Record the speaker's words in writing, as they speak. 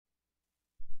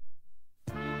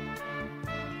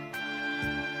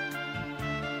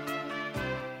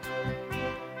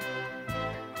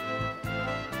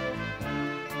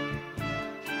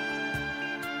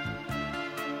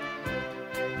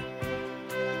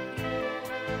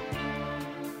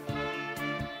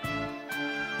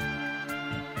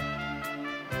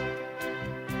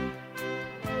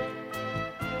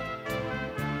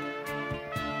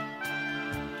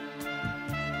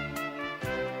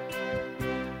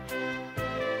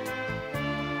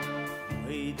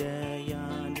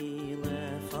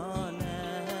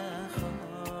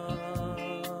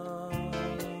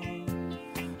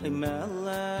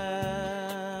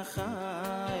melech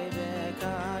chai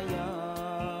v'kayam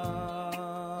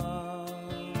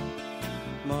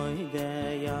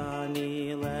moidei ani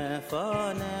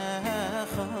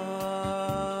lefanecha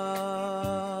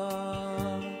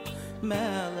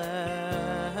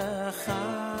melech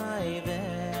chai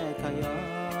v'kayam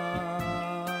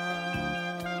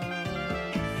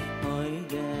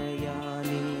moidei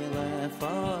ani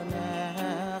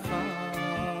lefanecha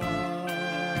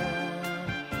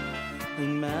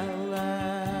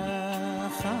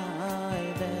melech chai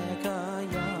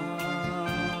v'kayam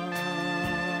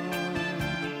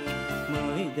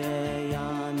moidei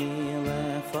ani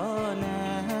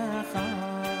lefanecha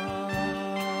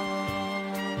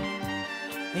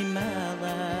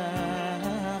melech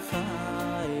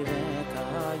chai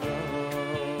v'kayam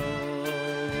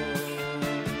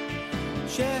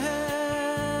shechazart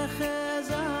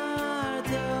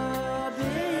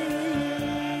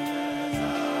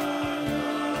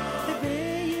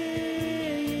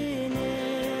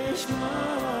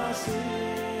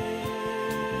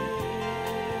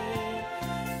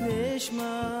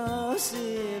nishmasi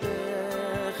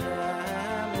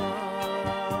b'chama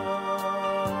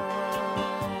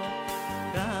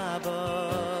Rabbo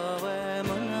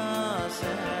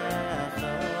emunasecha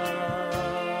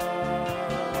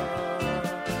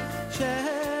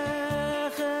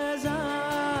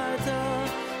shechazarta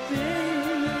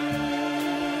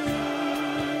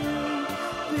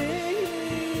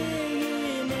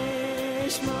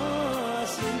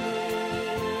nishmasi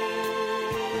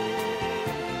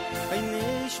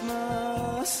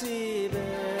nishmasi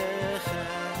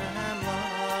b'chama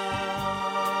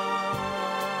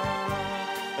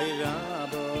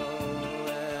Rabbo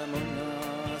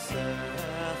emunasecha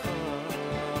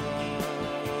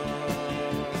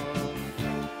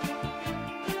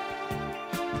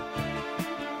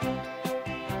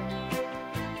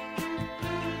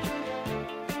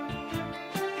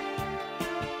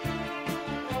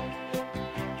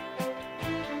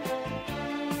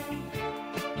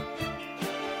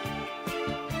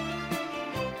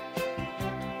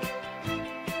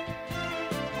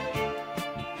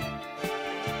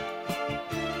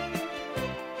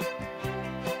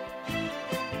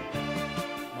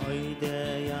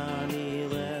moidei ani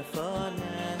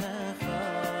lefanecha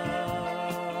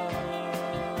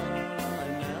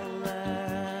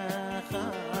melech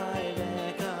chai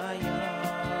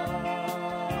v'kayam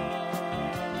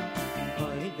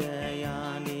moidei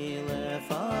ani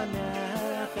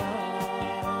lefanecha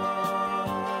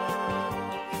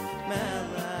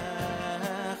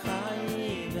melech chai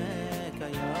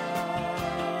v'kayam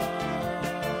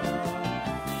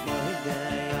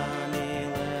moidei ani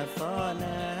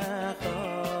lefanecha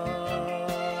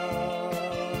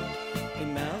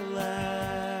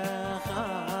melech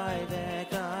chai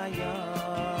v'kayam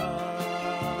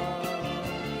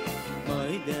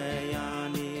moidei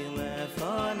ani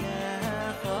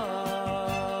lefanecha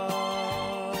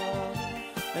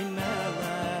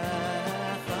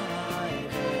melech chai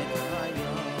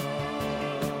v'kayam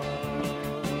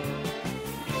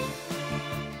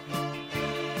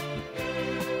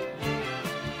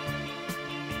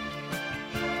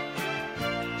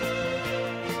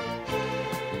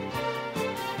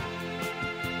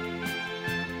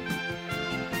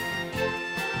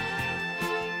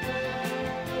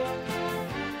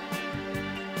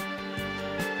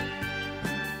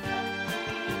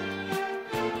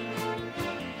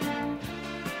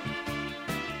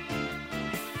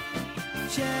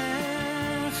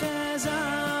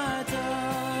shechazart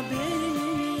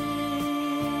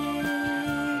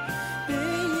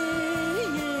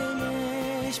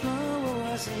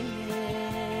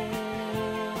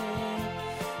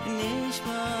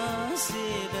nishmasi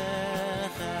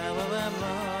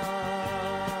b'chama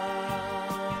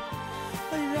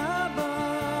Rabbo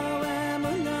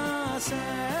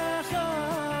emunasecha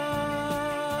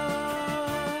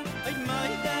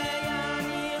moidei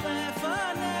ani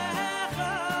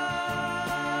lefanecha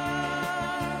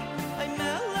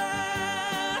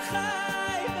melech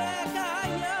chai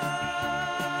v'kayam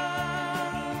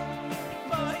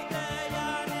moidei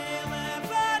ani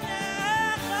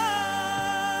lefanecha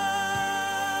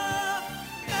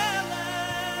melech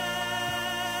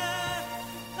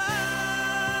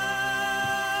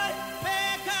chai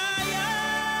v'kayam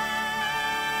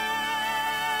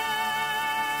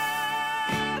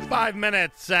 5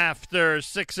 minutes after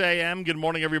 6 a.m. Good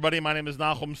morning, everybody. My name is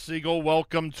Nachum Siegel.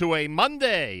 Welcome to a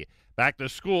Monday. Back to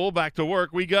school, back to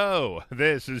work we go.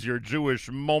 This is your Jewish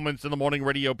Moments in the Morning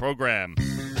radio program.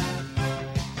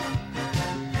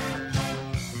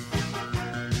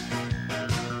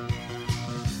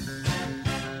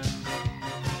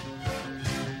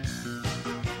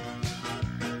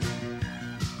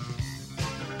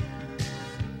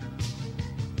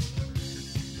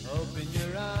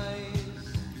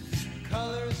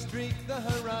 streak the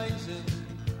horizon.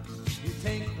 You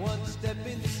take one step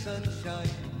in the sunshine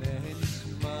and you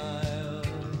smile.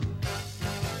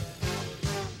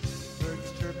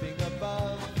 Birds chirping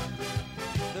above,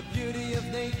 the beauty of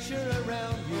nature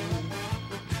around you.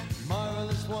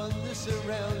 Marvelous wonders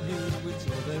surround you, it's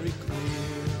all very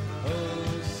clear,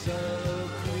 oh so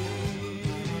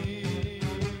clear.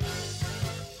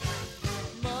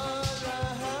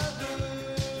 Marahabu,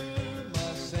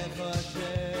 Masecha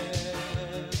Hashem.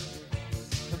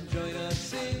 Come join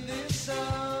us in this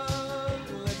song,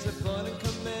 let's applaud and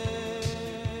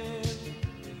commend.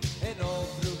 And all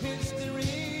through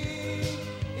history,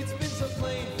 it's been so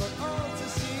plain for all to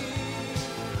see.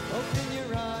 Open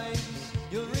your eyes,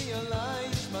 you'll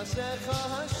realize Masecha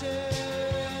Hashem.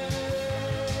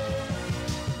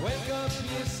 Wake up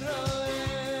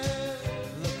Yisrael,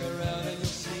 look around and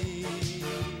you'll see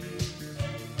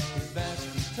His vast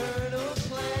eternal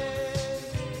plan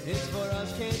is for us,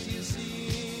 can't you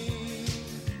see?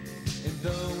 And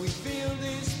though we feel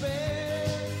despair,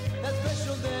 that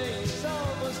special day is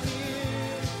almost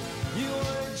here. You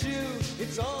are a Jew,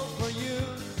 it's all for you,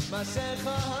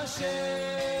 Masecha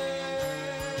Hashem.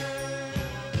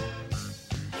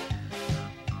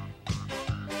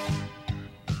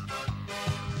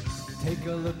 Take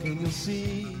a look and you'll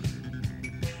see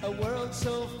a world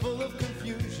so full of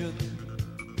confusion.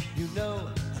 You know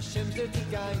Hashem's there to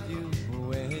guide you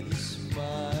when you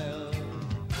smile.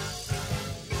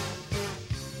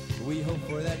 We hope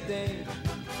for that day.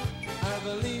 Our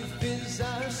belief is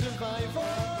our survival.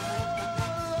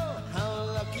 How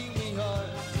lucky we are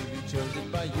to be chosen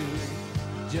by you,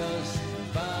 just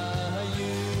by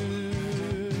you.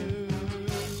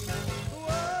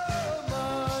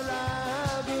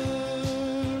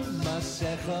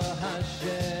 Masecha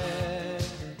Hashem.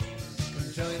 Come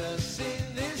join us in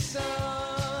this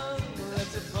song,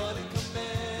 let's applaud and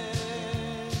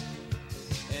commend.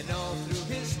 And all through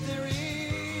history,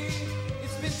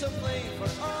 it's been so plain for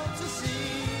all to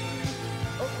see.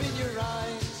 Open your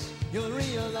eyes, you'll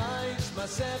realize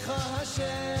Masecha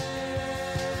Hashem.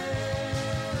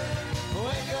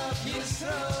 Wake up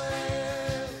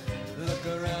Yisrael, look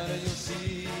around and you'll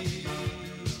see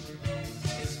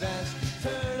His vast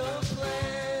eternal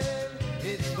plan,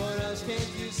 it's for us,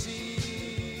 can't you see?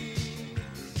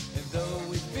 And though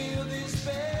we feel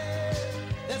despair,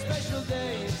 that special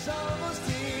day is almost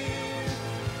here.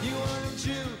 You are a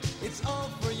Jew, it's all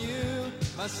for you,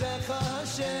 Masecha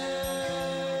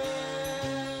Hashem.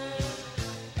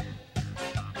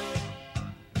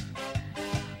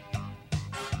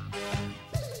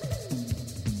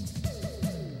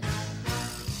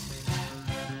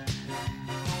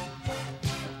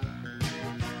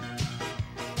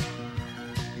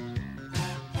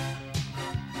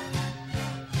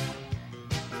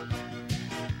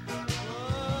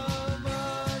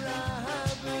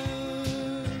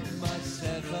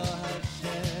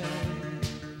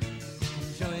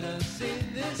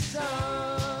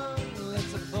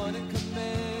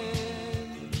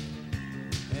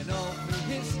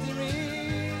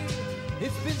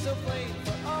 It's been so plain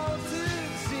for all to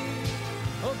see.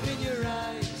 Open your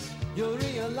eyes, you'll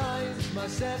realize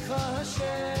Masecha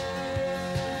Hashem.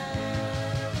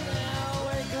 Now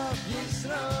wake up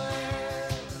Yisrael,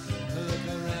 look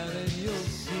around and you'll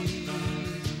see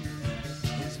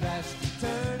His vast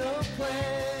eternal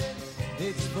plan,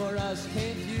 it's for us,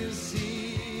 can't you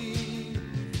see?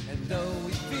 And though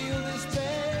we feel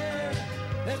despair,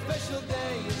 that special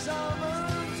day is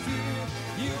almost here.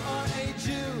 You are a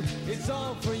Jew, it's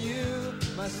all for you,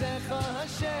 Masecha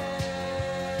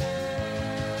Hashem.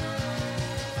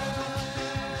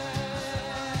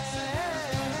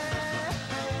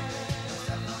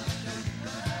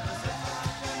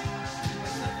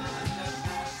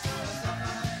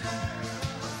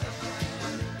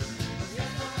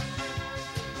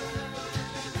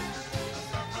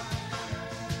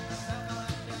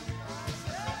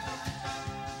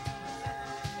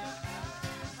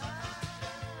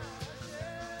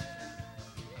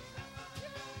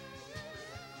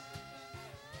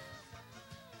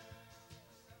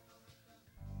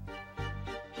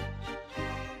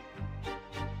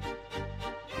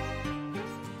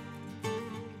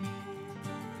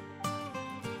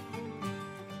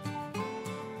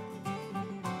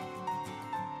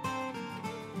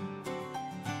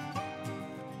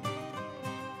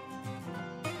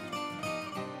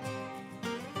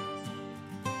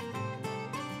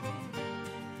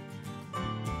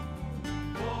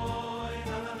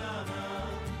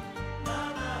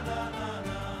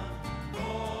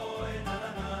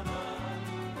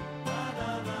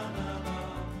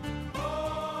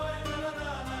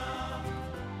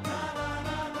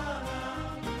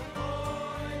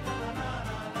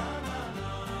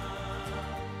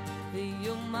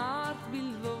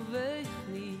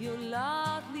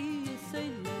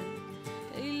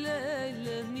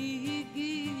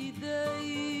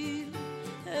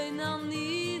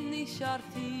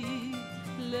 נשארתי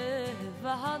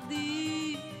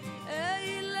לבדי,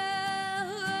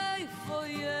 איפה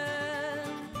יהיה?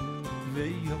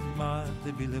 ויאמר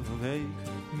בלבבי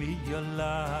מי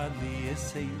ילד לי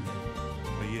יסיילה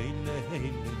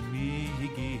ויילהל מי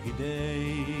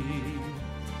יגידי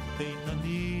אין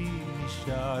אני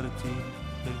נשארתי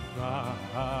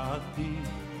לבדי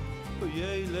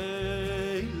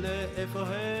ויילהל איפה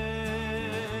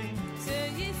הם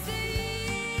סייסי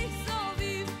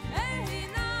סביב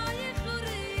עינייך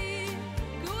חורים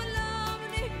כולם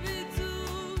נקבצו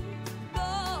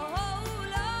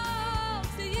בעולם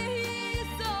סייסי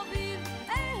סביב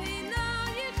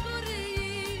עינייך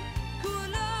חורים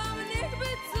כולם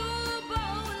נקבצו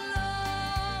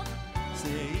בעולם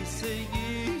סייסי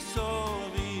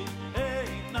סביב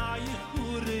עינייך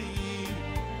חורים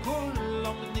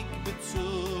כולם נקבצו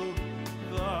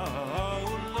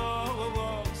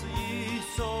בעולם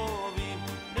סייסי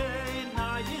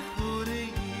עינייך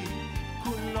חורים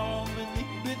כולם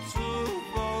נקבצו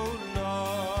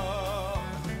בעולם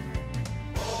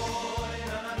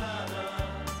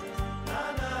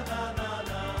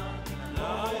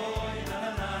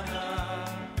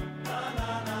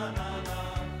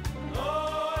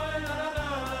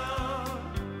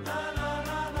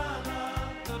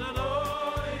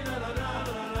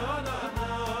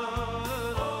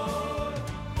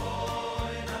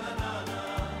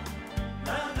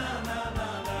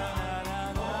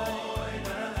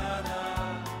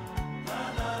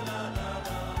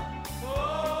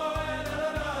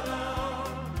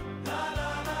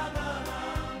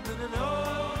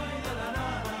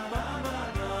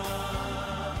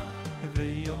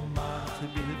ויאמרת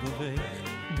בלבבך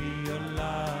מי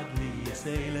יולד לי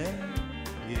יסיילה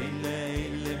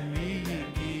יילהל מי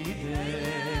יגידי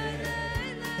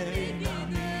אין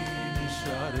אני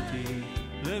נשארתי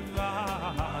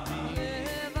לבדי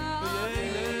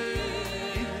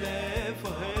ויילהל איפה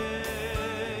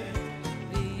הם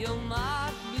ויאמר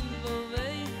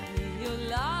בלבבי מי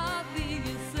יולד לי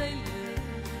יסיילה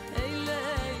אילה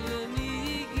מי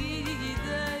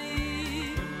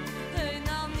יגידי אין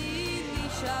אני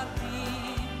נשארתי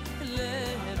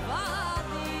לבדי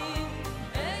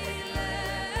אילה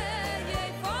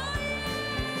איפה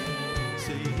יהיה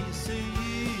סייסי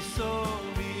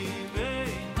סביב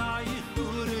עינייך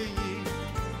חורים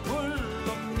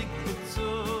כולם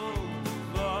נקבצו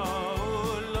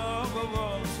בעולם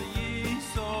סייסי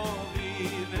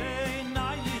סביב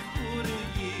עינייך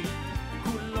חורים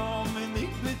כולם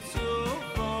נקבצו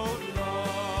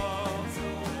בעולם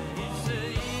סייסי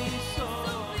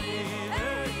סביב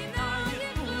עינייך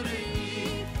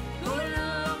חורים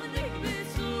כולם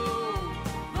נקבצו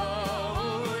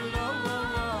בעולם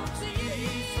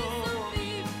סייסי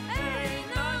סביב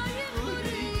עינייך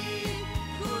חורים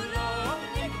כולם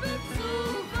נקבצו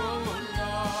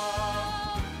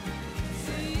בעולם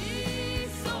סייסי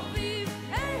סביב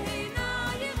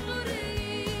עינייך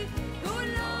חורים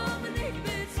כולם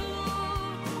נקבצו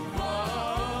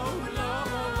בעולם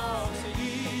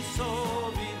סייסי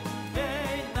סביב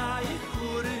עינייך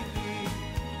חורים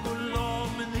כולם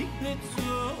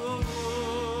נקבצו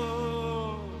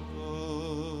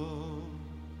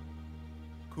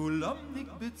כולם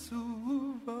נקבצו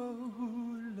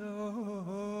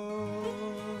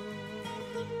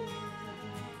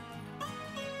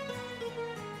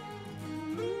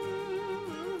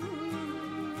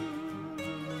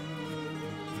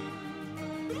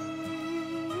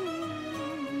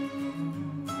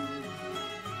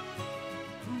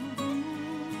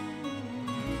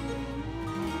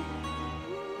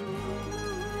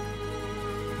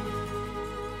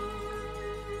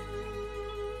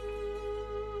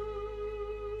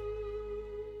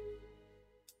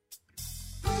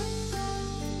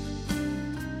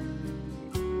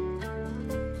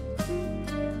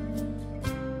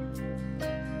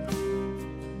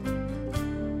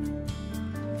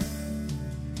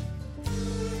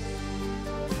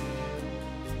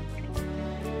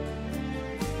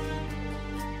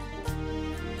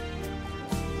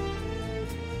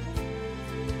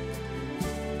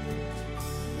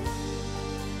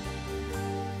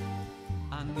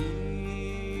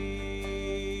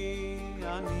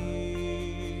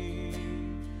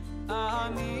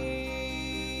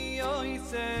אני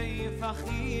יוסף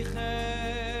אחיכם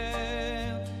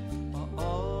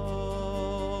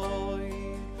אוי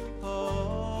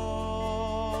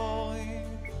אוי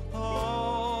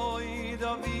אוי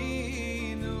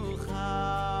דבינו חי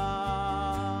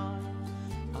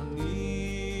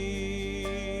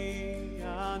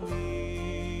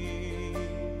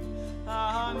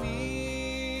אני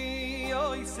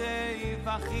יוסף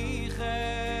אחיכם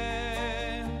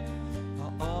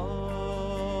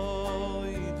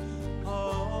אוי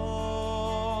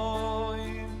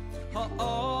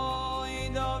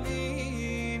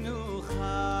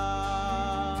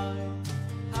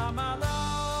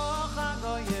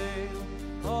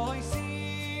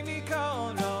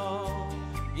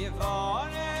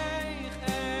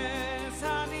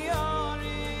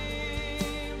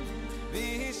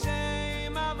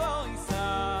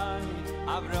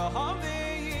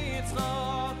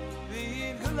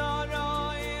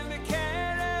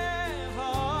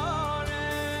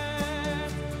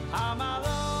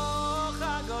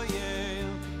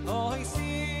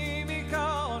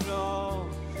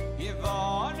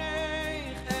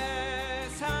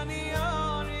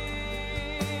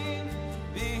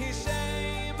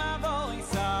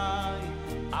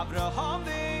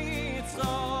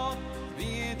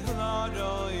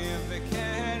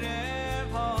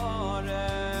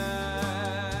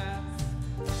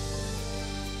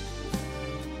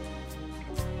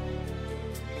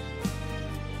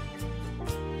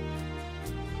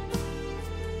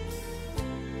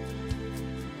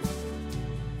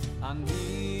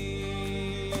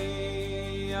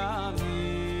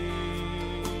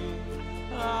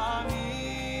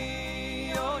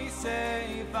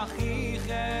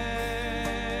achichem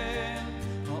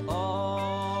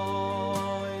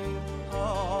Oy,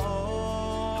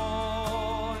 oy,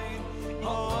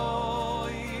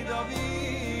 oy,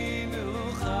 Davinu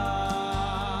chai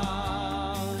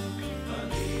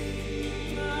Ani,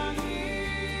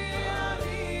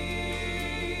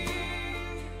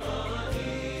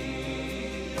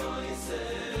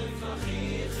 Yosef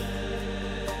achichem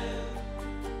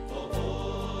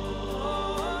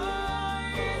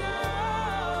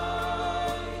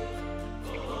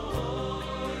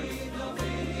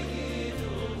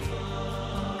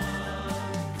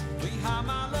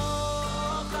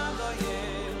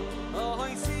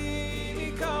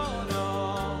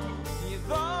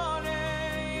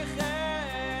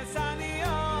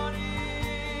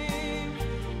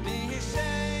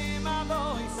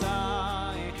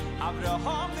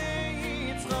Abraham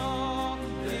Yitzchak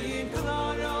V'im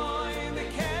Klaroi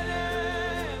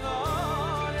V'kerev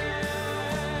Orez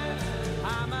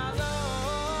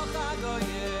Hamaloch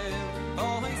HaGoyim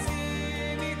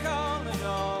Ohisim Mikol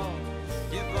Ro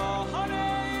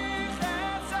Yevorech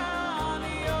Etzan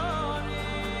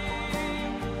Yorim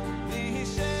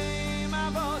V'hishem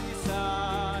Avo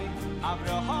Yisai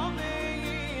Abraham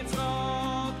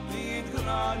Yitzchak V'im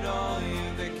Klaroi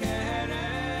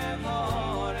V'kerev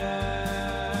Orez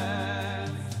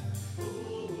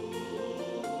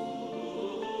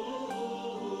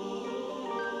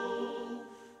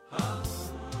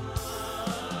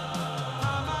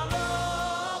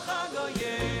Hamaloch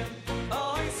HaGoyim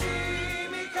Ohisim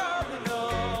Mikol Ro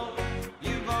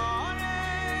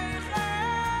Yevorech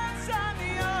Etzan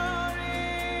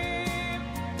Yorim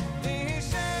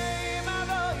V'hishem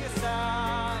Avo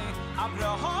Yisai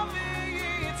Abraham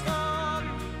Yitzchak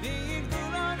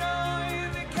V'yigdul Adonai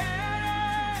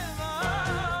V'kerev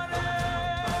Orez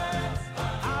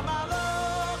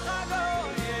Hamaloch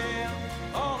HaGoyim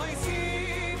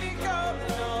Ohisim Mikol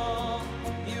Ro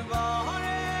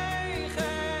Yevorech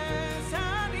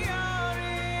Etzan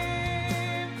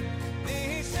Yorim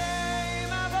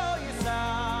V'hishem Avo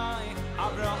Yisai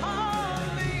Abraham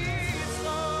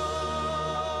Yitzchak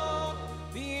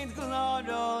V'yigdul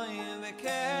Adonai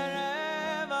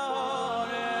V'kerev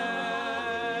Orez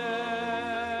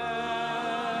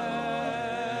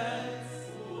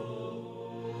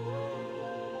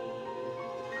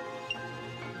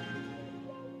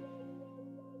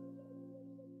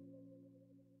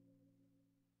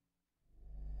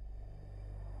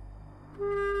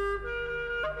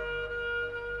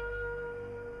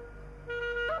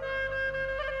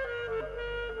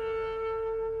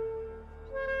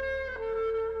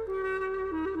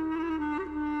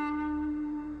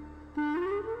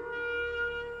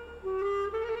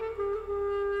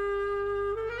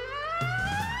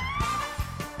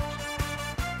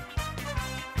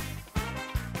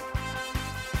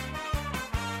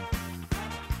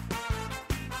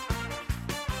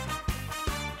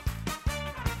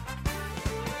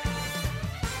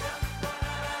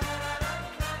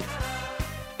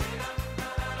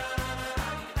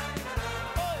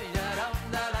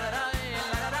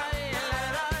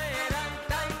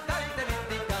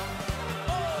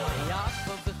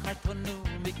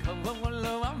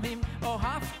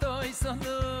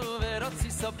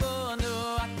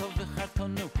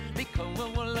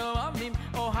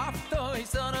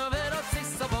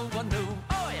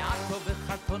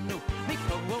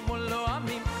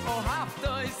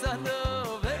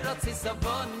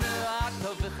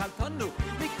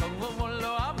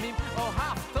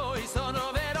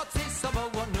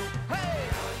Hey!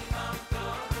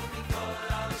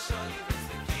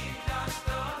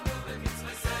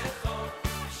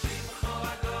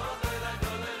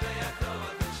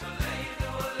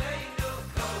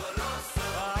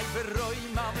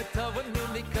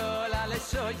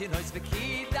 Shoynois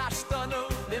v'kidashtonu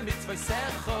b'mitzvah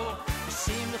secho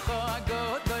Shimcho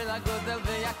agodol agodol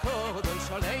v'yakodol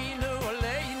Sholeinu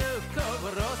oleinu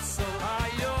kovroso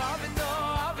Ayo avito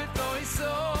avito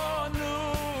isonu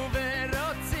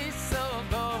V'rotzi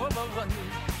sobo v'vonu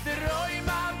V'roi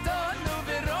mamtonu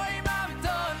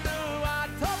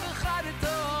Atov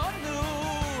v'chartonu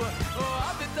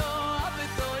Avito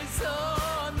avito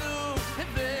isonu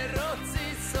V'rotzi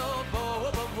sobo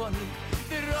v'vonu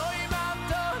V'roi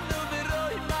mamtonu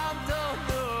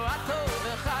Atov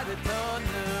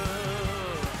v'chartonu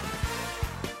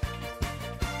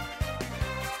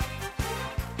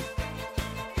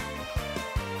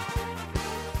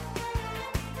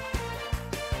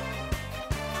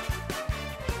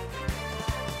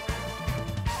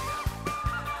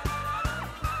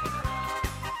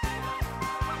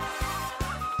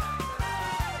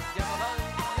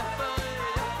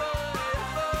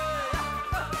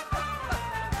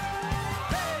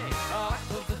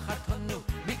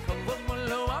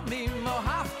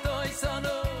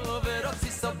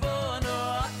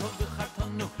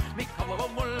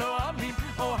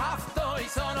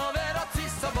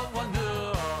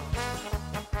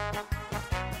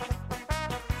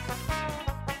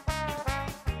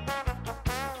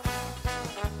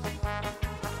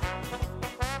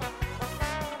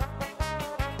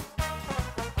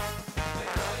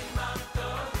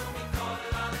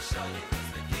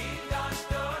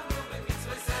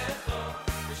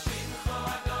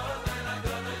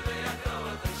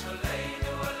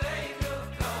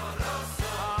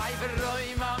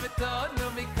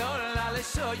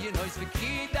you know, it's the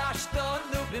key dash don't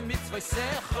know be mitzvah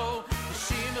secho.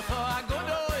 Shimcha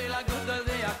agodoy, agodoy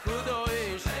de agodoy.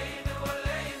 Sheinu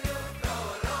aleinu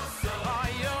toroso.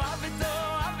 Ayo avito,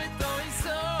 avito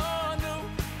isonu.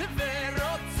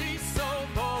 Verotzi so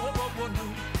bo bo bo nu.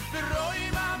 Veroi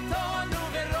mamtonu,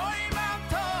 veroi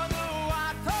mamtonu.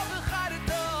 Atov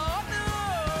chartonu.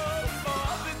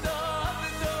 Avito,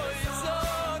 avito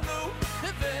isonu.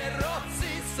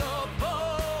 Verotzi so bo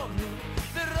nu.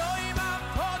 Veroi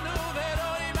mamtonu,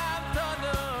 veroi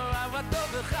mamtonu.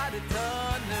 Atov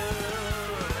chartonu.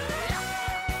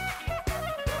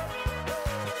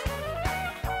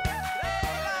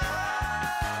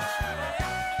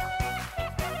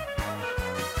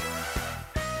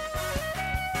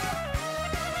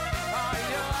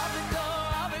 Ayo avito,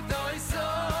 avito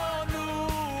isonu.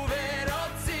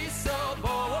 Verotzi so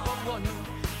bo bo bo nu.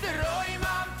 Veroi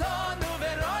mamtonu,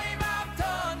 veroi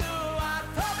mamtonu.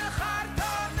 Atov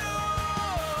chartonu.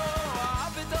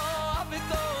 Avito,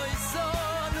 avito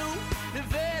isonu.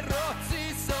 Verotzi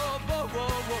so bo bo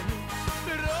bo nu.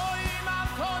 Veroi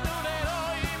mamtonu,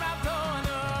 veroi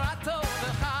mamtonu. Atov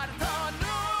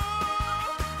chartonu.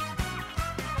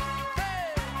 Hey,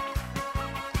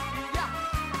 yeah.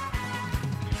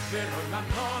 Veroi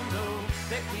mamtonu,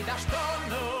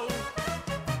 bekidashtonu.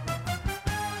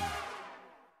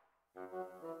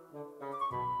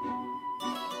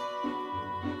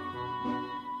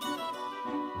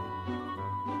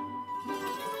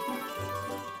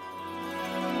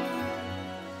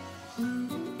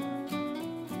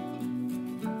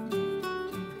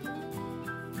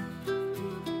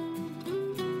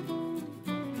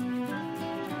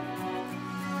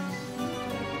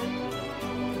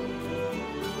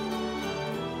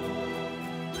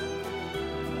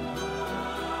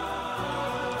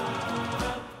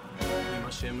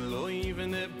 Hashem lo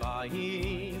even a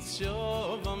bayis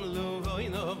shovam lo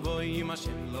no boy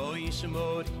Hashem lo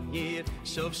ishmor yir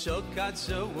shov shokat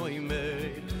shoy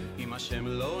me Hashem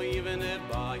lo even a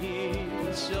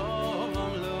bayis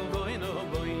shovam lo no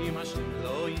boy Hashem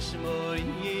lo ishmor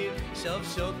yir shov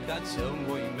shokat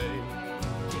shoy me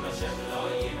Hashem lo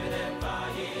even a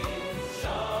bayis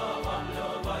shovam lo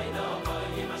no boy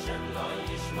Hashem lo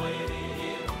ishmor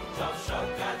yir shov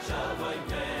shokat shoy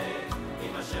me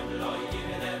Hashem lo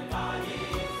even a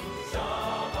bayis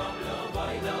shovam lo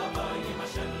boy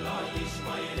Hashem lo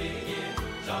ishmor yir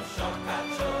shov shokat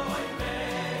shoy me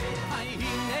Ay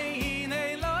hine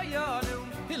lo yonu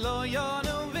velo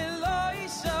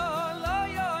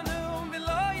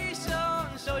ishon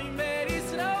soy meris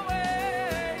rawe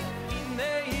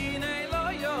hine lo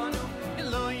yonu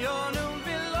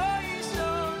velo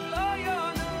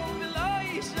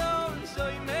ishon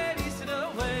soy meris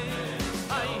rawe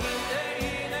ay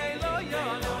hine lo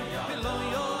yonu velo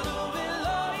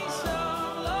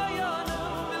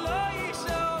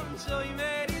ishon soy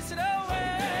meris rawe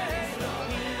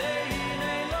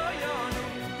hine lo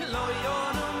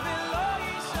yonu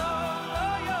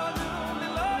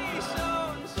velo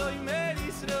ishon soy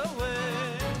meris rawe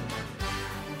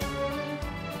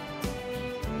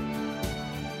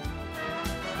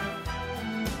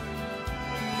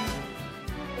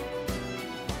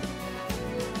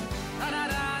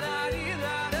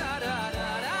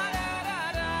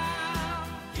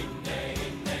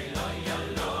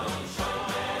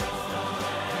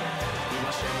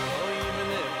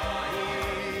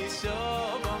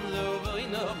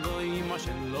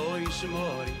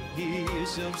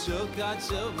Some so got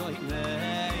so my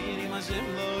name Hashem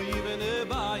lo even a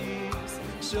bayis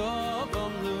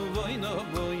shovam lo boy no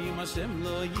boy Hashem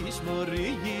lo yishmor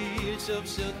yir shov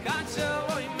so got so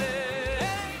my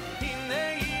name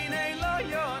hine lo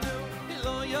yonu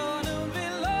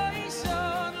velo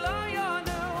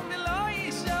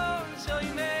ishon soy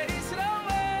meris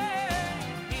rawe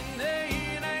hine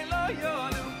lo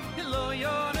yonu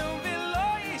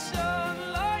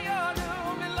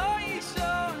velo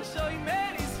ishon soy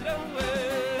meris rawe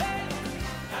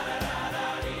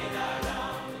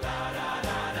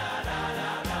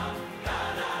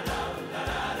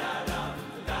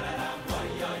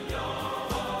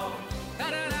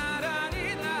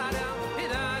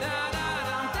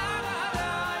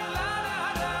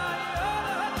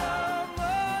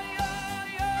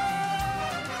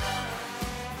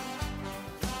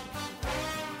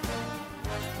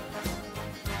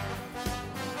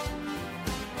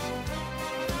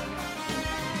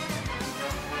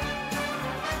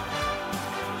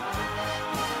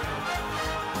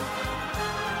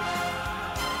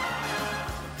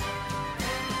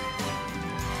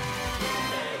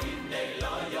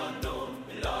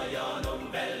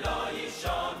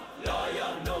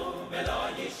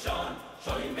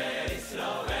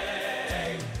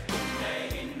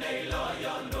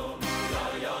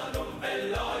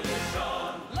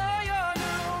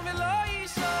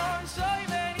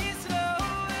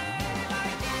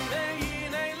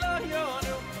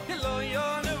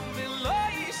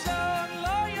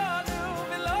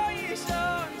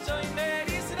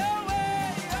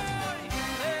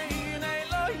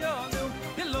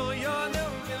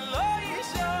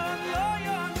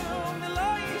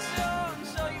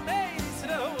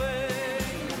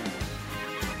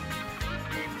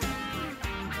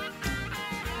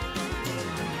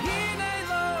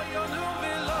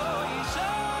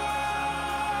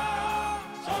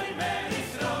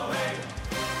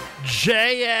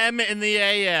JM in the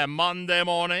AM, Monday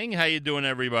morning. How you doing,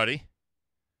 everybody?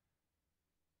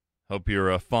 Hope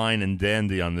you're fine and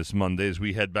dandy on this Monday as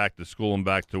we head back to school and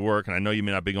back to work. And I know you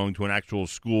may not be going to an actual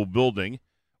school building,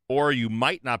 or you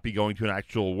might not be going to an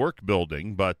actual work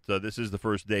building, but this is the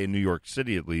first day in New York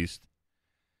City, at least,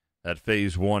 that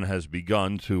Phase 1 has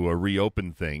begun to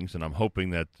reopen things. And I'm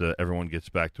hoping that everyone gets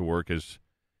back to work as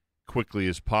quickly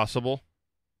as possible.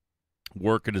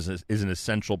 Work is an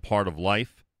essential part of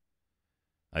life.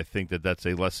 I think that that's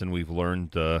a lesson we've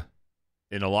learned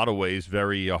in a lot of ways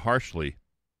very harshly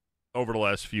over the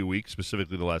last few weeks,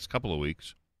 specifically the last couple of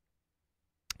weeks.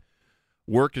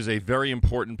 Work is a very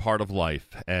important part of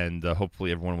life, and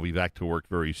hopefully everyone will be back to work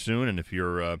very soon. And if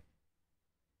you're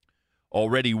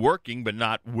already working but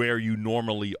not where you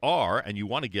normally are and you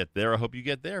want to get there, I hope you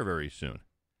get there very soon.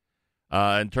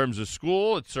 In terms of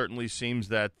school, it certainly seems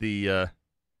that the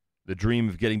dream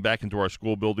of getting back into our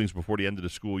school buildings before the end of the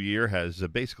school year has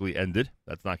basically ended.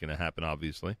 That's not going to happen,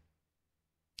 obviously.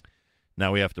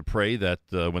 Now we have to pray that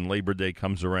when Labor Day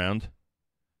comes around,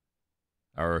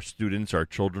 our students, our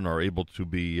children are able to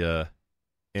be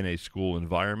in a school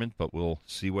environment, but we'll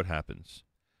see what happens.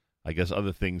 I guess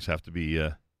other things have to be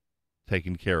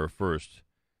taken care of first in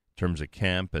terms of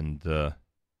camp and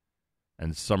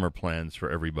summer plans for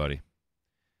everybody.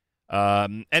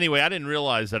 Anyway, I didn't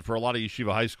realize that for a lot of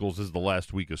yeshiva high schools, this is the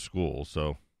last week of school,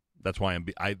 so that's why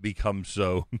I've become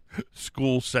so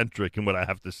school-centric in what I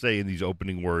have to say in these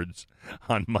opening words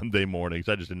on Monday mornings.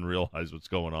 I just didn't realize what's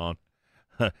going on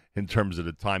in terms of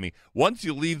the timing. Once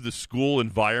you leave the school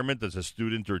environment as a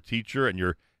student or teacher and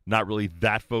you're not really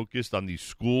that focused on the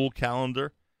school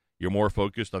calendar, you're more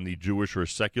focused on the Jewish or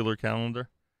secular calendar.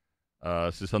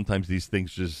 So sometimes these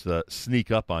things just sneak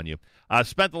up on you. I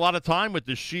spent a lot of time with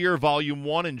the Shir Volume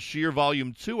 1 and Shir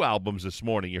Volume 2 albums this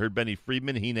morning. You heard Benny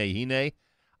Friedman, Hine Hine,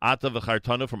 Ata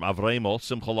V'Chartana from Avremel,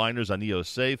 Simcha Liners, Ani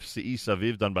Yosef, Se'i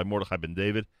Saviv, done by Mordechai Ben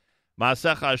David.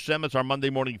 Ma'asecha Hashem, it's our Monday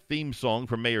morning theme song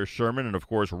from Mayor Sherman, and of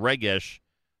course Regesh,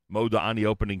 Moda Ani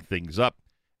opening things up.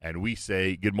 And we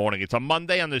say good morning. It's a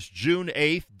Monday on this June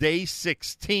 8th, day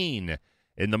 16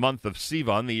 in the month of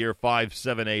Sivan, the year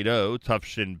 5780,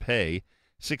 Tufshin Pei.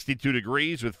 62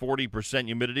 degrees with 40%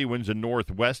 humidity, winds in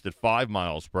northwest at 5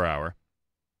 miles per hour.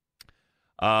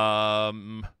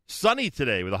 Sunny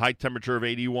today with a high temperature of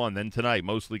 81. Then tonight,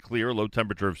 mostly clear, low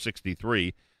temperature of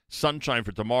 63. Sunshine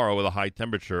for tomorrow with a high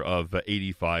temperature of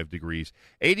 85 degrees.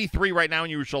 83 right now in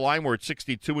Yerushalayim. We're at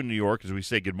 62 in New York as we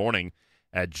say good morning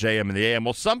at JM and the AM.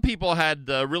 Well, some people had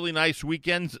really nice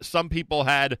weekends. Some people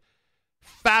had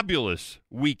fabulous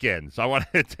weekends. I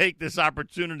want to take this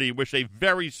opportunity to wish a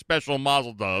very special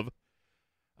mazel tov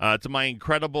to my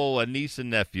incredible niece and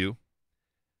nephew,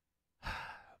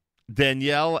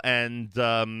 Danielle and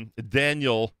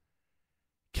Daniel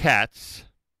Katz,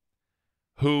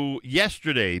 who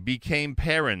yesterday became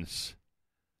parents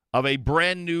of a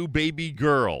brand new baby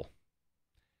girl.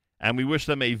 And we wish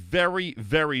them a very,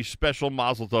 very special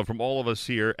mazel tov from all of us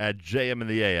here at JM and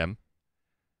the AM.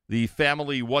 The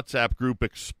family WhatsApp group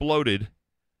exploded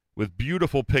with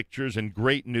beautiful pictures and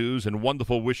great news and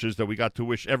wonderful wishes that we got to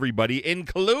wish everybody,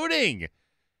 including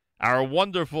our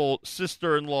wonderful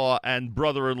sister-in-law and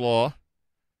brother-in-law,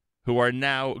 who are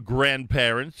now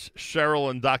grandparents,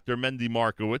 Cheryl and Dr. Mendy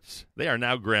Markowitz. They are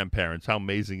now grandparents. How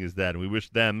amazing is that? And we wish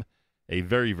them a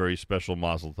very, very special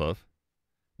mazel tov.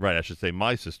 Right, I should say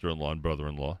my sister-in-law and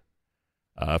brother-in-law.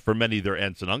 For many, they're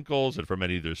aunts and uncles, and for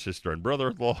many, they're sister and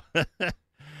brother-in-law.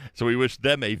 So we wish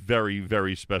them a very,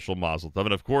 very special mazel tov.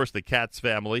 And, of course, the Katz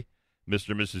family,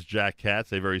 Mr. and Mrs. Jack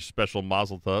Katz, a very special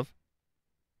mazel tov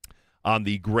on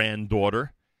the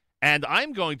granddaughter. And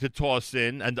I'm going to toss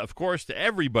in, and, of course, to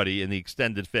everybody in the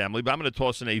extended family, but I'm going to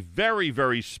toss in a very,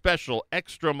 very special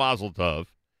extra mazel tov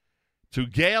to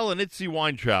Gail and Itzi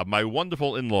Weintraub, my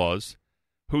wonderful in-laws,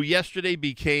 who yesterday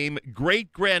became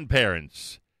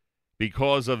great-grandparents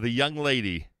because of the young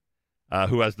lady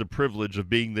who has the privilege of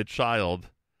being the child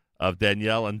of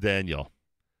Danielle and Daniel.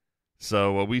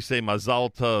 So we say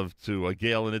mazal tov to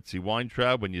Gail and Itzi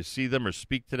Weintraub. When you see them or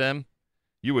speak to them,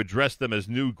 you address them as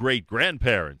new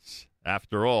great-grandparents.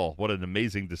 After all, what an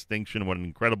amazing distinction, what an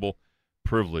incredible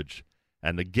privilege.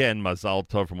 And again, mazal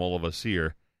tov from all of us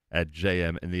here at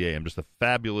JM and the AM. Just a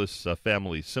fabulous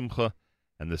family simcha,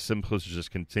 and the simchas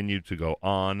just continue to go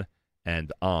on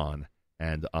and on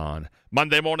and on.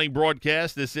 Monday morning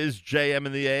broadcast. This is JM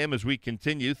and the AM as we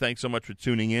continue. Thanks so much for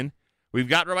tuning in. We've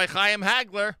got Rabbi Chaim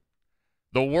Hagler.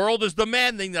 The world is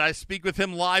demanding that I speak with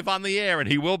him live on the air, and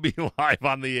he will be live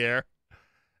on the air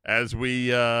as we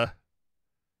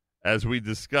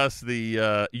discuss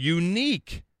the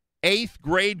unique 8th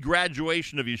grade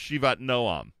graduation of Yeshivat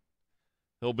Noam.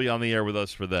 He'll be on the air with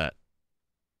us for that.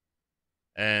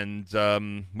 And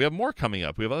we have more coming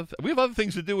up. We have other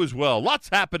things to do as well. Lots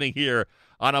happening here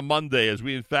on a Monday as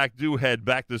we, in fact, do head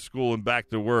back to school and back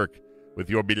to work with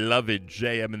your beloved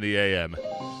JM in the AM.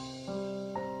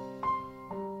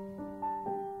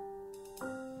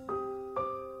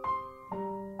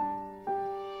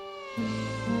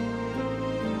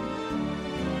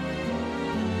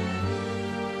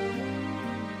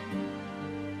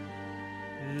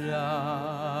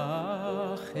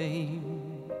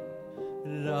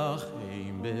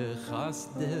 Rachem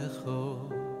bechasdecho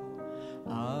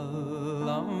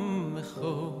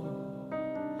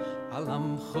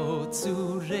Alamcho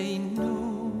tzureinu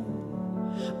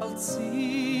Al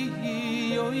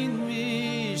Zion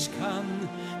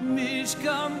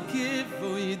Mishkan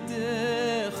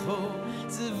kevoidecho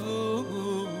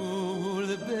Zvul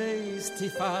beis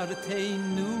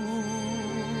tifarteinu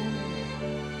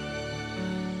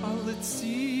Al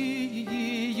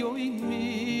Zion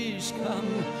Mishkan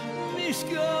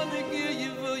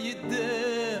kevoidecho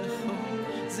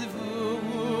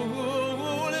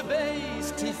Zvul beis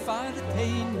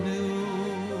tifarteinu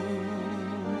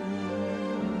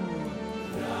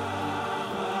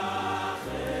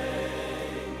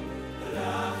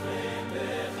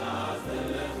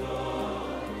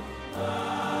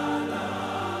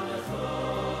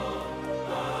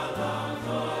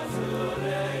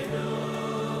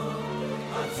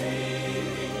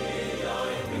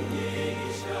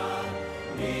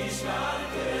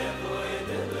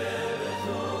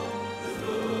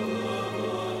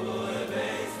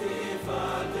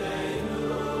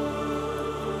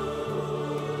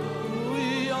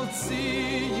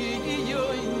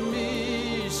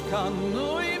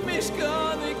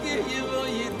Mishkan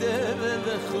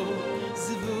kevoidecho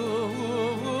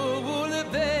Zvul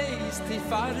beis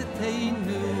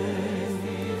tifarteinu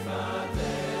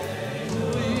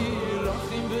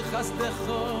Rachim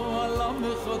bechasdecho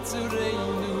Alamcho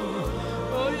tzureinu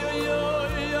Oy oy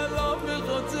oy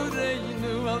Alamcho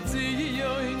tzureinu Al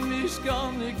Zion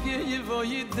Mishkan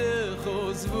kevoidecho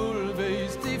Zvul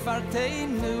beis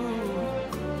tifarteinu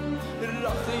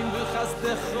Rachim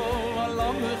bechasdecho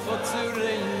Alamcho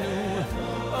tzureinu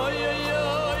Oy oy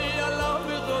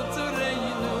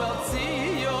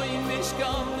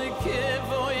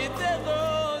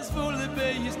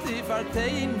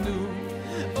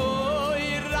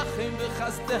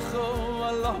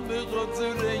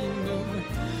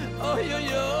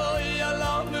oy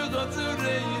Alamcho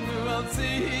tzureinu Al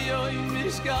Zion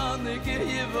Mishkan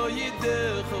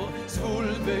kevoidecho Zvul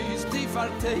beis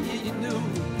tifarteinu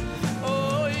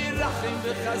Oy Rachim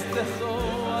bechasdecho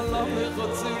Alamcho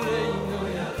tzureinu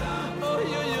Oy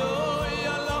oy oy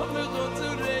Alamcho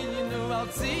tzureinu Al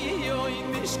Zion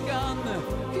Mishkan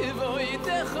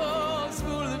kevoidecho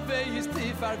Zvul beis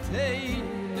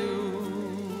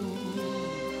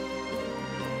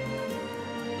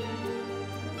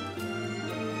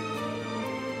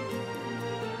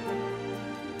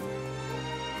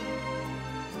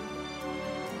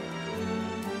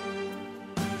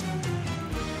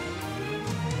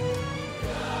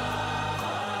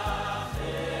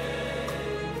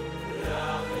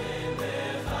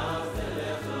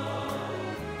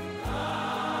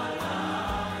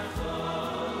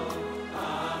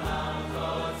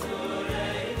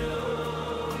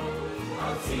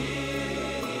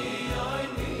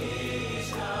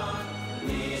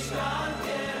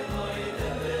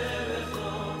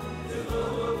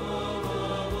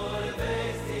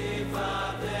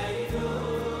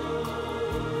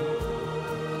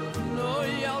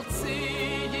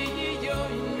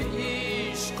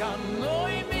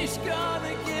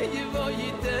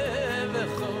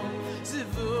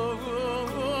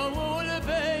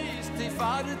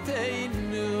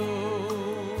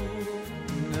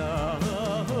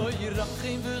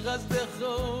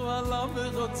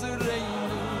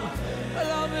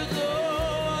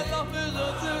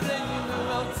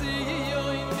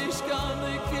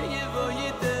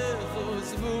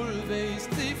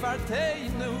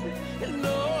tifarteinu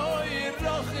Oy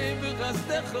Rachim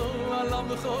bechasdecho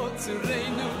Alamcho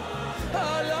tzureinu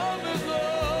Oy oy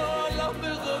oy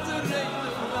Alamcho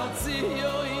tzureinu Al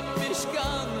Zion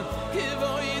Mishkan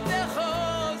kevoidecho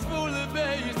Zvul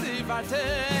beis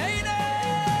tifarteinu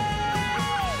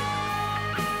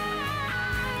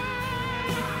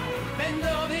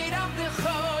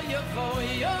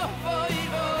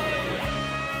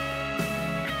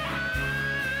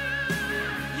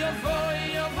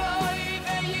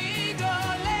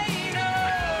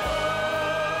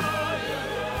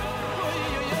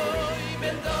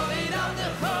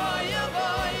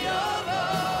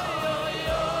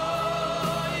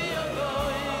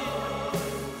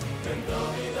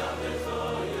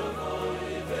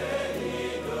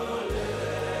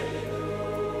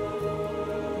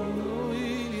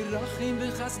Rachim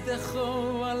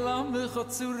b'chasdecho alam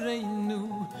b'chotzureinu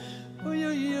Oy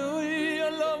oy oy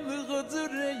alam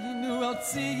b'chotzureinu Al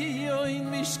tzion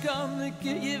mishkan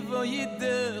kiyivo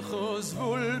yidecho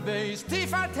zvul beis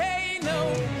tifarteinu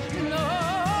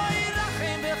Oy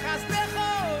Rachim b'chasdecho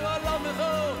alam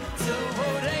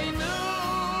b'chotzureinu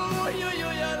Oy oy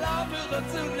oy alam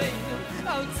b'chotzureinu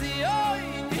Al tzion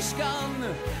mishkan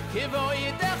kiyivo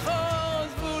yidecho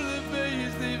zvul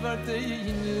beis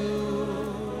tifarteinu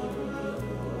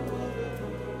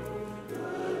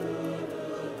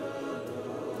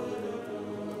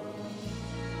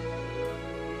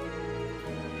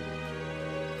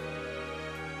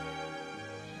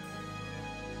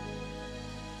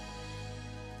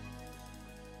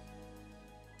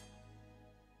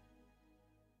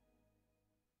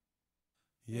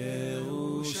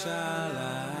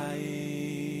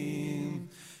Yerushalayim,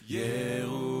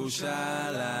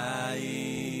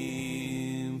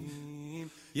 Yerushalayim,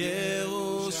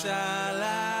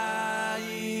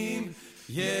 Yerushalayim,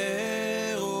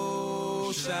 Yerushalayim.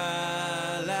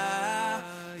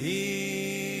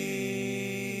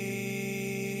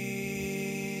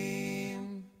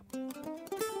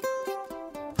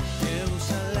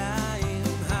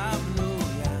 Yerushalayim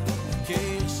habnuya,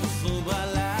 k'ir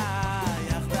shechubala.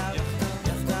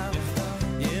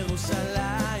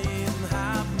 Yerushalayim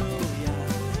habnuya,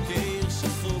 k'ir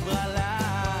shechubala.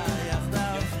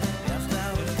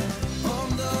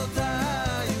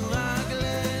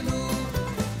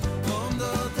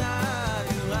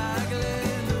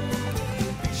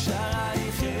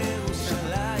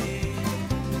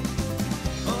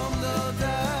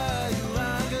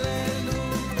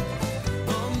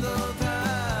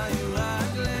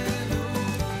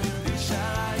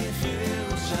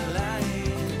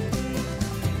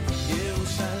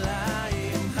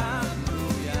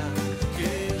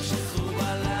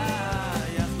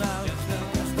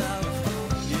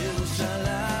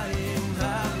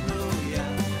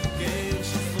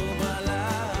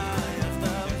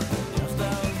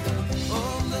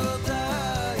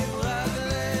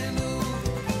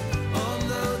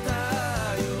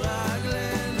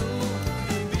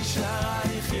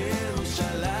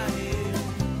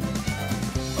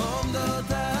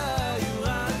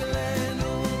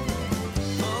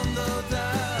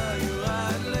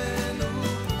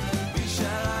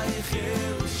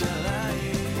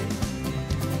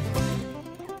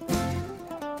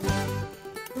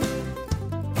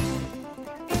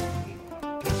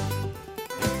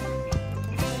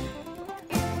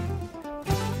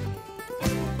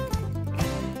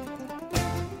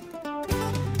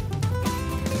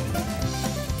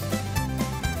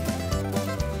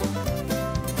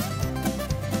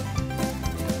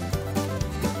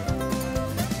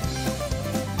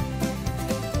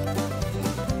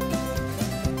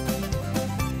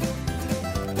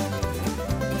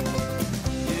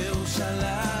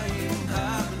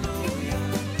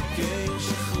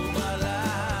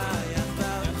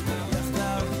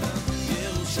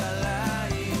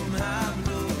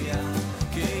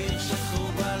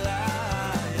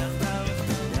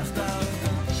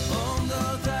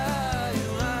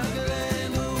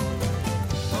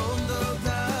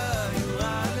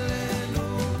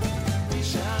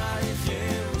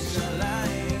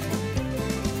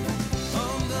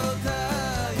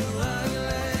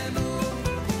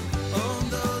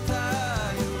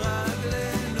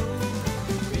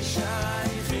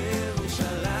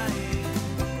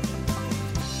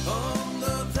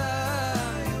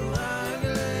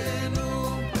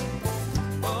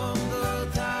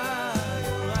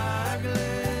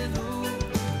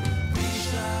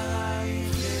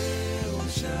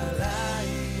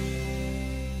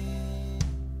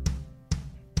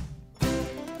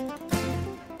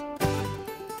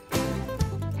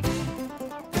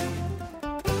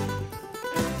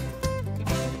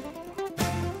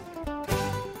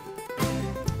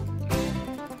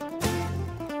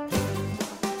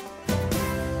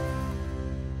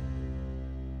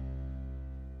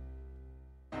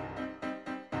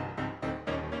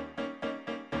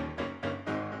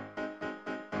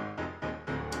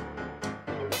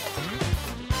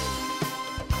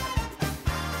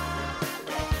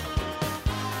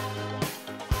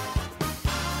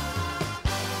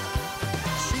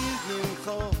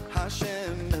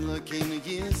 Malkeinu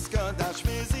Yiskadash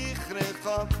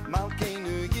v'zichrecha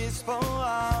Malkeinu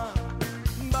Yispoah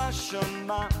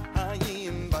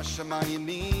Bashamayim Bashamayim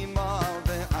Imal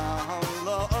Ve'al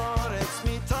La'oretz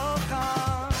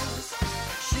Mitochas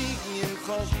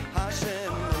Shiyimcho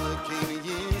Hashem Malkeinu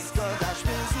Yiskadash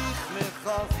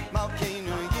v'zichrecha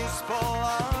Malkeinu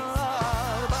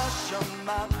Yispoah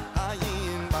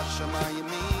Bashamayim Bashamayim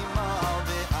Imal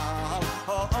Ve'al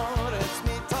La'oretz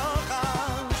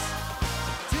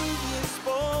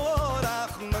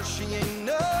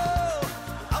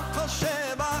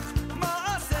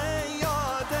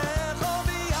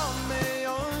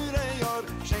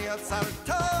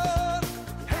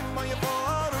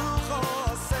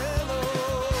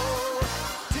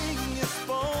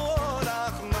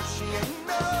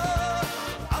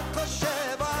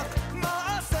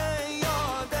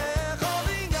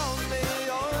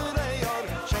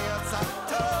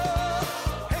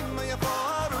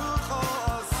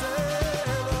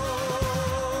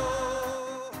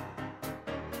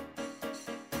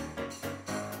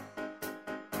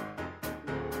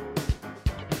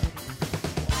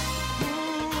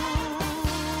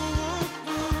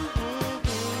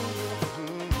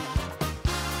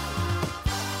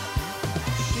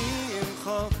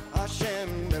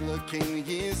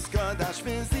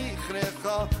בזכרך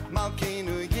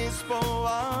מלכנו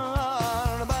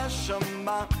יספואר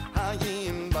בשמה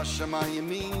חיים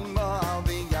בשמיים ועל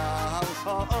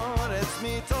הארץ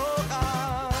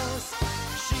מתוחס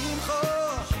שמחו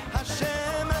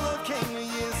השם אלוקינו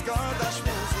יסקדש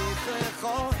בזכרך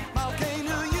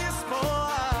מלכנו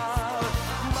יספואר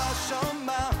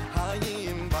בשמה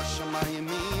חיים בשמיים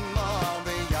ועל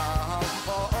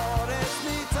הארץ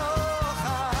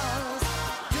מתוחס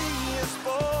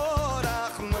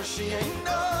תיספורח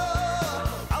משיענו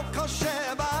על כל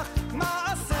שבח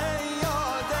מעשה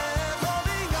ידיך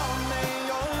ויומי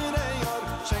יורד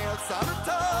שיצרת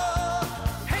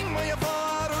הן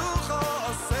יברך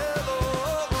עשהו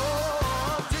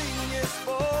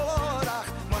תיספורח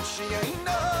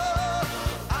משיענו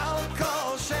על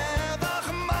כל שבח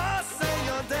מעשה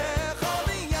ידיך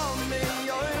ויומי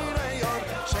יורד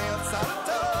שיצרת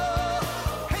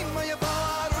הן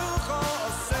יברך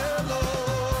עשהו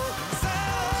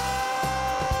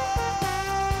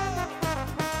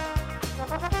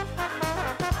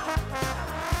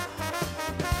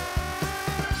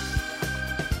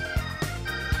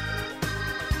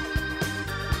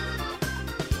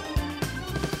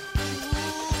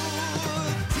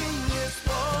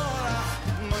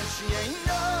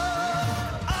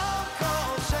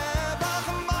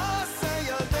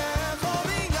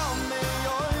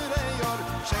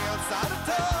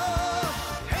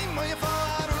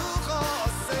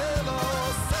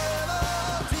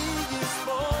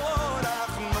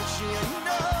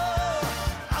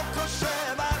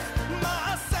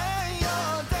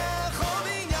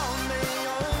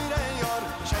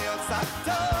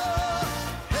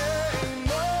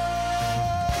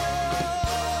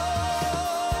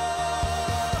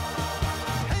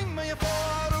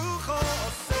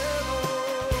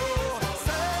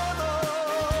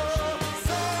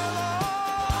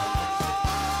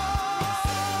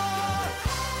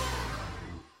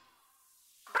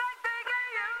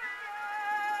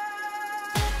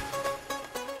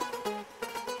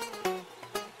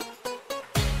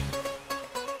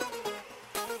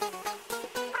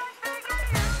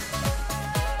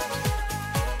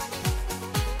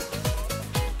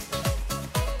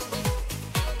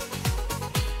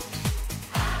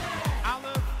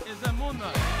Aleph is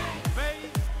Emunah,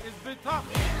 Beis is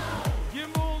Bitachon,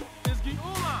 Gimel is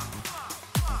Geula.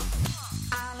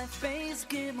 Aleph Beis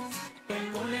Gimel,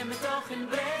 Emunah mitochen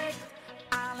brengt.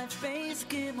 Aleph Beis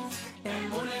Gimel,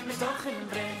 Emunah mitochen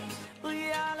brengt. Ui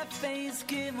Aleph Beis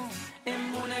Gimel,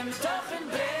 Emunah mitochen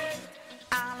brengt.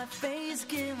 Aleph Beis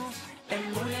Gimel,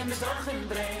 Emunah mitochen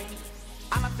brengt.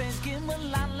 Aleph Beis Gimel,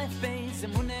 Aleph Beis,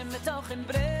 Emunah mitochen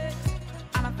brengt.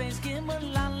 Aleph Beis Gimel,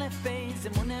 Aleph Beis,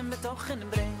 Emunah mitochen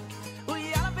brengt. Ui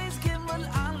Aleph Beis Gimel,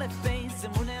 Aleph Beis,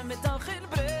 Emunah mitochen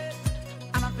brengt.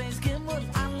 Aleph Beis Gimel,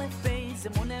 Aleph Beis,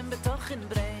 Emunah mitochen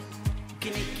brengt.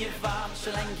 Knick gewart, so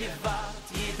lang gewart,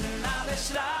 jeden alle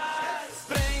schreit.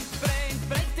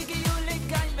 Brengt die Jule,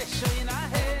 kein Beschein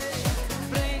ahei.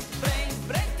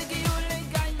 Brengt die Jule,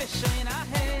 kein Beschein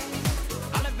ahei.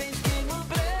 Alle Beis Gimel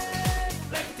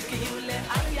brengt die Jule,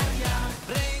 ay ay ay.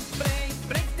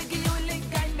 Brengt die Jule,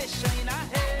 kein Beschein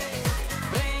ahei.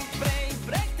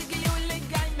 Brengt die Jule,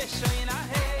 kein Beschein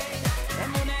ahei.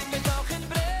 Emunah mitochen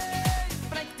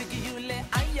brengt die Jule,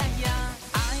 ay ay ay.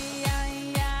 Ay ay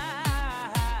ay,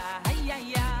 ay ay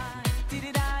ay.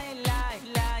 Tididai la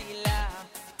la la.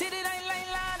 Tididai la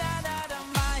la da da da.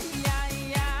 Ay ay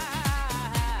ay,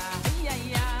 ay ay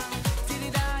ay.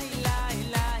 Tididai la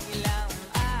la la.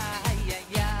 Ay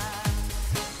ay ay.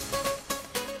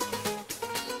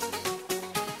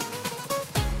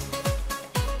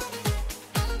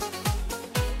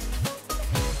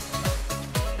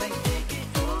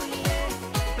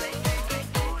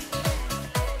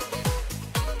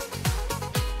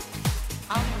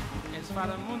 Aleph is for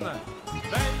Emunah,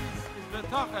 Beis is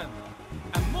Bitachon.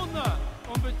 Emunah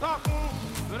und Bitachon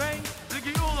bringt die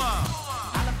Geula.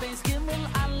 Aleph Beis Gimel,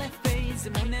 Aleph Beis,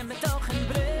 Emunah mitochen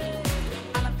brengt.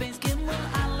 Aleph Beis Gimel,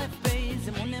 Aleph Beis,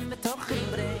 Emunah mitochen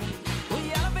brengt. Ui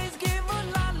Aleph Beis Gimel,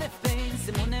 Aleph Beis,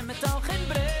 Emunah mitochen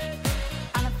brengt.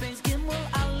 Aleph Beis Gimel,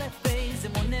 Aleph Beis,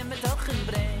 Emunah mitochen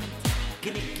brengt.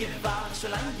 Knick gewart, so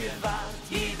lang gewart,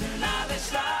 jeden alle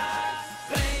schreit.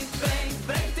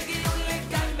 Brengt die Jule,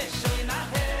 kein Beschein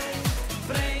ahei.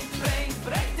 Brengt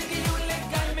die Jule,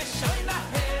 kein Beschein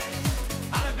ahei.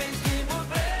 Alle Beis Gimel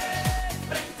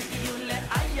brengt die Jule,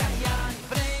 ay ay ay.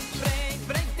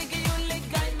 Brengt die Jule,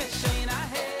 kein Beschein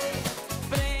ahei.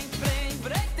 Brengt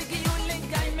die Jule,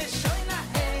 kein Beschein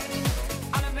ahei.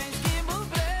 Alle Beis Gimel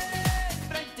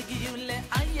brengt die Jule,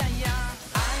 ay ay ay.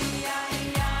 Ay ay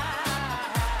ay,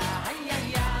 ay ay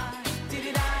ay.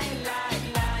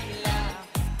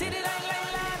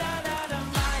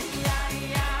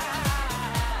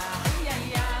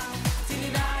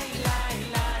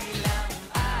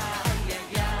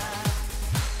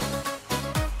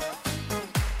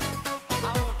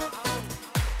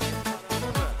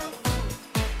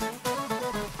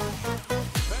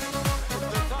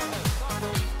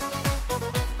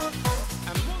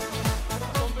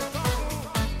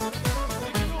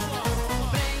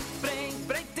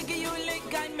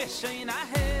 schön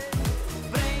ahead.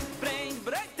 Bring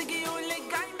die Giule,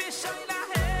 kein bisschen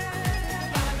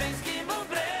ahead. Alle Banks Kimmel,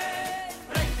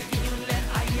 bring die Giule,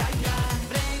 ay, ay, ay.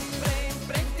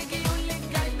 Bring die Giule,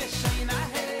 kein bisschen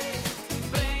ahead.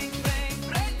 Bring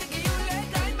die Giule,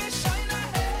 kein bisschen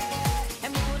ahead.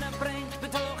 En Mona brengt,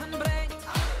 betogen brengt.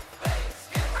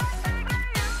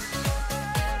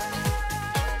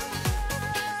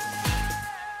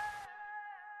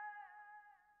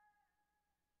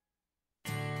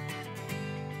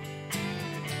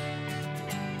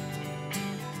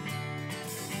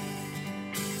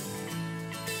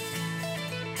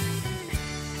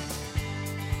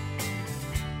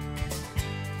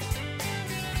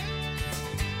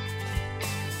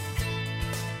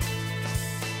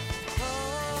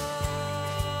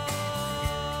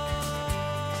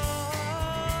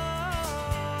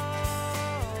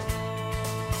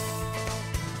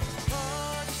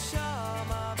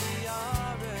 Shama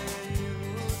Liare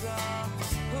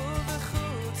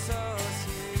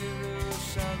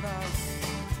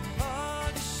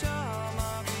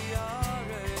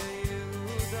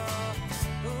Yehuda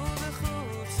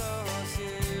Uvechutzas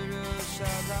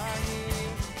Yerushalayim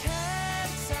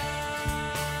Yerushalayim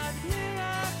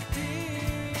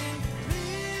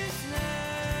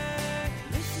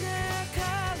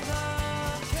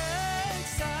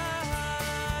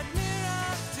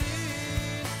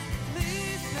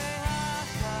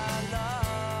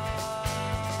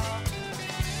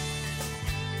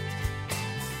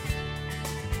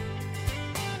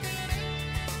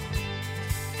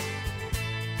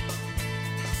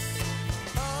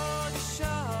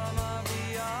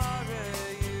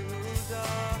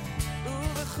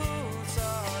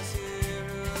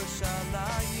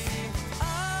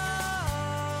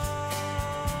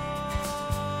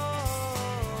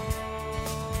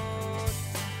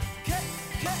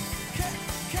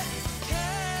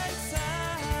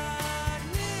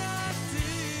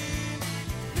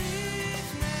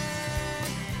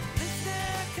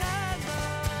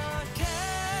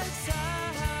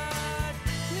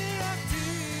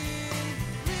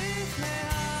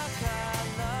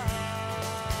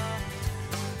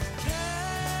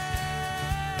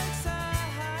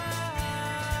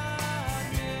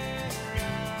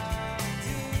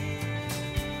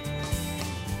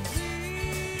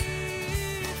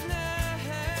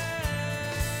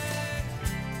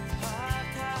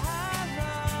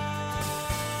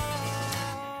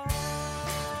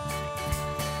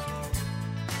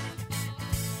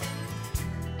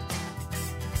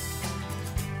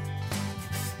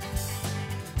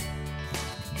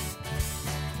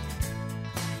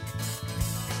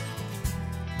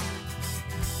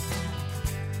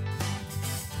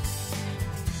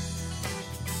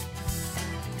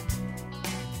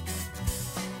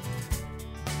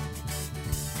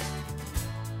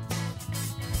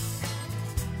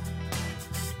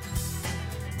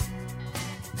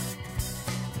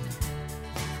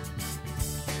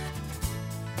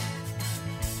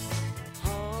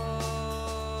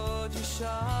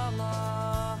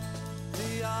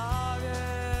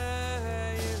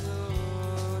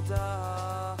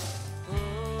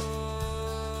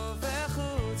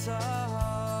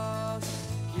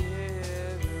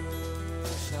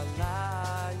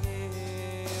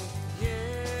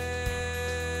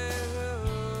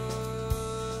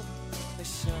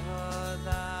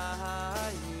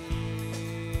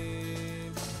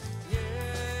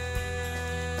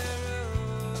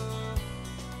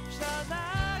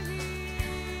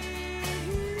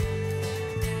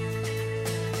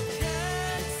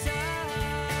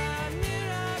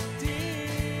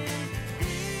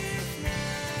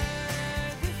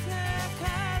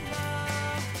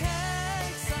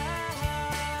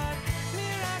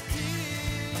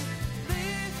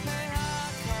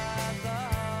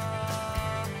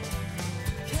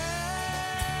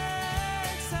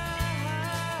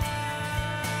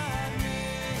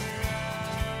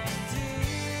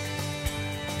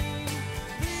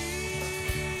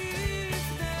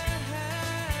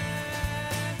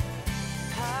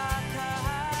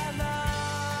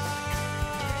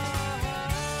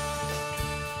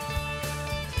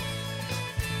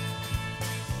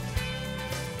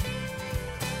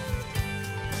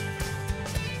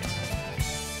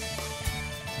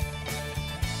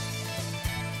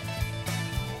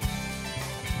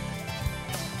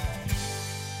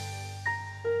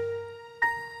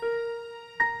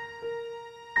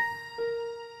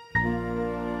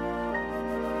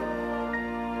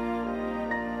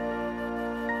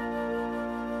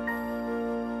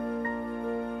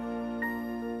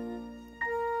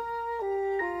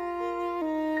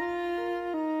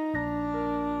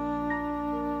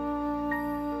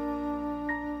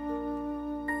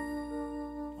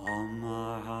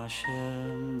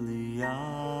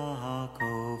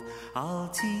Al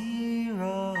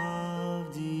tira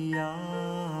avdi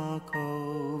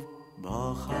Yaakov,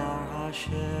 Bachar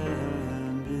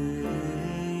Hashem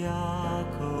b'Yaakov,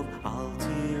 Al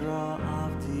tira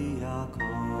avdi Yaakov.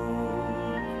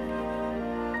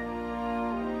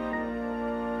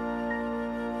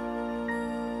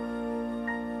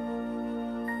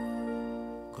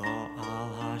 Go'al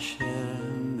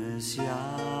Hashem es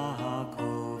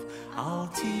Yaakov, Al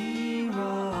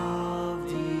tira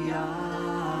avdi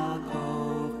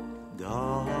Yaakov,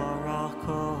 Dorach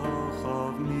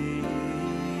kochov mi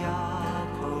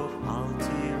Yaakov, Al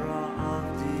tira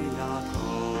avdi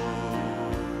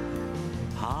Yaakov.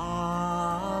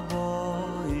 Haboim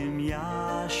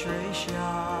yashresh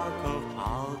Yaakov,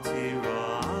 Al tira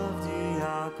avdi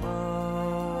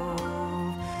Yaakov.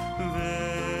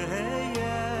 Ve'yegni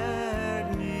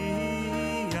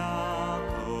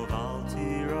Yaakov, Al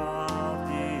tira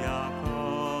avdi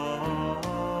Yaakov.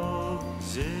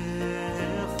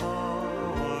 Zichor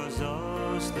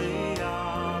zos li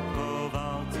Yaakov,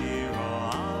 Al tira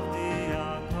avdi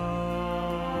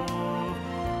Yaakov.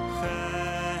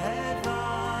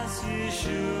 Chedvas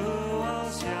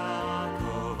Yeshuas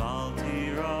Yaakov, Al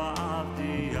tira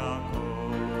avdi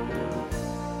Yaakov.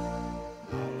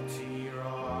 Al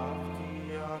tira avdi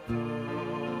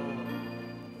Yaakov.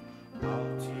 Al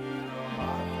tira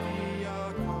avdi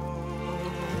Yaakov.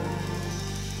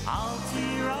 Al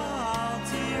tira, Al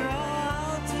tira,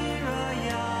 Al tira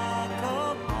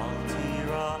Yaakov, Al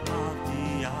tira avdi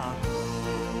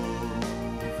Yaakov.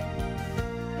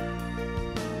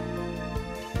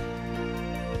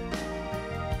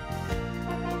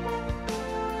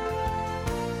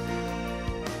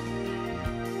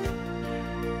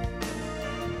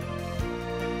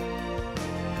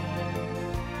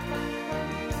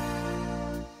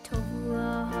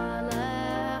 Tovah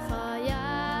lecha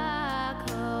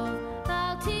Yaakov,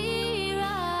 Al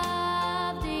tira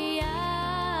avdi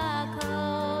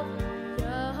Yaakov.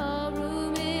 Yoru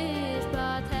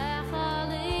mishpatecha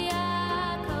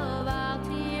liYaakov, Al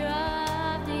tira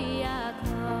avdi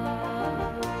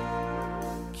Yaakov.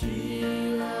 Ki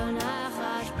lo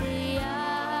nachash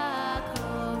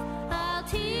b'Yaakov, Al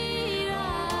tira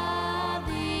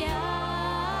avdi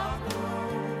Yaakov.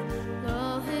 Lo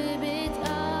hibit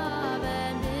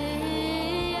aven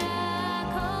b'Yaakov,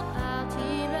 Al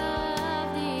tira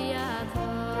avdi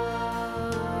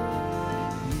Yaakov.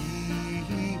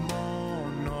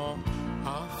 Nimono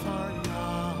achar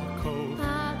Yaakov.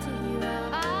 Al tira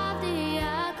avdi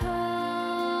Yaakov.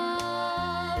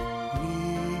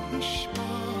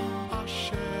 Nishma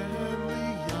Hashem li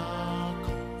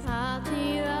Yaakov. Al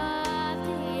tira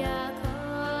avdi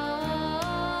Yaakov.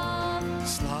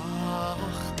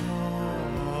 Slach no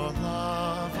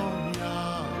lavon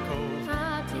Yaakov.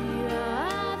 Al tira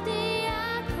avdi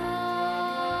Yaakov.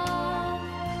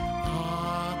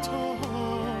 Ator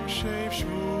shev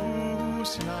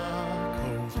shus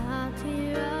Yaakov. Al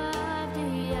tira avdi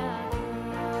Yaakov.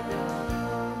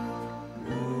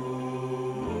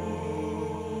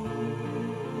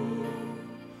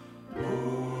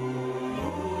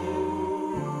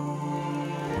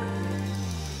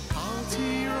 Al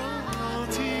tira, Al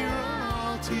tira,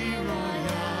 Al tira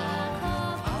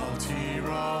Yaakov. Al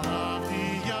tira avdi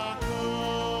Yaakov.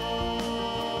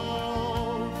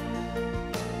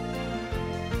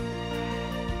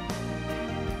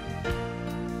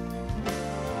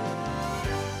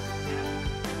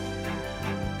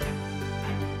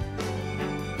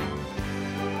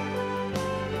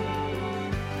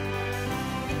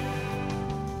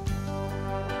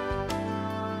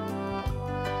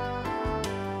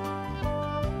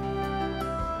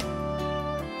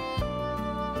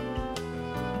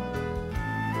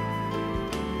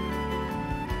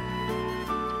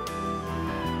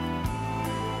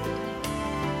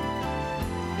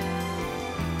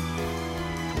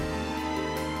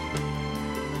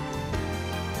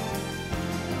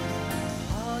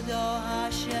 Hodo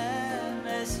Hashem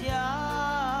es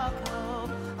Yaakov,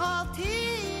 Al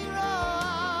tira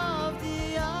avdi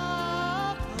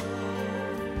Yaakov.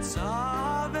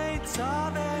 Tzaveh,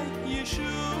 tzaveh,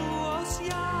 Yeshuas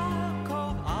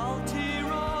Yaakov, Al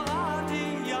tira avdi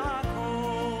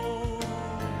Yaakov.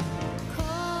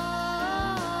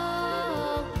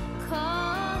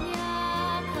 Kol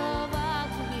Yaakov, Al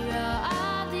tira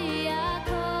avdi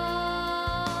Yaakov.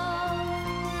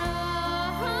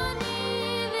 Rohani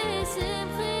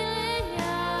v'simchi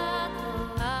liYaakov,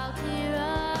 Al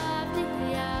tira avdi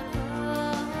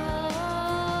Yaakov.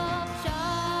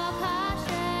 Shach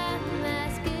Hashem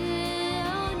es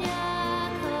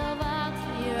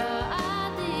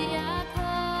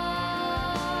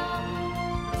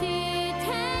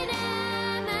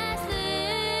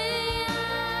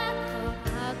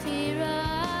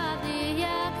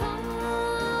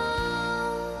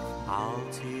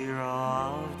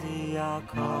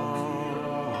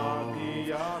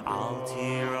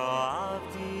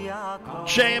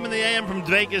JM in the AM from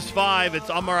Vegas 5. It's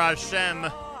Amar Hashem.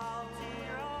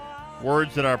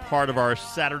 Words that are part of our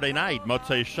Saturday night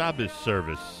Motzei Shabbos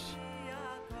service.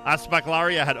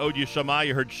 Aspaklaria had Od Yeshama.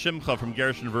 You heard Shimcha from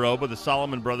Gershon Veroba. The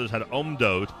Solomon Brothers had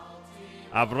Omdot.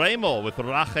 Avremel with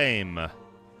Rachem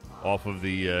off of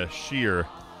the Shir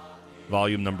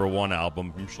volume number 1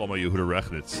 album from Shlomo Yehuda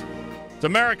Rechnitz. It's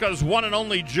America's one and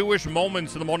only Jewish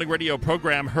Moments in the Morning radio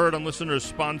program, heard on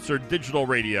listeners-sponsored digital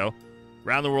radio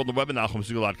around the world on the web at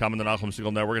NachumSegal.com and the Nachum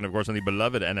Segal Network, and of course on the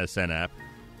beloved NSN app.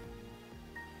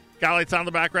 Galei Tzal in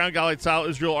the background. Galei Tzal,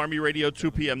 Israel Army Radio, 2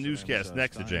 p.m. newscast.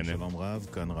 Next to JM. שלום רב,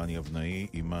 כאן רני אבנאי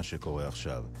עם מה שקורה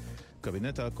עכשיו.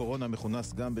 קבינט הקורונה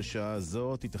מכונס גם בשעה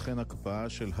זו, תיתכן הקפאה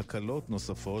של הקלות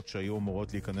נוספות שהיו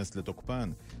אמורות להיכנס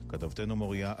לתוקפן. כתבתנו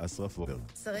מוריה אסרף וורג.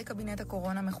 שרי קבינט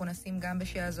הקורונה מכונסים גם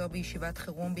בשעה זו בישיבת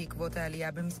חירום בעקבות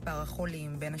העלייה במספר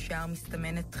החולים. בין השאר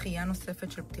מסתמנת דחייה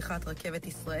נוספת של פתיחת רכבת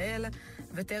ישראל,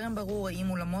 וטרם ברור האם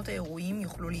אולמות האירועים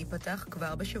יוכלו להיפתח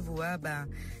כבר בשבוע הבא.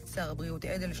 שר הבריאות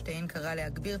אדלשטיין קרא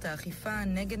להגביר את האכיפה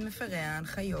נגד מפרי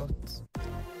ההנחיות.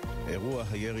 אירוע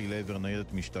הירי לעבר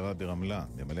ניידת משטרה ברמלה.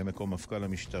 ממלא מקום מפכ"ל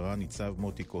המשטרה ניצב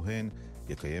מוטי כהן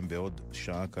יקיים בעוד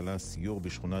שעה קלה סיור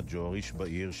בשכונת ג'ואריש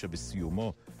בעיר,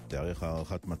 שבסיומו תארך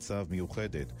הערכת מצב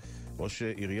מיוחדת. ראש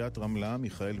עיריית רמלה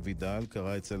מיכאל וידל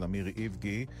קרא אצל אמיר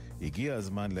איבגי, הגיע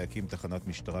הזמן להקים תחנת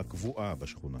משטרה קבועה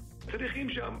בשכונה. צריכים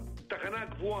שם תחנה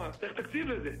קבועה, צריך תקציב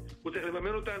לזה. הוא צריך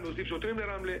לממן אותנו, להוסיף שוטרים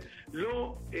לרמלה,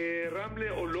 לא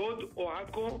רמלה או לוד או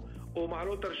עכו או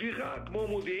מעלות תרשיחא, כמו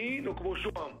מודיעין או כמו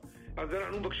שוהם. אז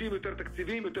אנחנו מבקשים יותר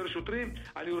תקציבים, יותר שוטרים.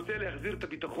 אני רוצה להחזיר את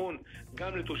הביטחון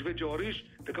גם לתושבי ג'ואריש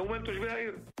וכמובן לתושבי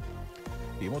העיר.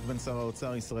 עימות בין שר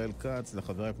האוצר ישראל כץ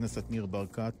לחבר הכנסת ניר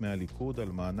ברקת מהליכוד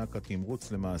על מענק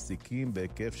התמרוץ למעסיקים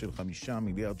בהיקף של 5.5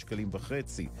 מיליארד שקלים.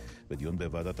 בדיון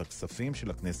בוועדת הכספים של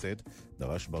הכנסת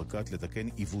דרש ברקת לתקן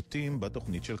עיוותים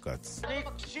בתוכנית של כץ. אני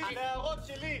מקשיב להערות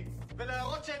שלי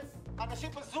ולהערות של אנשים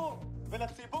בזום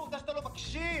ולציבור, זה שאתה לא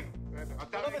מקשיב.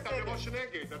 אתה היית בראש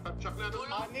נגד, אתה משכנע אנשים.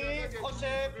 אני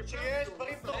חושב שיש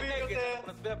דברים טובים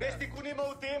יותר ויש תיקונים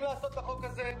מהותיים לעשות בחוק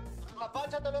הזה. חבל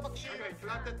שאתה לא מקשיב.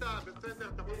 רגע, הקלטת, בסדר,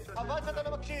 תבוא שאתה... חבל שאתה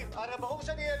לא מקשיב. הרי ברור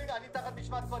שאני תחת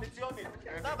משמעת קואליציונית.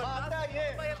 מה אתה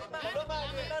יהיה? לא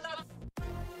מעניין.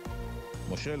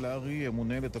 משה לארי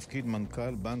ימונה לתפקיד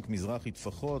מנכ"ל בנק מזרחי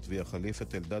טפחות ויחליף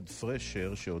את אלדד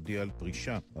פרשר שהודיע על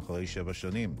פרישה אחרי 7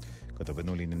 שנים.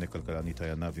 כתבנו לענייני כלכלה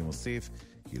ניתאי ענבי מוסיף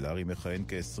כי לארי מכהן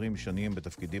כ-20 שנים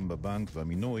בתפקידים בבנק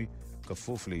והמינוי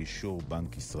כפוף לאישור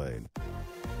בנק ישראל.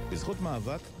 בזכות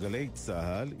מאבק גלי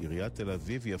צהל, עיריית תל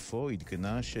אביב יפו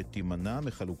עדכנה שתימנע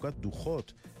מחלוקת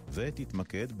דוחות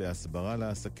ותתמקד בהסברה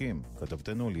לעסקים.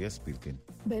 כתבתנו ליאס פילקין.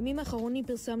 בימים האחרונים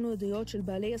פרסמנו עדויות של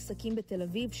בעלי עסקים בתל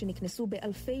אביב שנכנסו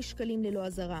באלפי שקלים ללא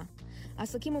עזרה.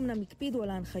 העסקים אמנם הקפידו על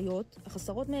ההנחיות, אך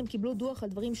עשרות מהם קיבלו דוח על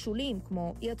דברים שוליים,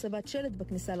 כמו אי הצבת שלט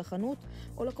בכניסה לחנות,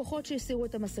 או לקוחות שהסירו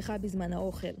את המסכה בזמן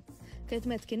האוכל. כעת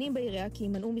מעדכנים בעירייה כי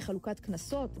יימנעו מחלוקת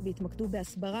קנסות והתמקדו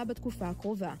בהסברה בתקופה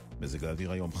הקרובה. מזג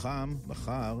האוויר היום חם,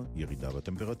 מחר ירידה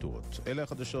בטמפרטורות. אלה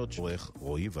החדשות שעורך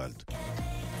רועי ולד.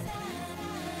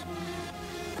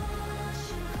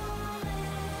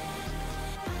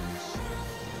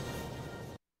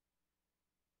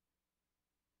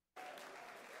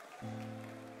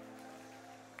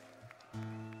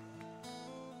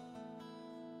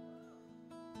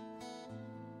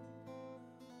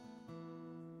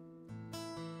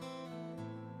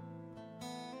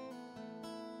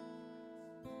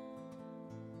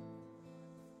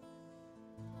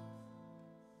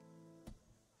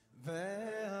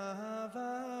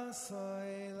 ואהבה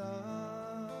סוילה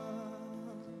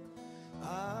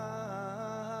אהבתיך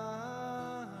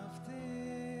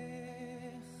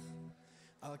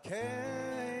על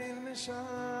כן משכתיך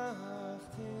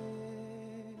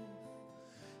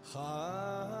חסד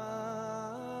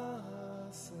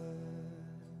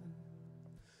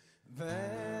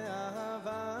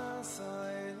ואהבה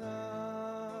סוילה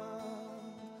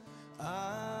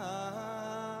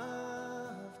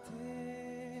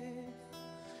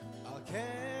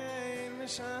כן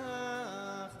משכתיך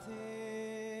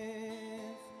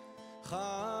חסד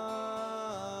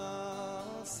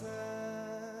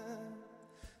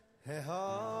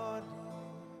ההודי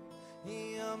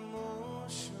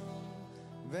ימושו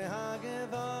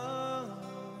והגבוס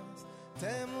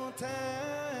תמותנה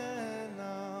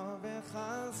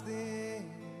בחסדי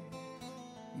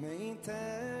מאיתך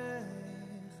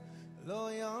לא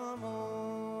ימות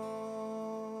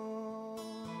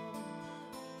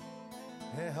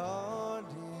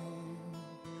ההודי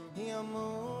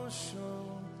ימושו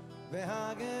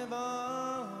והגבוס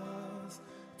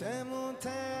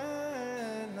תמותנה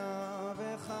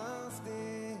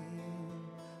בחסדי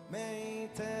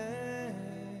מאיתך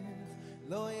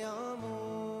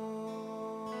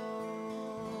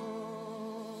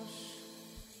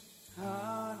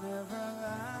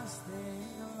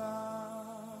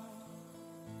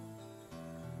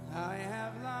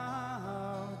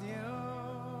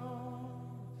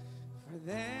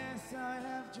This I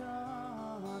have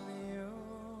drawn you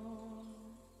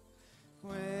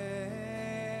with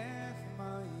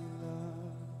my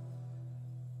love,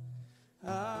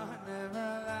 an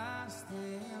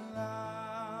everlasting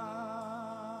love.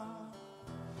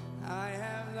 I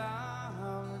have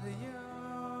loved you.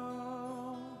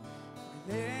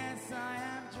 This I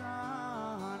have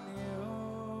drawn you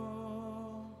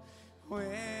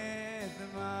with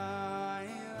my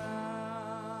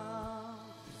love.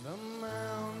 The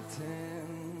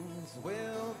mountains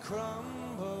will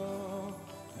crumble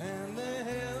and the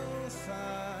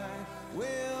hillside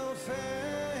will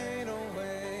fade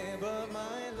away, but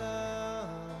my love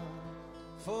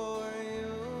for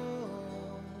you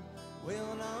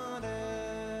will not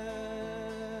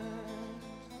end.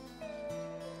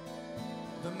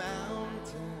 The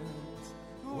mountains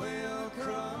will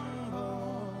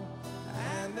crumble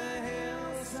and the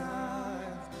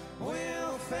hillsides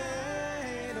will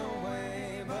fade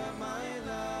away, but my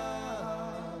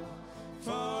love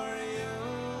for you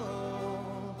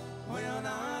will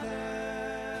not end.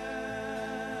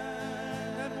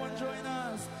 Everyone join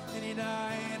us. And he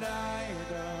died, he died,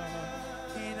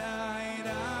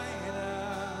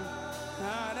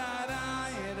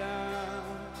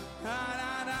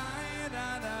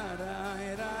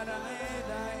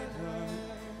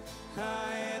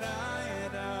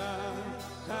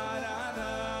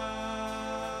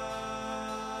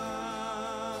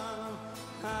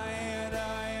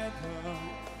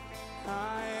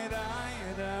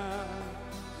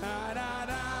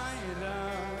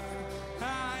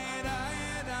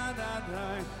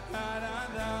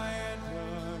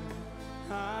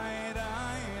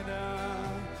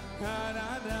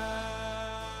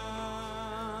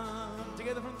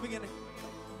 together from the beginning.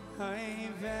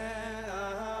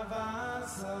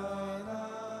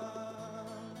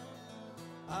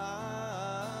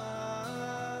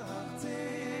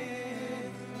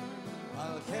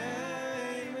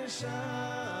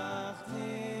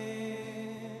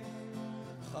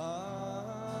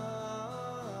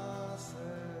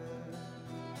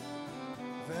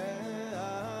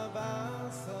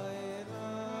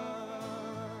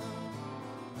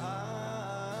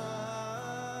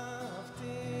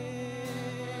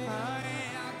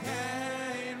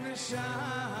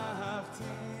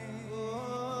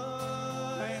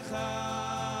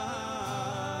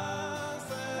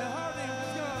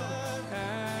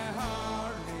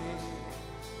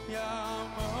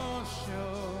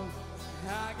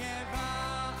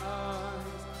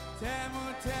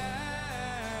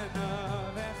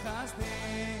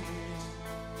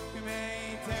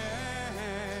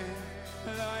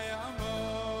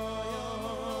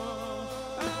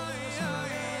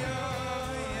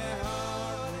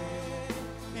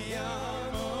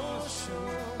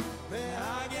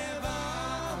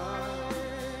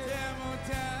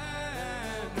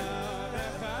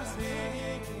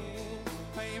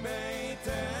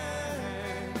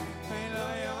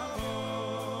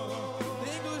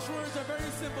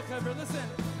 Listen,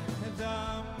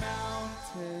 the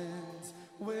mountains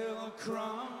will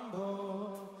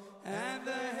crumble and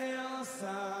the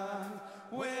hillside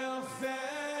will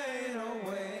fade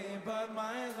away, but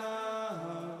my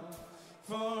love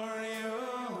for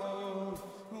you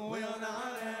will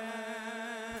not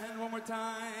end. One more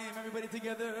time, everybody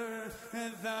together.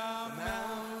 And the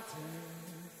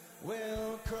mountains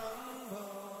will crumble.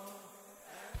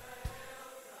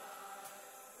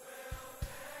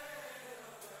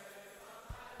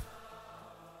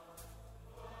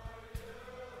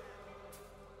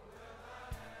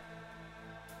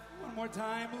 One more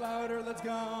time, louder, let's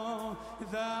go.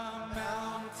 The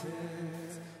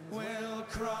mountains will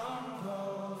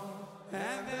crumble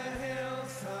and the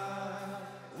hillside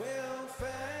will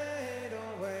fade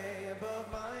away,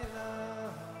 but my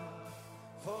love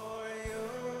for you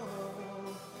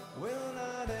will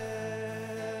not end.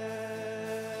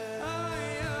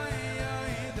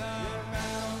 The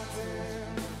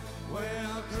mountains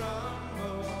will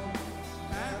crumble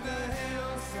and the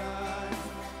hillside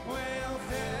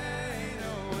will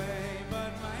fade away,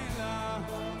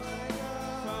 but my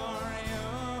love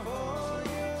for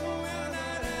you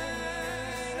will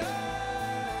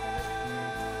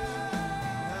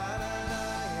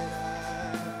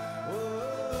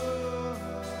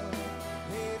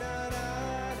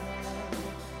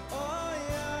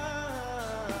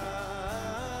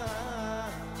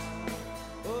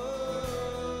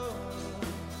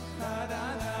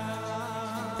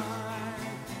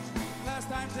not end. Last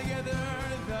time together,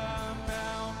 the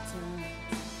mountains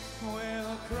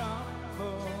will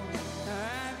crumble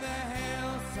and the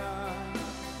hillside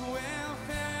will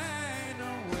fade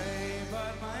away,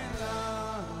 but my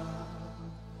love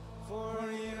for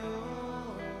you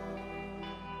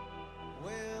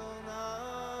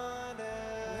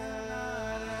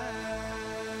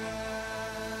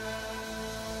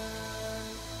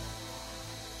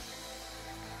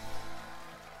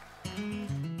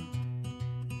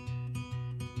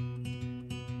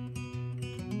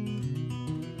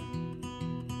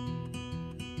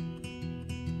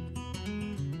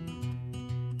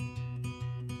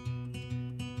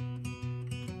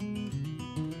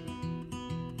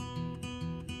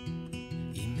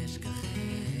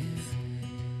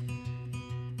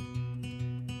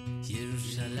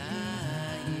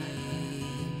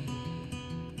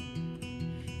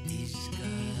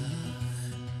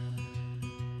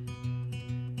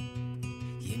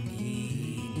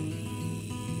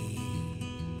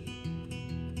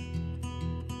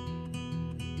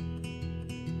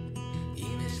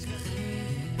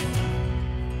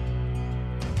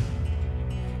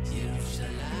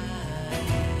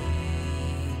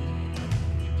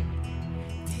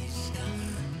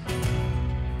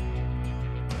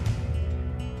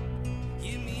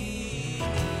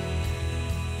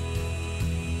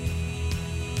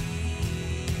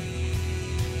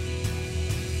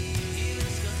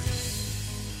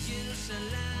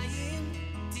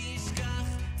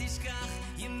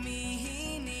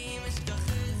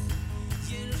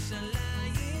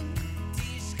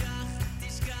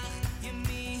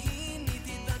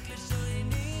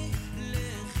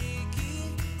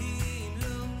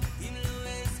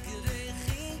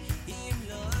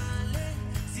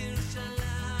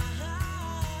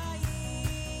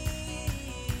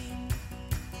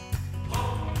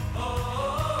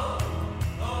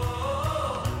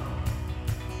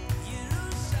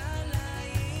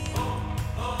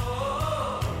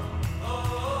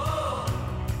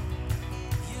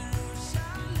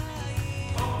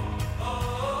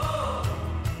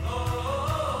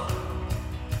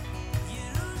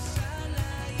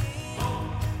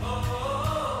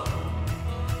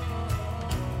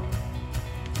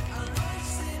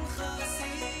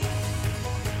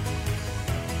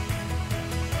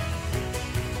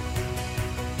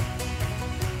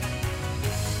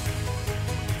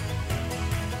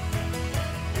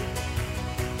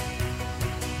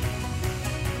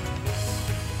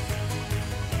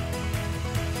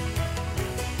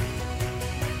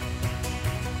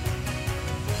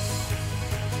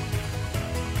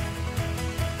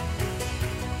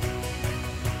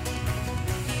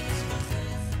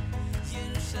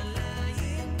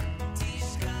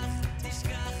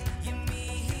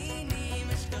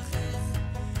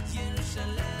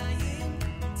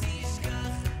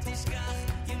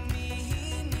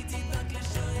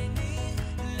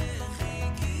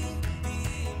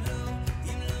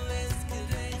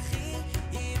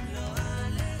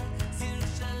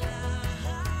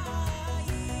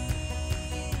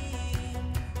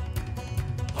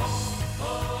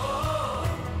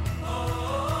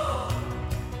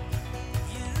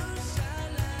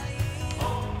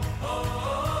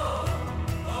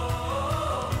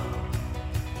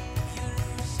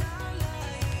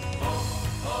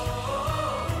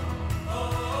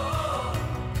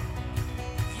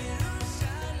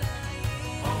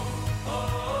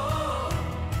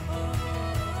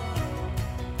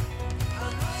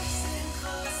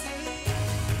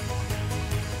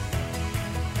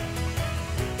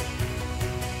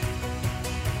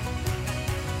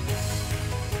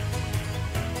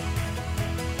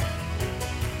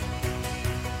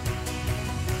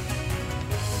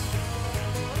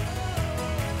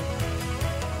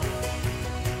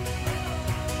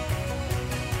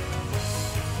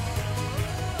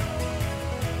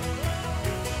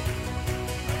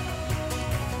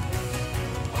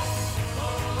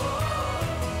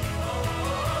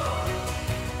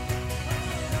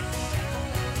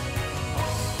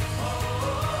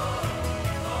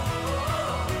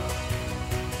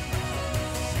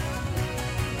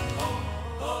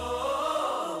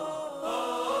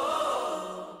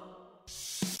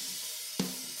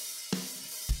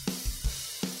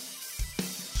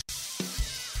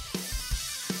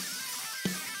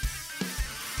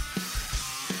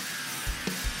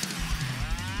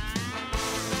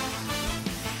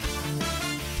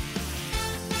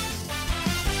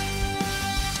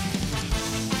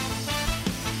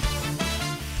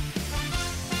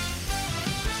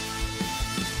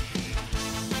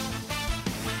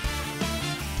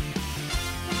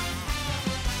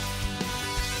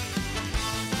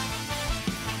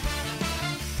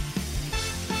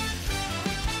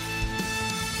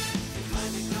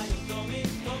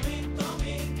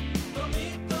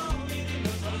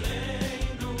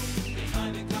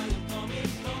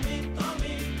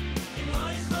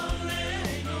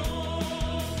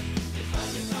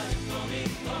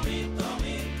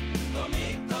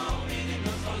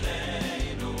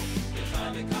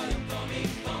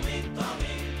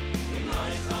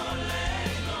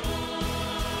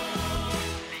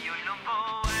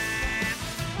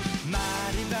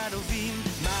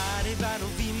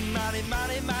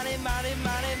Mare Varovim,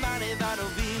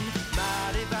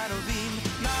 Mare Varovim,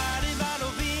 Mare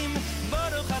Varovim,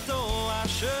 Baruch Ato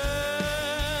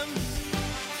Hashem.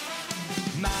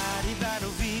 Mare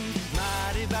Varovim,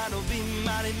 Mare Varovim,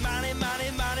 Mare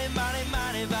Varovim,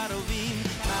 Mare Varovim,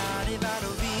 Mare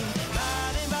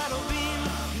Varovim,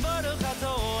 Baruch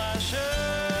Ato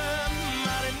Hashem.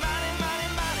 Mare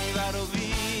Varovim.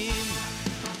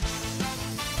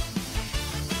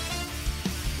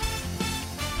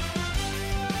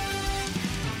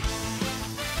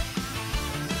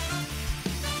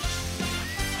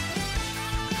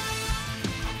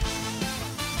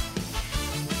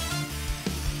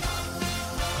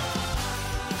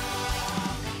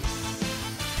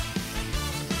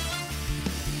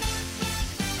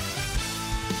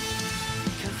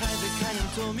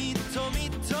 תמיד,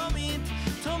 תמיד, תמיד,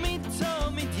 תמיד,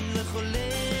 תמיד ימלך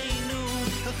עלינו.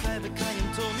 חי וקיים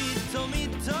תמיד,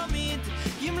 תמיד, תמיד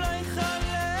ימלך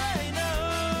עלינו.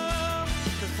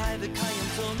 חי וקיים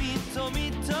תמיד,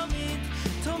 תמיד, תמיד,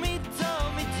 תמיד,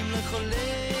 תמיד ימלך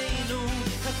עלינו.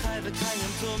 חי וקיים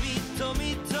תמיד,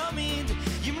 תמיד, תמיד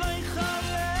ימלך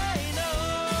עלינו.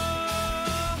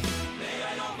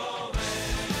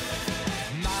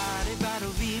 Mare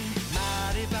Varovim,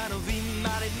 Mare Varovim,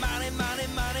 Mare Varovim,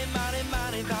 Mare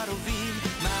Varovim,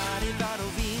 Mare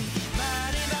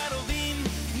Varovim,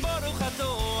 Baruch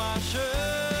Ato Hashem.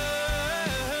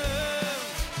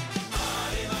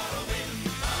 Mare Varovim,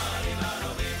 Mare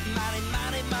Varovim,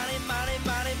 Mare Varovim,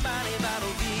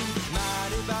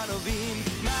 Mare Varovim,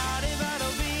 Mare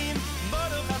Varovim,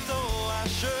 Baruch Ato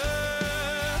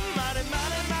Hashem. Mare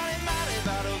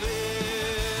Varovim.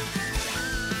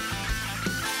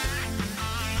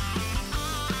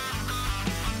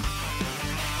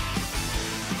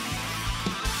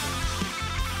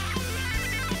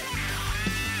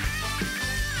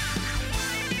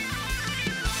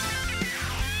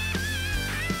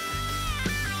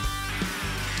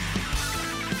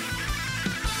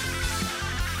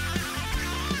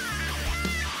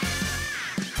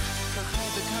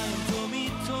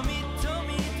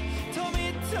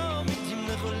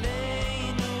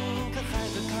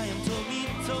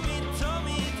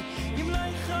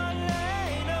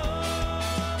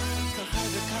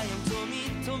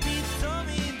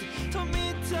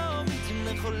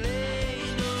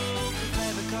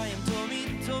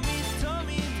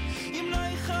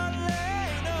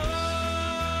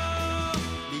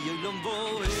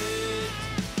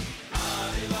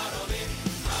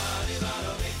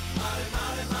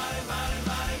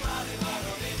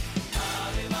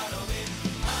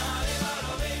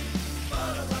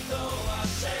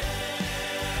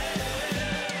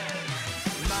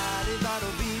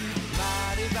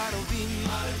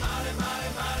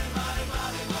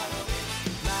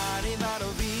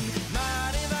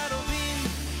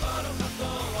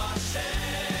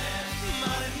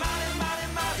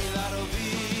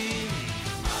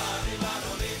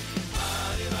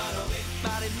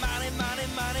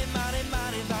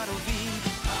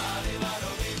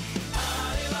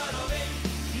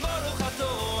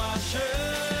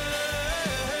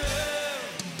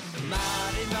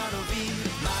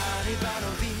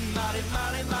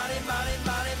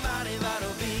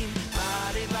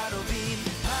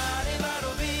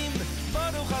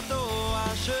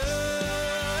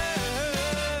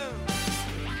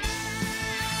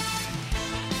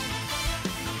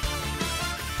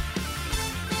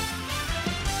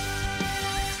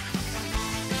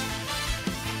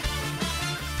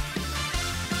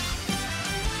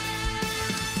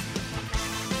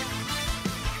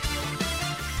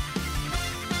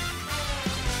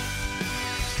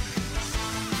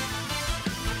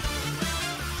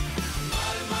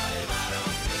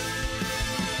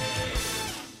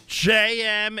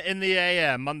 JM in the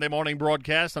AM, Monday morning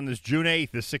broadcast on this June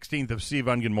 8th, the 16th of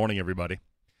Sivan. Good morning, everybody.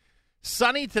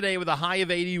 Sunny today with a high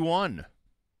of 81.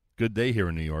 Good day here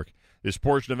in New York. This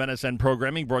portion of NSN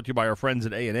programming brought to you by our friends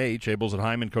at A&H. Abel's at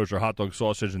Hyman, kosher hot dog,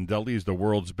 sausage, and deli is the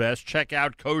world's best. Check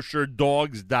out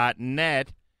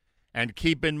kosherdogs.net. And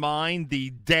keep in mind the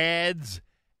dads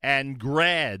and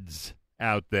grads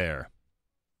out there.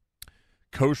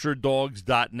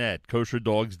 kosherdogs.net,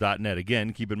 kosherdogs.net.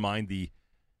 Again, keep in mind the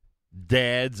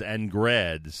dads and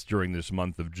grads during this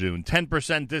month of June.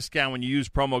 10% discount when you use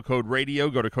promo code radio.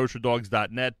 Go to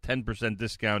kosherdogs.net. 10%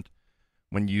 discount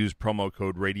when you use promo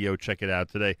code radio. Check it out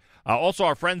today. Also,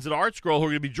 our friends at Art Scroll, who are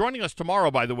going to be joining us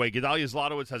tomorrow, by the way. Gedalia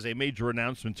Zlotowitz has a major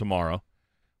announcement tomorrow,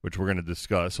 which we're going to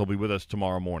discuss. He'll be with us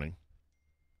tomorrow morning.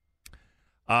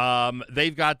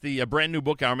 They've got the brand new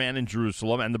book, Our Man in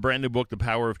Jerusalem, and the brand new book, The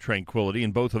Power of Tranquility,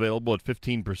 and both available at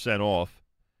 15% off.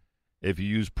 if you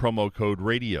use promo code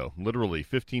radio. Literally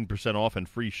 15% off and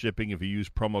free shipping if you use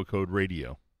promo code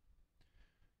radio.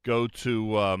 Go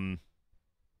to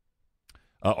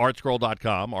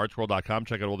artscroll.com,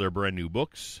 check out all their brand new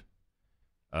books.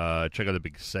 Check out the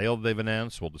big sale they've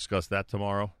announced. We'll discuss that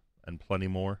tomorrow and plenty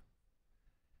more.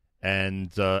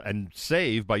 And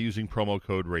save by using promo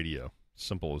code radio.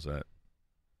 Simple as that.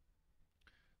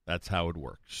 That's how it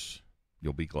works.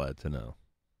 You'll be glad to know.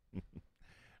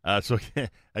 So,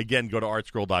 again, go to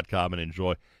artscroll.com and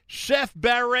enjoy. Chef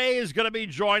Barret is going to be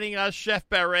joining us. Chef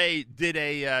Barret did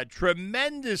a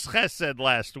tremendous chesed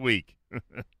last week.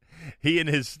 He and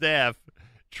his staff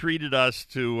treated us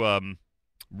to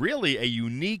really a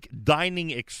unique dining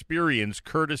experience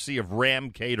courtesy of Ram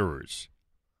Caterers.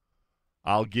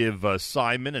 I'll give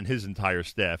Simon and his entire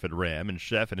staff at Ram and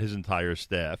Chef and his entire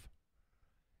staff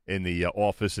in the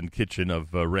office and kitchen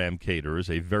of Ram Caterers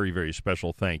a very, very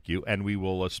special thank you. And we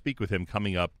will speak with him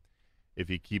coming up if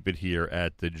you keep it here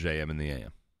at the JM and the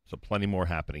AM. So plenty more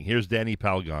happening. Here's Danny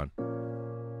Palgon.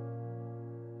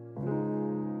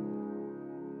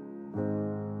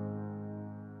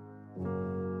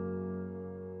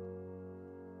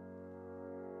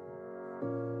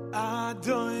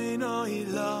 Adonai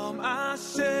Olam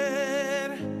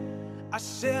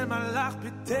Asher malach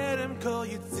b'terem kol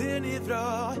yitzir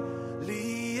nivra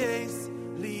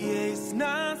lies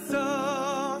naso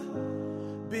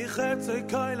b'chertzoi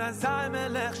kol azay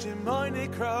melech shemoy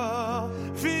nikra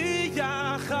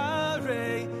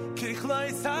v'yacharei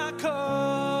kichlois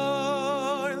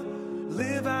hakol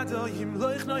livado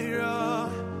yimloich noira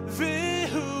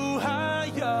v'hu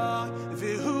haya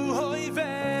v'hu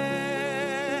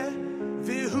hoiveh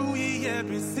v'hu yeh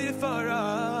b'sifara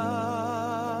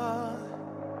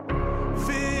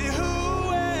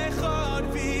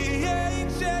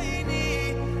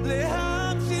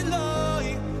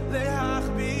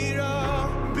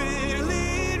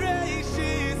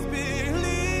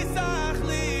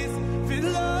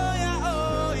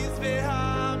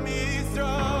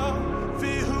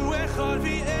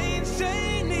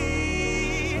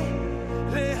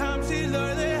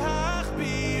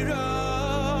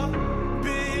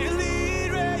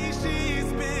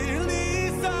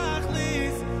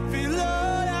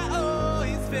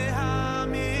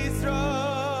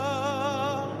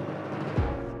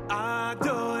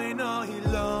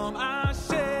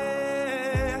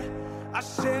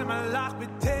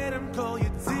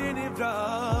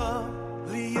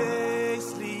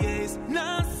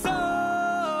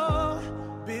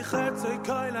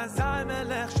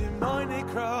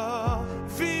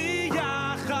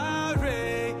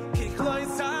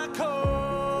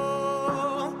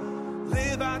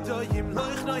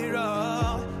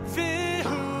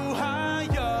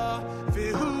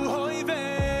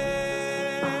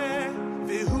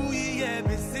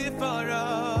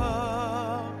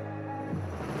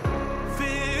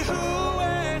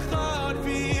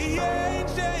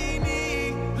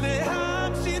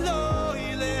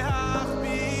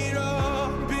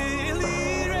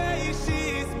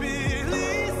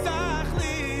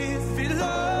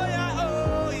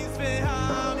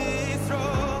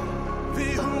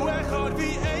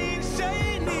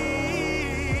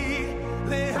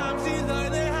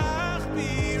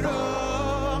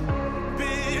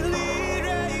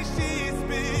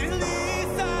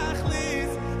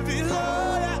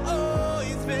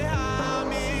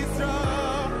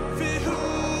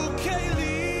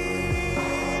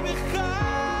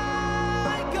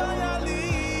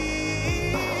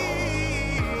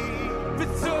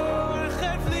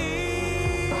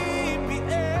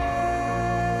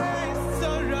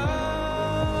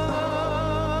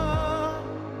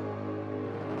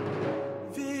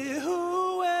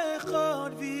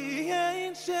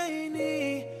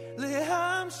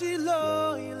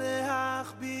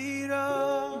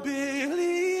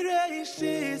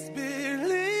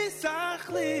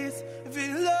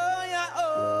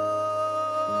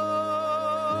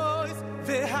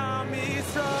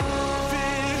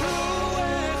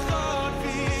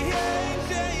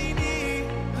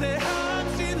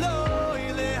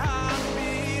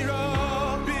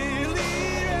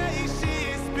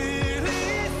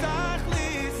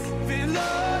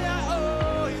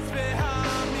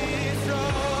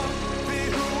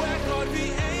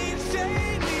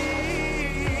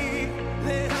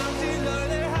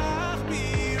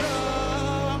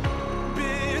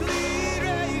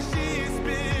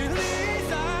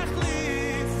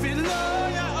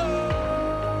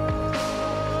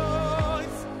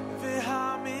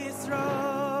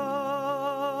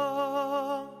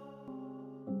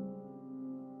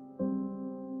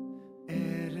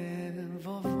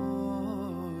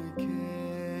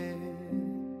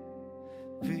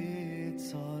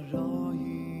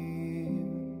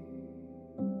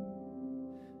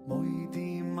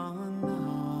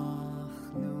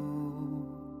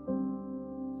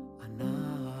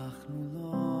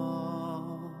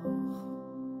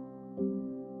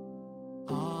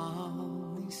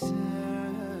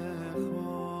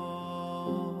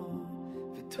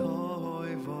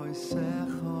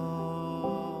voicecho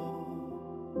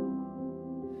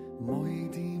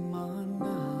moidim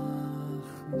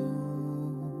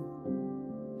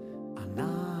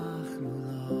אנחנו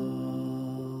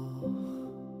loch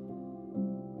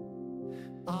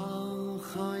al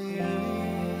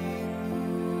chayenu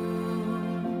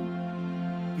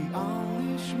bi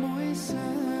alish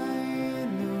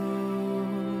moisenu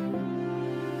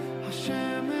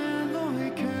Hashem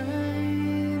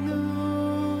Eloheinu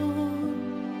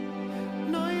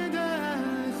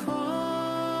noidecho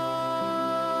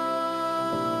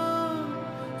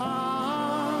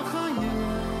al chayenu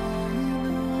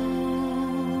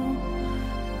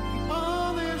bi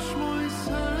alish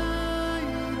moisenu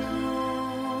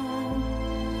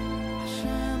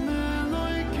Hashem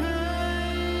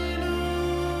Eloheinu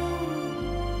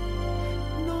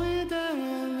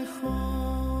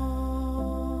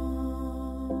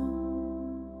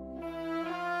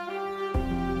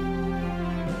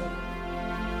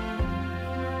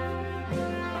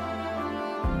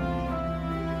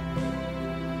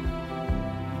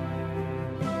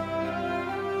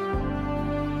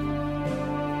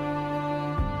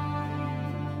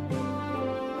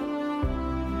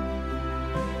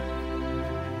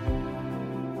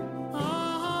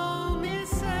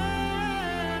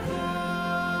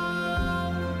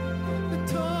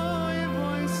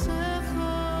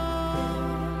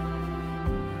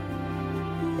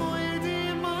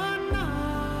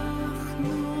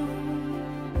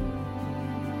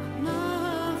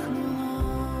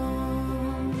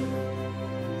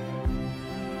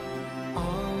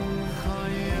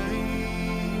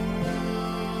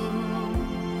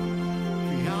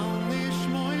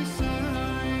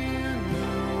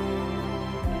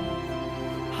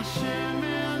Hashem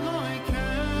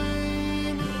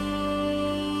Eloheinu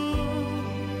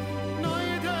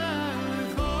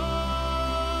noidecho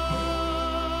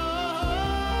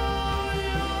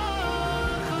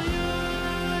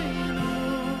chayenu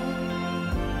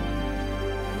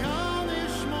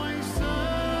yalish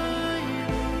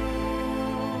moisenu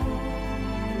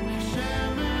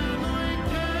Hashem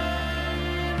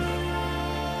Eloheinu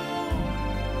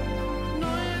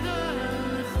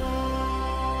noidecho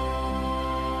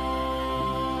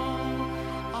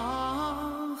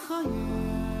al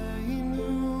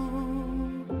chayenu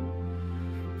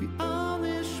bi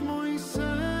alish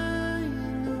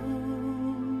moisenu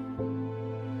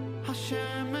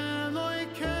Hashem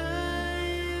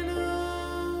Eloheinu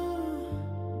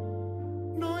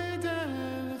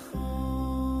noidecho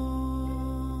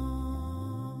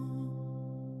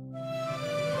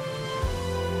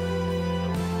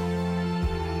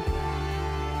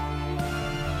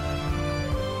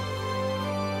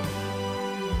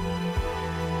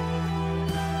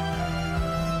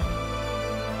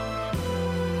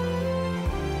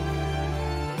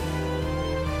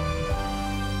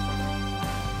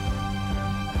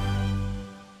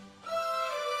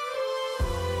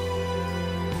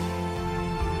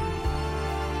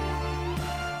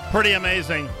Pretty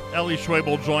amazing. Eli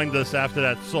Schwebel joined us after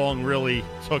that song really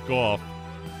took off.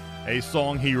 A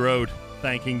song he wrote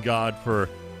thanking God for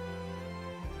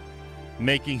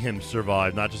making him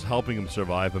survive, not just helping him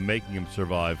survive, but making him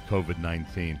survive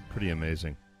COVID-19. Pretty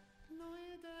amazing.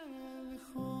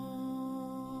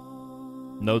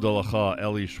 No Dalacha,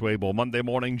 Eli Schwebel. Monday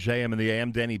morning, JM in the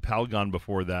AM. Danny Palgon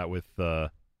before that with Adon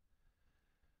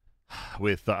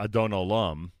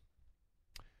Olam.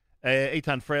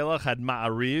 Eitan Freilach had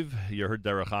Ma'ariv. You heard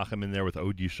Derech Achim in there with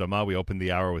Odi Shama. We opened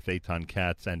the hour with Eitan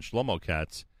Katz and Shlomo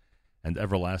Katz and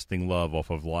Everlasting Love off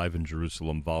of Live in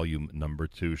Jerusalem, Volume Number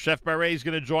 2. Chef Barret is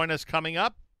going to join us coming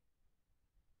up.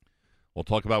 We'll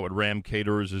talk about what Ram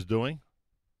Caterers is doing.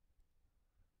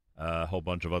 A whole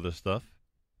bunch of other stuff.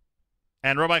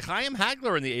 And Rabbi Chaim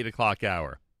Hagler in the 8 o'clock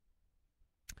hour.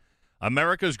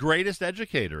 America's greatest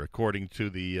educator, according to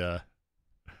the...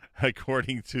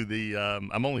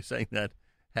 I'm only saying that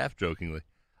half jokingly,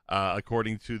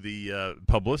 according to the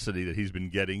publicity that he's been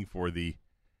getting for the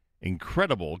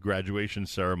incredible graduation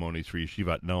ceremonies for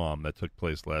Yeshivat Noam that took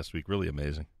place last week. Really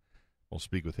amazing. We'll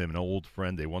speak with him, an old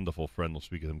friend, a wonderful friend. We'll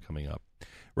speak with him coming up.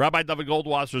 Rabbi David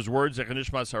Goldwasser's words, Zecher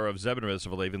Nishmas Harav Zebin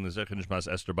Rebbe Levi, and the Zecher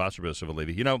Nishmas Esther Basar Rebbe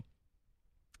Levi. You know,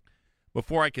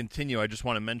 before I continue, I just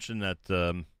want to mention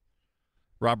that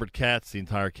Robert Katz, the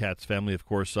entire Katz family, of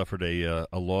course, suffered a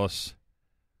loss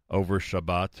over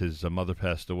Shabbat. His mother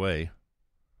passed away,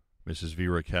 Mrs.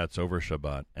 Vera Katz, over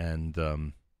Shabbat.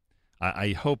 And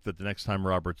I hope that the next time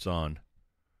Robert's on,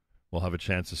 we'll have a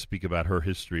chance to speak about her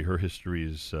history. Her history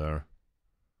is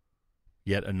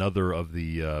yet another of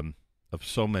the of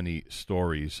so many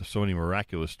stories, so many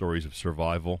miraculous stories of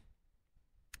survival.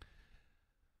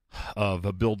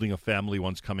 of building a family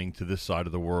once coming to this side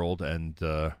of the world, and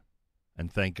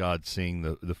thank God seeing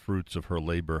the fruits of her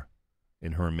labor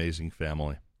in her amazing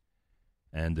family.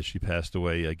 And she passed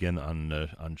away again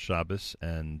on Shabbos,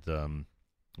 and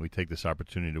we take this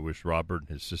opportunity to wish Robert and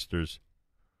his sisters,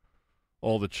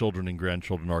 all the children and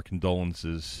grandchildren, our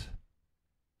condolences.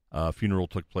 Funeral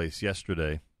took place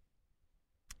yesterday,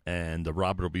 and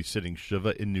Robert will be sitting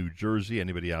Shiva in New Jersey.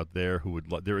 Anybody out there who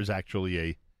would there is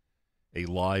actually a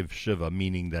live Shiva,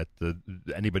 meaning that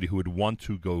anybody who would want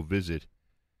to go visit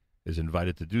is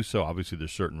invited to do so. Obviously,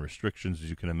 there's certain restrictions, as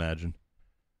you can imagine.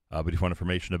 But if you want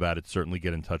information about it, certainly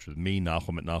get in touch with me,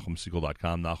 Nachum at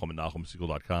NachumSegal.com, Nachum at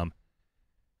NachumSegal.com.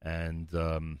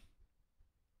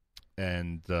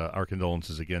 And our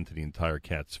condolences again to the entire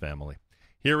Katz family.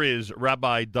 Here is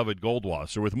Rabbi David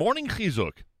Goldwasser with Morning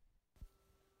Chizuk.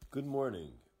 Good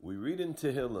morning. We read in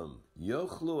Tehillim,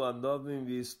 Yochlu Anovim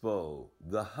V'Yispo,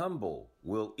 the humble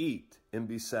will eat and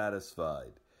be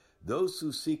satisfied. Those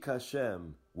who seek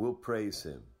Hashem will praise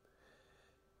Him.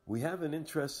 We have an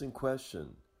interesting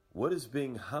question. What does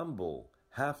being humble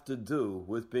have to do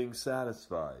with being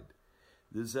satisfied?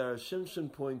 The Zera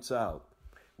Shimshon points out,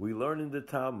 we learn in the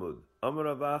Talmud, Amar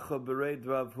Rav Acha bereid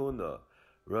Rav Huna,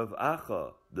 Rav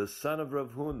Acha, the son of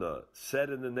Rav Huna, said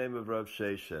in the name of Rav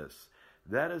Sheshes,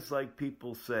 that is like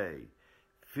people say,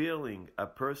 feeling a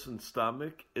person's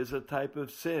stomach is a type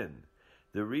of sin.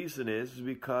 The reason is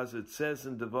because it says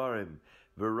in Devarim,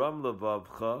 V'ram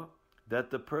levavcha,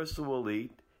 that the person will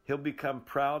eat, he'll become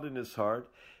proud in his heart,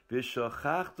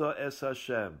 V'shachachta es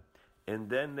Hashem, and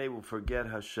then they will forget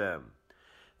Hashem.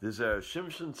 The Zera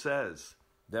Shimshon says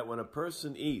that when a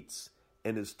person eats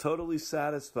and is totally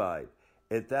satisfied,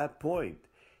 at that point,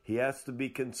 he has to be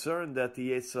concerned that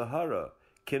the Yetzer Hara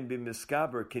can be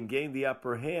miskaber, can gain the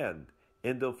upper hand,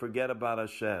 and they'll forget about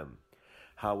Hashem.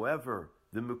 However,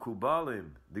 the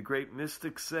Mekubalim, the great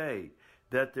mystics, say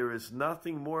that there is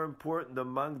nothing more important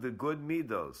among the good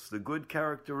midos, the good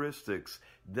characteristics,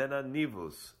 than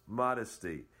anivus,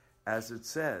 modesty. As it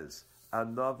says,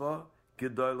 anava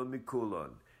gedola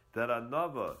mikulon, that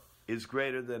anava is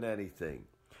greater than anything.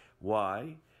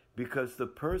 Why? Because the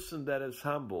person that is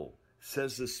humble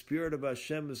says the Spirit of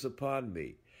Hashem is upon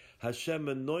me. Hashem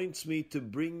anoints me to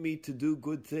bring me to do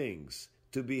good things,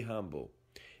 to be humble.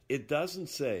 It doesn't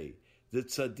say the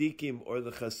tzaddikim or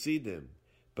the chasidim,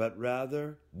 but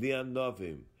rather the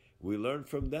anovim. We learn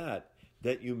from that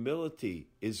humility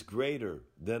is greater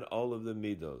than all of the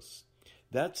midos.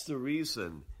 That's the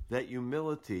reason that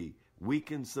humility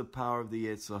weakens the power of the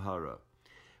Yetzer Hara.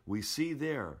 We see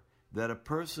there that a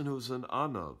person who's an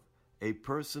anov, a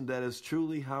person that is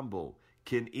truly humble,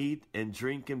 can eat and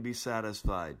drink and be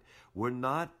satisfied. We're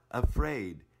not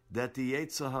afraid that the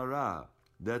Yetzer Hara,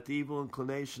 that the evil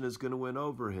inclination is going to win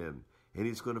over him, and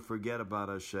he's going to forget about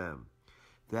Hashem.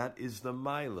 That is the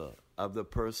Maila of the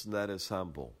person that is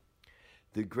humble.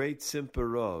 The great Simcha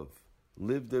Rov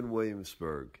lived in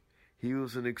Williamsburg. He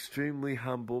was an extremely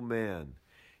humble man,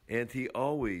 and he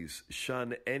always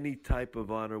shunned any type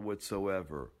of honor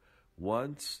whatsoever.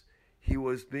 Once, he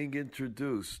was being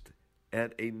introduced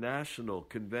at a national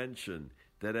convention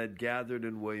that had gathered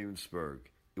in Williamsburg.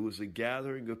 It was a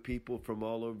gathering of people from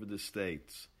all over the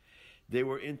states. They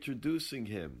were introducing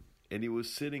him, and he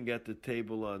was sitting at the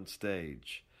table on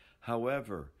stage.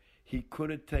 However, he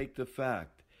couldn't take the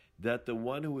fact that the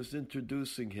one who was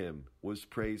introducing him was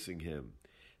praising him.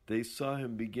 They saw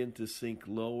him begin to sink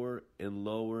lower and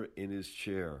lower in his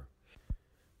chair.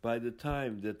 By the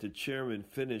time that the chairman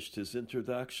finished his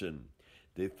introduction,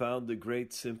 they found the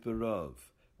great Simcha Rov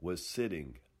was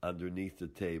sitting underneath the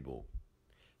table.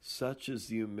 Such is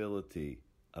the humility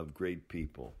of great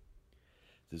people.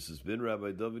 This has been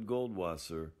Rabbi David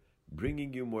Goldwasser,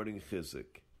 bringing you Morning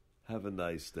Chizuk. Have a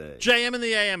nice day. JM in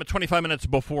the AM at 25 minutes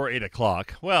before 8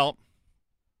 o'clock. Well,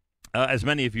 as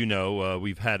many of you know,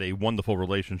 we've had a wonderful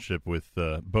relationship with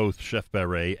both Chef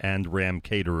Beret and Ram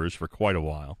Caterers for quite a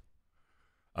while.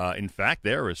 In fact,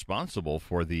 they're responsible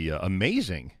for the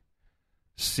amazing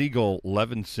Siegel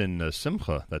Levinson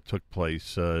Simcha that took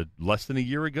place less than a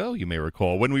year ago, you may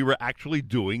recall, when we were actually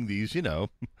doing these, 400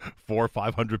 or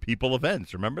 500 people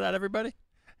events. Remember that, everybody?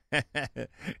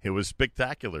 It was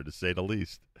spectacular, to say the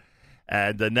least.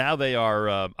 And now they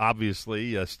are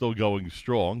obviously still going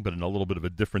strong, but in a little bit of a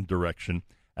different direction,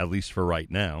 at least for right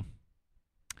now.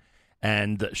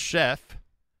 And Chef,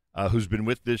 who's been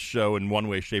with this show in one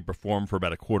way, shape, or form for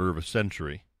about a quarter of a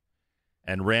century,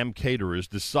 and Ram Caterers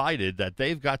decided that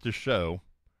they've got to show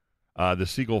the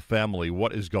Siegel family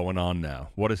what is going on now,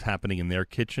 what is happening in their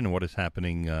kitchen, and what is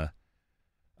happening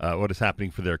what is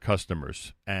happening for their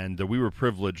customers. And we were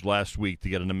privileged last week to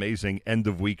get an amazing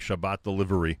end-of-week Shabbat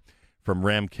delivery from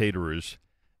Ram Caterers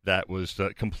that was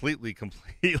completely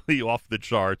off the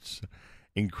charts,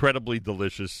 incredibly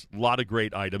delicious, a lot of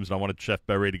great items. And I wanted Chef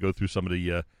Beret to go through some of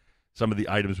the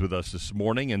items with us this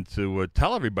morning and to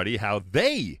tell everybody how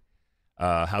they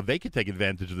could take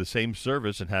advantage of the same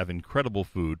service and have incredible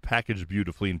food packaged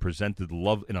beautifully and presented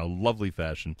in a lovely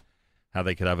fashion, how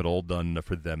they could have it all done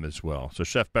for them as well. So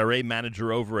Chef Beret,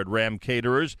 manager over at Ram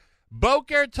Caterers.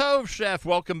 Boker Tov, Chef.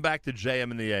 Welcome back to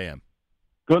JM in the AM.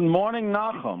 Good morning,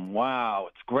 Nachum. Wow,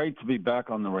 it's great to be back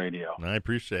on the radio. I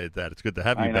appreciate that. It's good to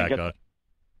have you back on.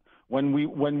 When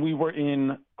we were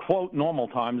in quote normal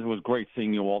times, it was great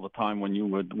seeing you all the time when you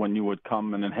would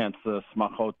come and enhance the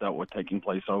smachot that were taking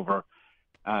place over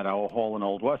at our hall in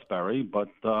Old Westbury. But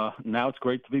now it's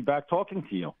great to be back talking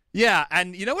to you. Yeah,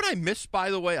 and you know what I miss, by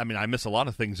the way? I mean, I miss a lot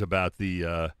of things about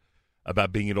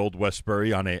about being at Old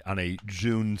Westbury on a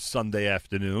June Sunday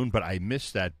afternoon, but I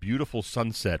miss that beautiful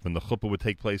sunset when the chuppah would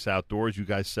take place outdoors. You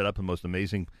guys set up the most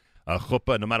amazing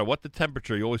chuppah. No matter what the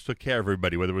temperature, you always took care of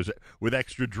everybody, whether it was with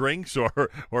extra drinks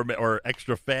or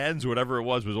extra fans or whatever it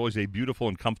was always a beautiful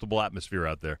and comfortable atmosphere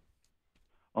out there.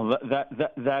 Well,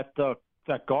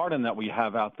 that garden that we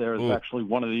have out there is actually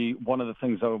one of the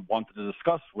things I wanted to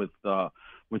discuss with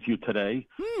you today.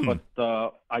 But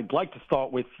I'd like to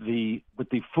start with the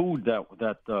food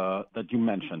that you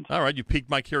mentioned. All right, you piqued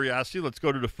my curiosity. Let's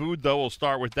go to the food, though. We'll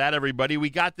start with that, everybody. We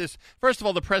got this. First of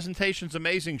all, the presentation's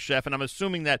amazing, Chef, and I'm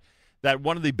assuming that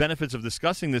one of the benefits of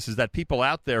discussing this is that people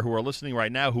out there who are listening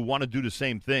right now who want to do the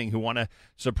same thing, who want to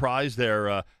surprise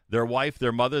their wife,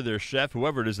 their mother, their chef,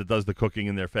 whoever it is that does the cooking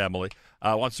in their family,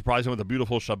 wants to surprise them with a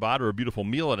beautiful Shabbat or a beautiful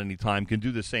meal at any time, can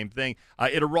do the same thing.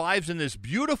 It arrives in this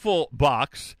beautiful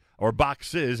box, or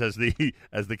boxes, as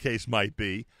the case might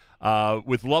be,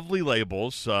 with lovely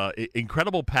labels,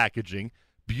 incredible packaging,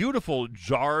 beautiful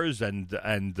jars and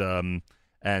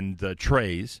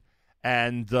trays.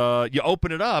 And you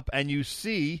open it up, and you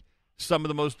see some of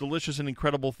the most delicious and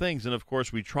incredible things. And, of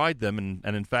course, we tried them,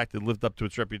 and in fact, it lived up to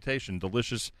its reputation,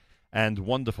 delicious and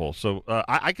wonderful. So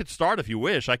I could start if you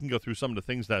wish. I can go through some of the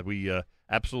things that we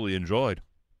absolutely enjoyed.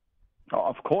 Oh,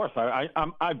 of course.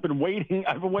 I've been waiting.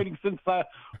 I've been waiting since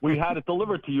we had it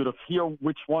delivered to you to hear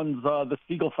which ones the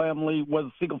Siegel family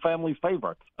was Siegel family's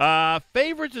favorites.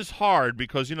 Favorites is hard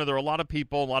because, there are a lot of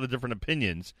people, a lot of different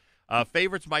opinions.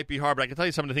 Favorites might be hard, but I can tell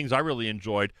you some of the things I really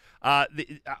enjoyed. Tell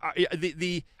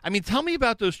me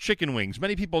about those chicken wings.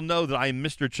 Many people know that I am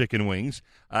Mr. Chicken Wings.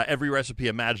 Every recipe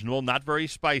imaginable, not very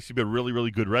spicy, but really, really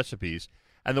good recipes.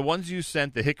 And the ones you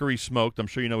sent, the hickory smoked, I'm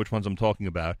sure you know which ones I'm talking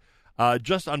about.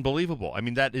 Just unbelievable. I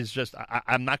mean, that is just,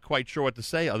 I'm not quite sure what to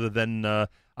say other than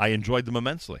I enjoyed them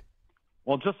immensely.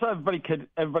 Well, just so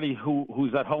everybody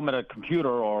who's at home at a computer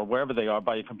or wherever they are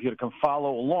by a computer can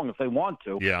follow along if they want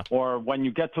to. Yeah. Or when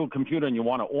you get to a computer and you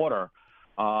want to order,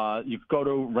 you go to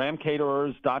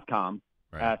ramcaterers.com.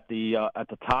 Right. At the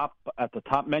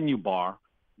top menu bar,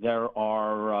 there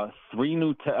are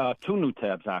two new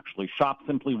tabs actually: Shop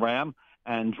Simply Ram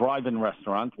and Drive-In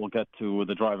Restaurant. We'll get to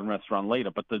the Drive-In Restaurant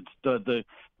later, but the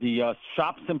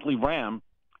Shop Simply Ram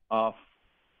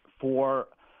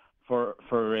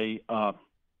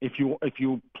if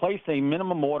you place a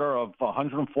minimum order of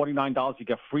 $149, you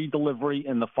get free delivery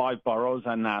in the 5 boroughs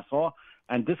and Nassau,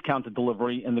 and discounted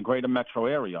delivery in the greater metro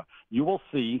area. You will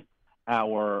see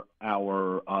our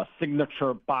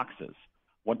signature boxes.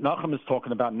 What Nachum is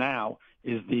talking about now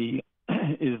is the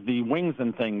Wings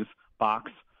and Things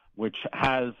box, which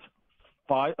has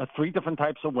 3 different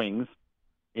types of wings.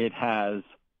 It has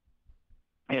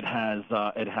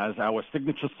our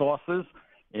signature sauces.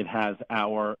 It has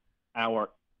our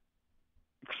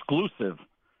exclusive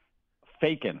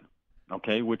Fakin,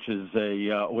 okay, which is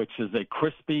a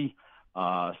crispy,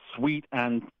 sweet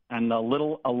and a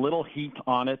little heat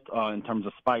on it in terms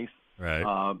of spice.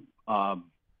 Right.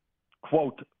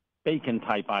 Quote bacon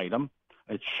type item.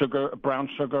 It's brown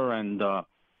sugar and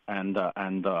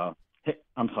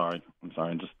I'm sorry,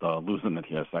 I'm just losing it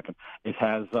here a second.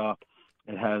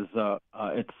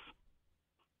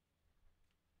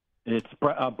 It's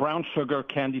brown sugar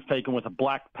candy Fakin with a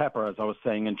black pepper, as I was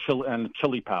saying, and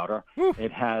chili powder.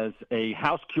 It has a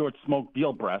house-cured smoked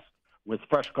veal breast with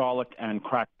fresh garlic and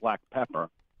cracked black pepper.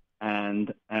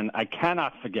 And I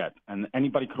cannot forget, and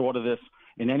anybody could order this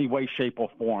in any way, shape, or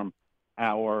form,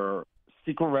 our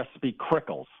secret recipe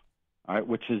Crickles, all right,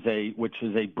 which is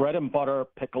a bread and butter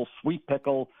pickle, sweet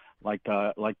pickle, like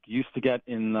you used to get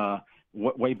in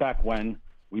way back when.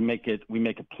 We make it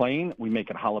plain, we make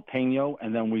it jalapeno,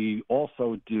 and then we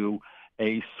also do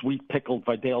a sweet pickled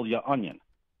Vidalia onion.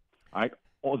 All right.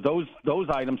 those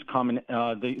items come in.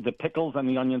 The pickles and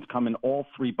the onions come in all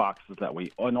 3 boxes that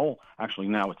we. Oh no, actually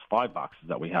now it's 5 boxes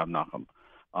that we have, Nachum.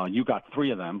 You got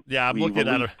 3 of them. Yeah, I'm looking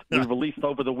at it. We released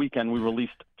over the weekend. We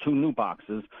released 2 new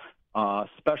boxes.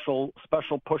 Special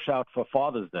push out for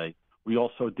Father's Day. We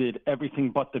also did everything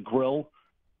but the grill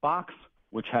box,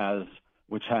 which has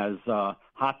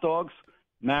hot dogs,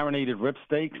 marinated rib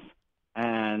steaks,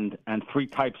 and 3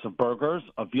 types of burgers: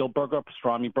 a veal burger,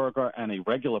 pastrami burger, and a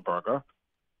regular burger,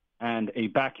 and a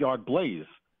backyard blaze,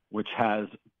 which has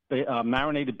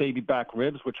marinated baby back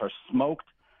ribs, which are smoked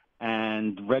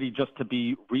and ready just to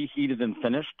be reheated and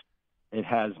finished. It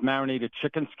has marinated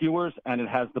chicken skewers, and it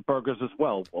has the burgers as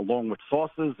well, along with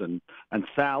sauces and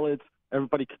salads.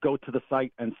 Everybody could go to the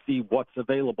site and see what's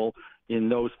available in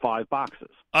those 5 boxes.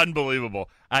 Unbelievable.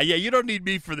 Yeah, you don't need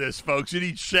me for this, folks. You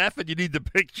need Chef and you need the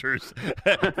pictures.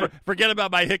 Forget about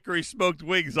my hickory smoked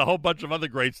wings, a whole bunch of other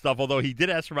great stuff, although he did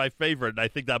ask for my favorite, and I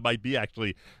think that might be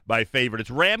actually my favorite. It's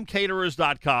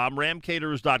ramcaterers.com,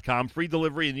 ramcaterers.com, free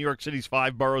delivery in New York City's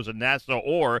 5 boroughs and Nassau,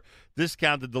 or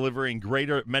discounted delivery in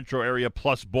greater metro area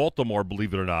plus Baltimore,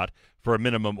 believe it or not, for a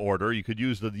minimum order. You could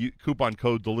use the coupon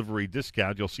code delivery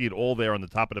discount. You'll see it all there on the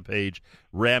top of the page,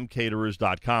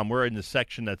 ramcaterers.com. We're in the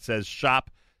section that says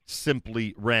Shop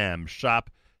Simply Ram.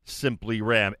 Shop Simply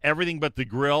Ram. Everything but the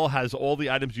grill has all the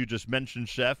items you just mentioned,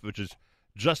 Chef, which is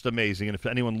just amazing. And if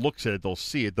anyone looks at it, they'll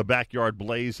see it. The backyard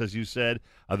blaze, as you said,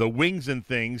 the wings and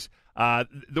things.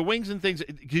 The wings and things,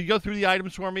 can you go through the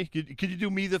items for me? Could you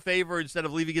do me the favor instead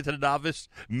of leaving it to the novice,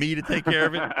 me to take care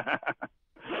of it?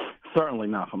 Certainly,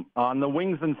 Nachum. On the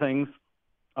wings and things,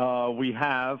 we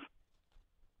have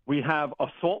a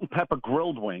salt and pepper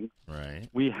grilled wing. Right.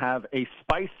 We have a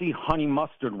spicy honey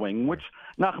mustard wing, which,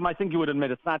 Nachum, I think you would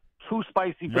admit it's not too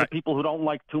spicy for the people who don't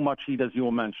like too much heat, as you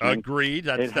were mentioning. Agreed.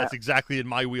 That's exactly in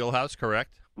my wheelhouse,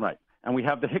 correct? Right. And we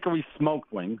have the hickory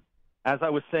smoked wing. As I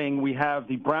was saying, we have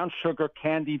the brown sugar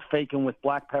candied bacon with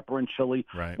black pepper and chili,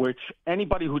 right, which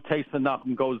anybody who tastes the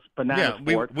Nachum goes bananas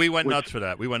for it. We went nuts for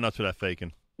that. We went nuts for that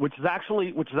bacon. Which is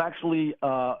actually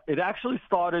it actually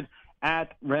started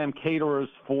at Ram Caterers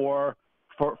for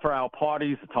our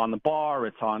parties. It's on the bar.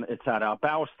 It's at our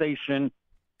Bauer station,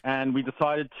 and we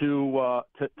decided to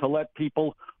let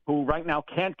people who right now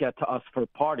can't get to us for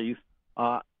parties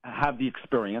have the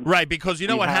experience. Right, because you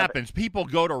know what happens? People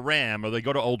go to Ram or they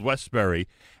go to Old Westbury,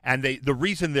 and the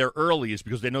reason they're early is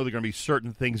because they know there are going to be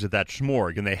certain things at that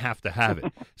schmorg, and they have to have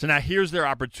it. So now here's their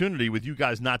opportunity with you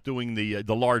guys not doing the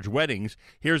large weddings.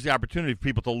 Here's the opportunity for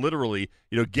people to literally,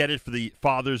 get it for the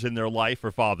fathers in their life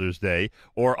for Father's Day,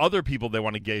 or other people they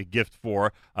want to get a gift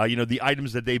for, the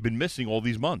items that they've been missing all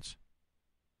these months.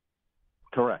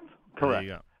 Correct. There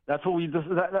you go. That's what we just.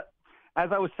 As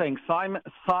I was saying, Simon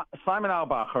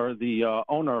Aubacher, the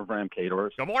owner of Ram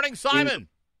Caterers. Good morning, Simon.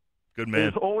 Good man.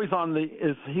 He's always on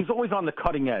the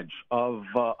cutting edge of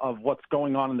what's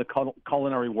going on in the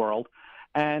culinary world,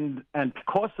 and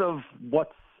because of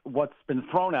what's been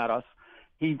thrown at us,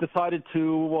 he decided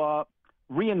to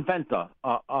reinvent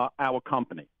our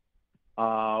company.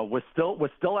 We're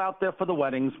still out there for the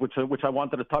weddings, which I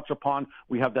wanted to touch upon.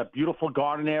 We have that beautiful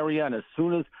garden area, and as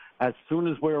soon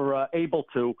as we're able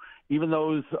to, even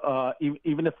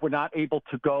if we're not able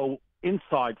to go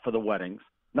inside for the weddings,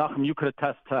 Nachum, you could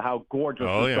attest to how gorgeous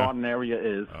the garden area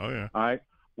is. Oh yeah. All right,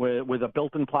 with a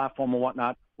built-in platform and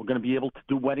whatnot, we're going to be able to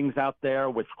do weddings out there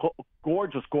with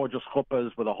gorgeous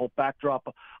chuppahs with a whole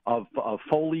backdrop of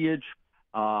foliage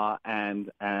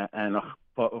and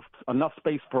enough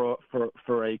space for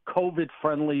a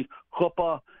COVID-friendly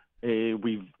chuppah.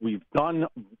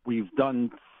 We've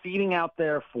done seating out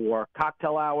there for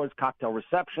cocktail hours, cocktail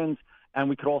receptions, and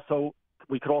we could also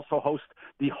host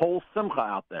the whole simcha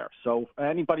out there. So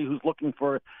anybody who's looking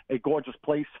for a gorgeous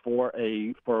place for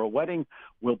a wedding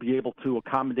will be able to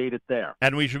accommodate it there.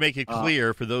 And we should make it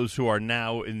clear for those who are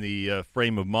now in the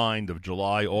frame of mind of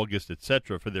July, August,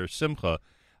 etc., for their simcha,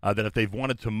 that if they've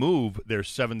wanted to move their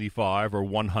 75 or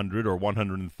 100 or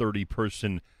 130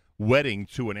 person wedding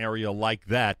to an area like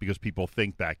that, because people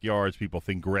think backyards, people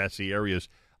think grassy areas,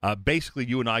 basically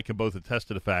you and I can both attest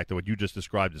to the fact that what you just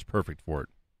described is perfect for it.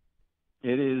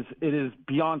 It is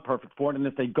beyond perfect for it, and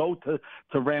if they go to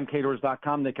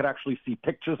ramcaterers.com, they could actually see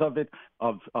pictures of it,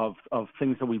 of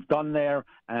things that we've done there,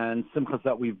 and simchas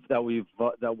that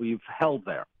we've held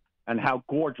there, and how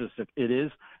gorgeous it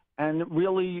is, and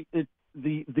really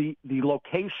the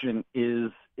location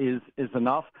is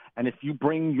enough, and if you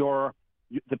bring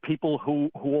the people who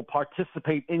will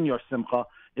participate in your simcha,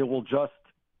 it will just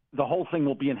the whole thing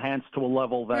will be enhanced to a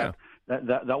level that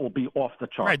will be off the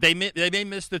chart. Right. They may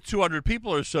miss the 200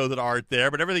 people or so that aren't there,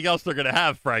 but everything else they're going to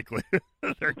have, frankly.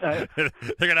 they're going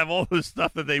to have all the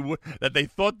stuff that they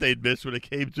thought they'd miss when it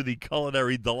came to the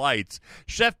culinary delights.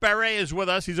 Chef Barret is with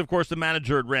us. He's, of course, the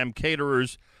manager at Ram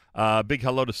Caterers. Big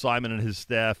hello to Simon and his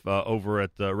staff over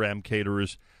at Ram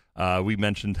Caterers. We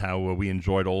mentioned how we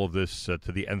enjoyed all of this to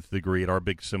the nth degree at our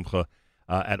big simcha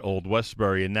at Old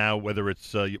Westbury, and now whether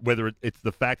it's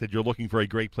the fact that you're looking for a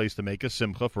great place to make a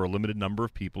simcha for a limited number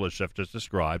of people, as Chef just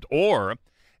described, or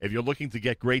if you're looking to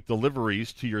get great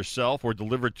deliveries to yourself or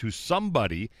delivered to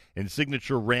somebody in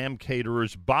signature Ram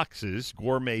Caterers boxes,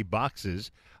 gourmet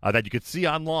boxes, that you could see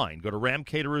online. Go to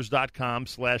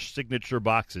ramcaterers.com/signature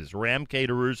boxes.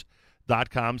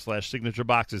 ramcaterers.com/signature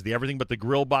boxes. The everything but the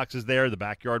grill box is there. The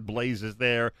backyard blaze is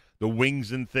there. The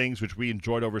wings and things, which we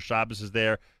enjoyed over Shabbos, is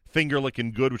there. Finger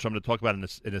Licking Good, which I'm going to talk about in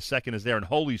a second, is there. And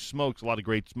holy smokes, a lot of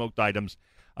great smoked items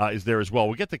is there as well.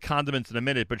 We'll get to condiments in a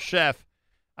minute. But, Chef,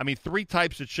 I mean, 3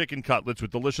 types of chicken cutlets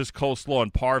with delicious coleslaw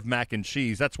and parve mac and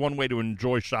cheese. That's one way to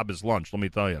enjoy Shabbos lunch, let me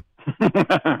tell you.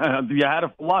 You had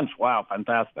it for lunch. Wow,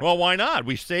 fantastic. Well, why not?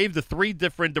 We saved the 3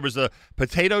 different. There was a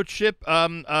potato chip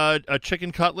a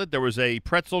chicken cutlet. There was a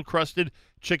pretzel-crusted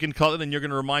chicken cutlet. And you're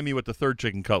going to remind me what the 3rd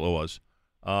chicken cutlet was.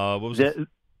 What was it?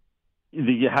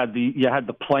 You had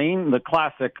the plain, the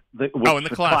classic. And the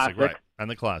classic, right? And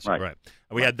the classic, right?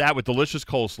 And we had that with delicious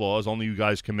coleslaw, as only you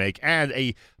guys can make, and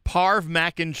a parve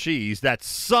mac and cheese that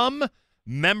some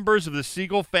members of the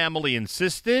Siegel family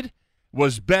insisted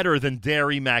was better than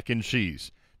dairy mac and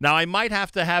cheese. Now, I might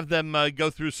have to have them go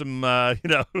through some, well, I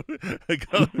don't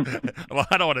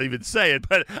want to even say it,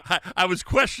 but I was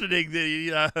questioning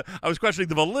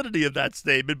the validity of that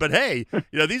statement. But hey,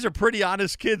 these are pretty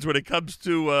honest kids when it comes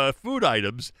to food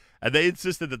items, and they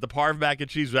insisted that the parve mac and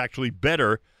cheese was actually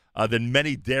better than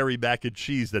many dairy mac and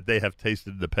cheese that they have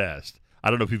tasted in the past.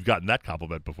 I don't know if you've gotten that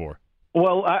compliment before.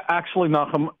 Well, actually,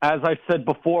 Nachum, as I said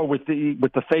before with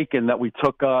the Fakin, that we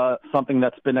took something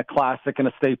that's been a classic and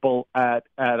a staple at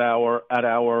our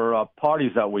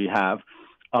parties that we have.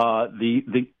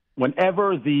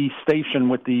 Whenever the station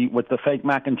with the fake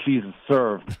mac and cheese is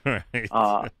served,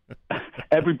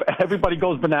 everybody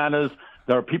goes bananas.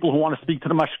 There are people who want to speak to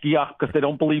the mashgiach because they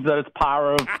don't believe that it's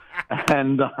parov,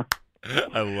 and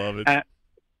I love it.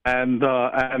 And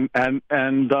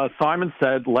Simon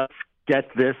said, "Let's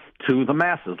get this to the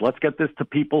masses. Let's get this to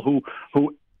people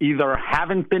who either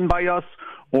haven't been by us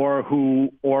or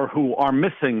who are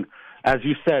missing, as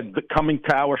you said, coming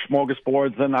to our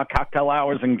smorgasbords and our cocktail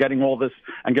hours and getting all this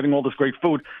great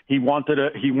food." He wanted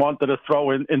to throw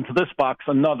into this box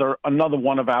another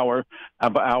one of our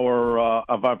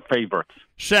favorites.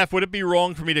 Chef, would it be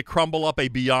wrong for me to crumble up a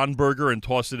Beyond Burger and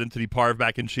toss it into the parve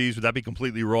mac and cheese? Would that be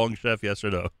completely wrong, Chef? Yes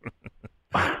or no?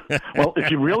 Well, if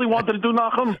you really wanted to do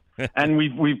Nachum, and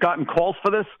we've gotten calls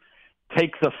for this,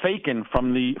 take the Fakin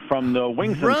from the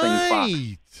wings and things box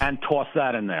and toss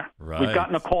that in there. Right. We've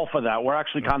gotten a call for that. We're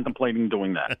actually contemplating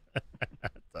doing that.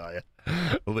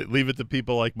 Leave it to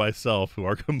people like myself who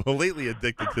are completely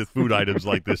addicted to food items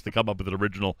like this to come up with an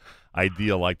original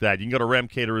idea like that. You can go to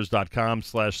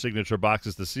ramcaterers.com/signature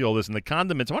boxes to see all this. And the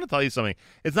condiments, I want to tell you something.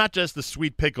 It's not just the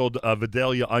sweet pickled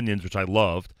Vidalia onions, which I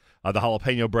loved. The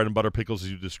jalapeno bread and butter pickles,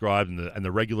 as you described, and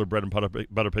the regular bread and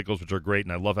butter pickles, which are great,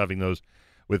 and I love having those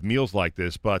with meals like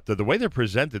this. But the way they're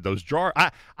presented, those jars, I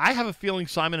have a feeling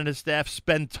Simon and his staff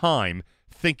spend time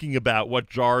thinking about what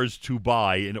jars to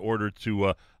buy in order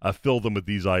to fill them with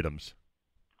these items.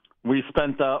 We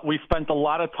spent a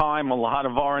lot of time, a lot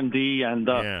of R&D, and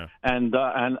a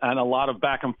lot of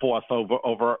back and forth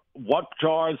over what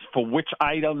jars for which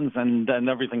items and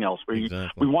everything else. We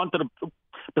wanted to.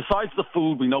 Besides the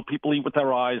food, we know people eat with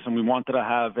their eyes, and we wanted to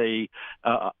have a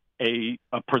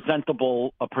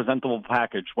presentable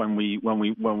package when we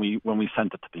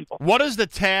sent it to people. What does the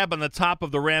tab on the top of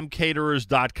the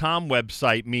ramcaterers.com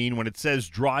website mean when it says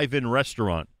drive-in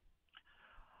restaurant?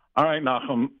 All right,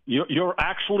 Nachum, you're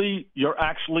actually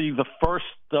the first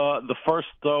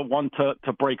one to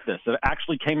break this. It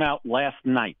actually came out last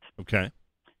night. Okay.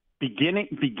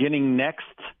 Beginning next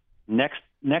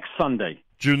Sunday.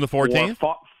 June the 14th?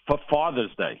 For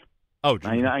Father's Day. Oh,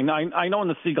 June. I know in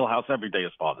the Siegel house every day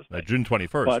is Father's Day. June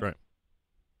 21st, but, right.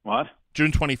 What?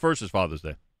 June 21st is Father's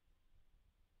Day.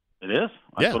 It is?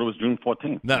 I thought it was June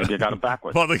 14th. No. Maybe I got it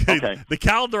backwards. Well, the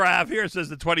calendar I have here says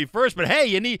the 21st, but hey,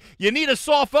 you need a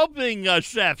soft opening,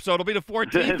 Chef, so it'll be the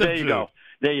 14th There you go.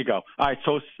 There you go. All right,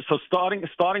 so starting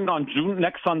on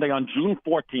next Sunday on June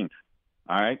 14th,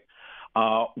 all right,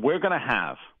 we're going to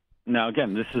have Now,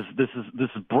 again, this is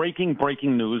breaking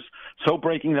news. So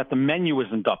breaking that the menu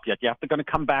isn't up yet. You have to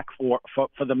come back for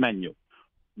the menu.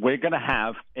 We're going to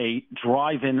have a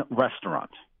drive-in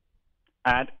restaurant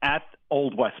at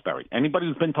Old Westbury. Anybody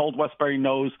who's been to Old Westbury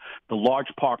knows the large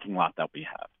parking lot that we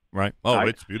have. Right. Oh, right?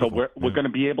 It's beautiful. So we're going to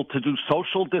be able to do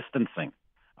social distancing.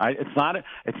 Right? It's not a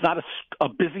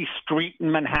busy street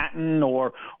in Manhattan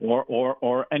or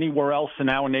anywhere else in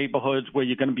our neighborhoods where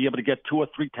you're going to be able to get 2 or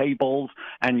 3 tables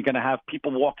and you're going to have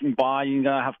people walking by. You're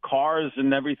going to have cars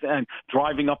and everything and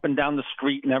driving up and down the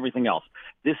street and everything else.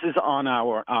 This is on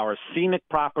our scenic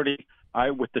property. Right,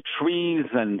 with the trees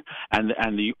and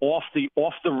the off the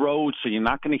road, so you're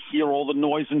not going to hear all the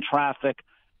noise and traffic.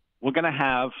 We're going to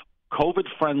have COVID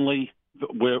friendly.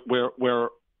 We're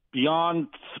beyond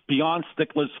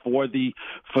sticklers for the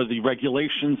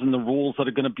regulations and the rules that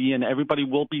are going to be in. Everybody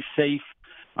will be safe.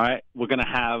 All right, we're going to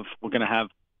have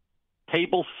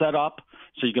tables set up,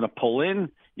 so you're going to pull in.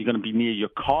 You're going to be near your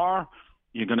car.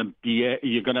 You're going to be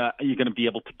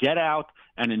able to get out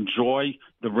and enjoy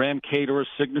the Ram Caterers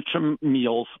signature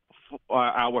meals,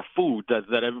 our food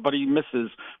that everybody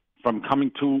misses from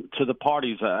coming to the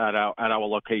parties at our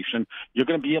location. You're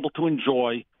going to be able to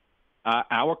enjoy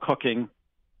our cooking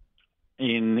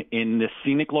in this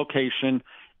scenic location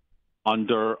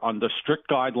under strict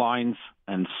guidelines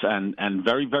and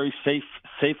very, very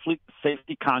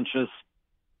safety conscious.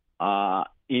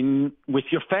 With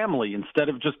your family, instead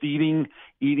of just picking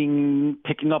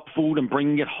up food and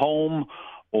bringing it home,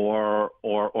 or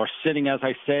sitting, as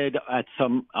I said,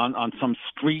 on some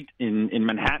street in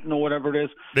Manhattan or whatever it is.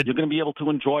 You're going to be able to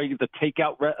enjoy the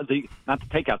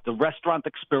restaurant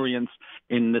experience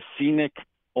in the scenic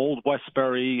Old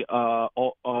Westbury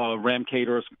Ram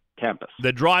Caterers campus.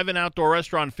 The drive-in outdoor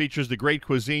restaurant features the great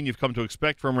cuisine you've come to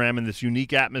expect from Ram in this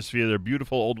unique atmosphere. Their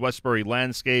beautiful Old Westbury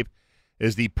landscape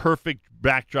is the perfect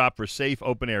backdrop for safe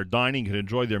open-air dining. You can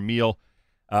enjoy their meal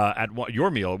at one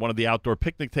of the outdoor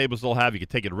picnic tables they'll have. You can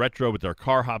take it retro with their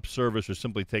car hop service, or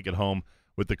simply take it home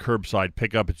with the curbside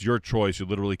pickup. It's your choice. You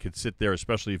literally could sit there,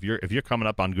 especially if you're coming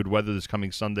up on good weather this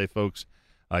coming Sunday, folks.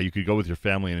 You could go with your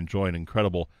family and enjoy an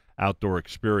incredible outdoor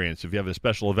experience. If you have a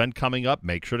special event coming up,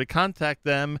 make sure to contact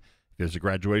them. If there's a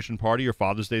graduation party or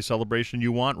Father's Day celebration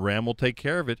you want, Ram will take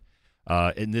care of it.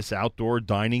 In this outdoor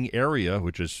dining area,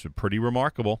 which is pretty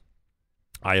remarkable.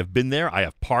 I have been there. I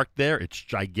have parked there. It's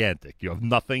gigantic. You have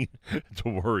nothing to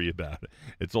worry about.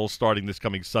 It's all starting this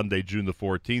coming Sunday, June the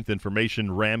 14th. Information,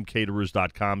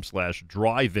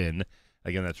 ramcaterers.com/drive-in.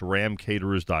 Again, that's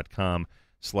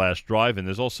ramcaterers.com/drive-in.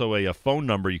 There's also a phone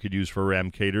number you could use for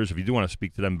Ram Caterers if you do want to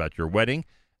speak to them about your wedding,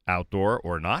 outdoor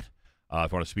or not.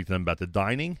 If you want to speak to them about the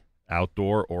dining,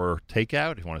 outdoor or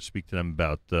takeout. If you want to speak to them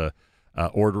about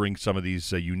ordering some of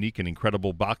these unique and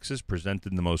incredible boxes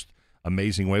presented in the most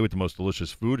amazing way with the most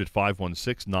delicious food at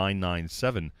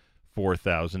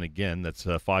 516-997-4000. Again, that's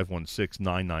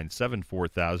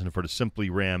 516-997-4000. And for the Simply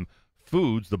Ram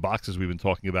Foods, the boxes we've been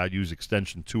talking about, use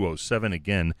extension 207.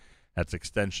 Again, that's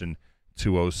extension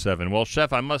 207. Well,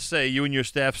 Chef, I must say, you and your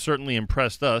staff certainly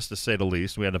impressed us, to say the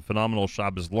least. We had a phenomenal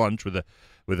Shabbos lunch with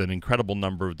an incredible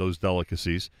number of those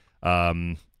delicacies.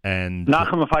 And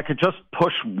Nachum, if I could just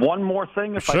push one more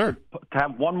thing, if sure. I could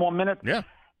have one more minute. Yeah.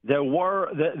 There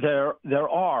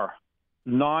are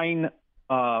 9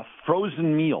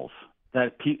 frozen meals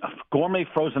gourmet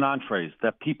frozen entrees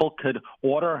that people could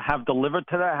order, have delivered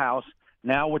to their house.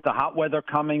 Now with the hot weather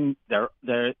coming,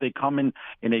 they come in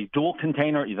a dual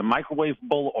container, either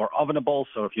microwavable or ovenable.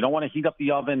 So if you don't want to heat up the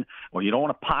oven, or you don't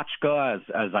want a pachka,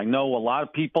 as I know a lot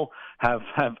of people have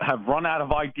run out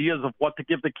of ideas of what to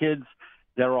give the kids,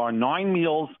 there are 9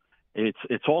 meals.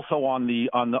 It's also on the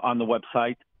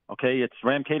website. Okay, it's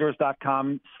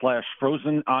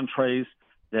ramcaterers.com/frozen entrees.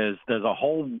 There's a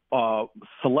whole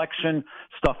selection,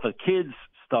 stuff for kids,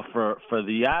 stuff for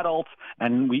the adults,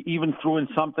 and we even threw in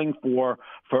something for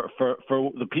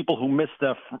the people who missed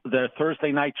their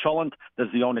Thursday night cholent.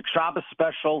 There's the Onik Shabbos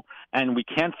special, and we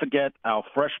can't forget our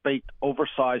fresh baked,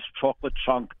 oversized chocolate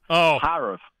chunk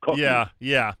Harav cookies.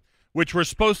 Yeah. Which were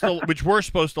supposed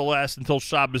to last until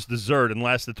Shabbos dessert and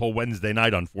lasted until Wednesday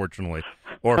night, unfortunately,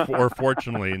 or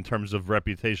fortunately in terms of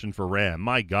reputation for Ram.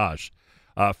 My gosh,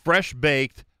 fresh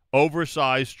baked,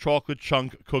 oversized chocolate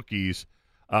chunk cookies,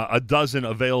 a dozen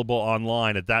available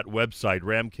online at that website,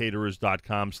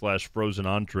 ramcaterers.com/frozen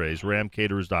entrees,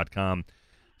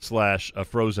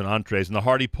 ramcaterers.com/frozen entrees, and the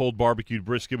hearty pulled barbecued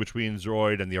brisket, which we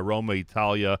enjoyed, and the Aroma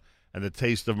Italia, and the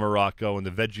Taste of Morocco, and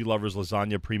the Veggie Lovers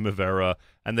Lasagna Primavera,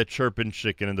 and the Chirpin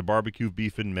Chicken, and the barbecue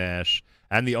beef and mash,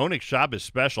 and the Onik Shabbos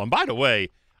special. And by the way,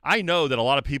 I know that a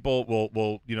lot of people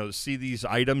will see these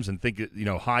items and think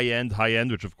high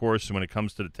end, which of course when it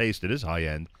comes to the taste it is high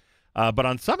end. But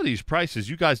on some of these prices,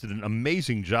 you guys did an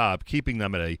amazing job keeping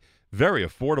them at a very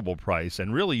affordable price,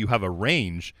 and really you have a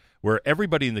range where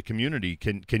everybody in the community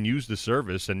can use the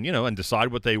service and and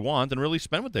decide what they want and really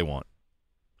spend what they want.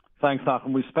 Thanks,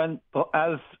 Nachum. We spent,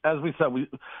 as we said,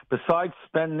 besides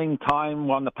spending time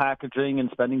on the packaging and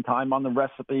spending time on the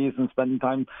recipes and spending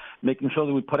time making sure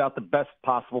that we put out the best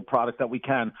possible product that we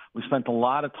can, we spent a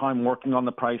lot of time working on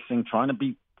the pricing, trying to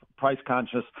be price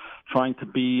conscious, trying to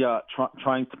be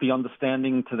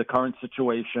understanding to the current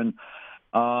situation.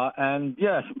 And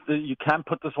yeah, you can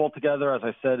put this all together. As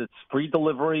I said, it's free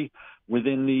delivery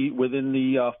within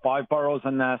the 5 boroughs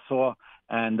in Nassau,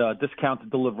 and discounted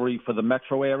delivery for the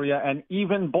metro area and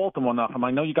even Baltimore, Nachum.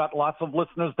 I know you got lots of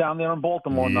listeners down there in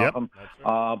Baltimore, yep, Nachum.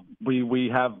 Right. We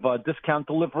have discount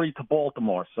delivery to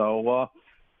Baltimore, so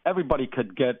everybody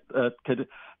could get a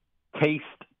taste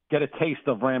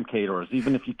of Ram Caterers,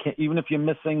 even if you're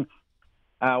missing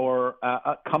our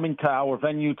coming to our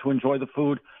venue to enjoy the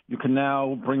food. You can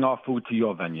now bring our food to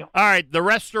your venue. All right, the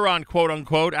restaurant, quote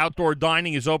unquote, outdoor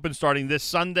dining is open starting this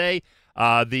Sunday.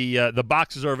 The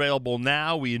boxes are available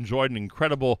now. We enjoyed an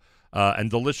incredible and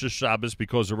delicious Shabbos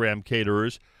because of Ram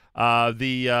Caterers. All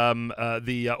the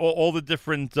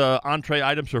different entree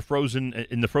items are frozen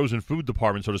in the frozen food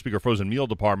department, so to speak, or frozen meal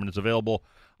department. It's available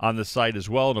on the site as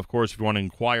well. And of course, if you want to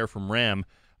inquire from Ram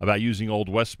about using Old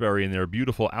Westbury and their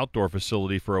beautiful outdoor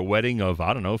facility for a wedding of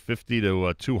 50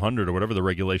 to 200 or whatever the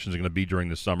regulations are going to be during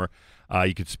the summer,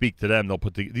 you could speak to them. They'll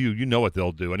put you know what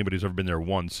they'll do. Anybody who's ever been there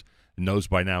once knows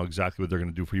by now exactly what they're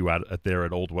going to do for you out there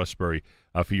at Old Westbury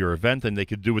for your event. And they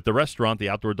could do with the restaurant, the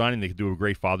outdoor dining, they could do a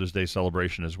great Father's Day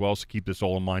celebration as well. So keep this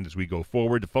all in mind as we go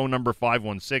forward. The phone number,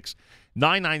 516-997-4000,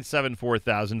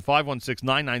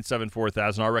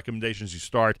 516-997-4000. Our recommendations, you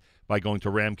start by going to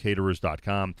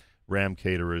ramcaterers.com,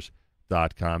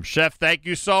 ramcaterers.com. Chef, thank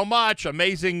you so much.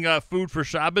 Amazing food for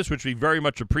Shabbos, which we very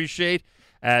much appreciate.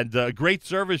 And great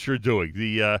service you're doing.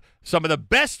 Some of the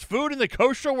best food in the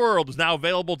kosher world is now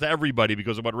available to everybody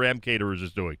because of what Ram Caterers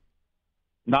is doing.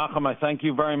 Nachum, I thank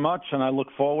you very much, and I look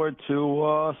forward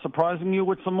to surprising you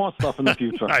with some more stuff in the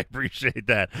future. I appreciate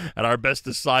that. And our best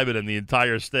to Simon and the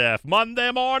entire staff.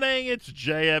 Monday morning, it's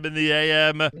JM in the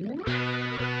AM.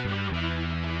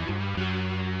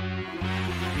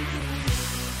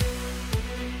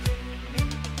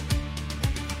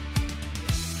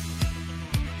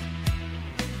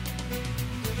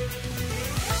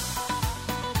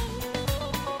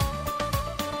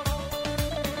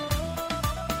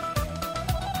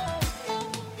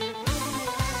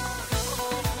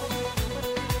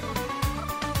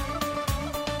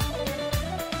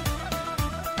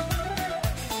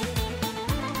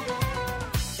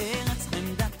 Eretz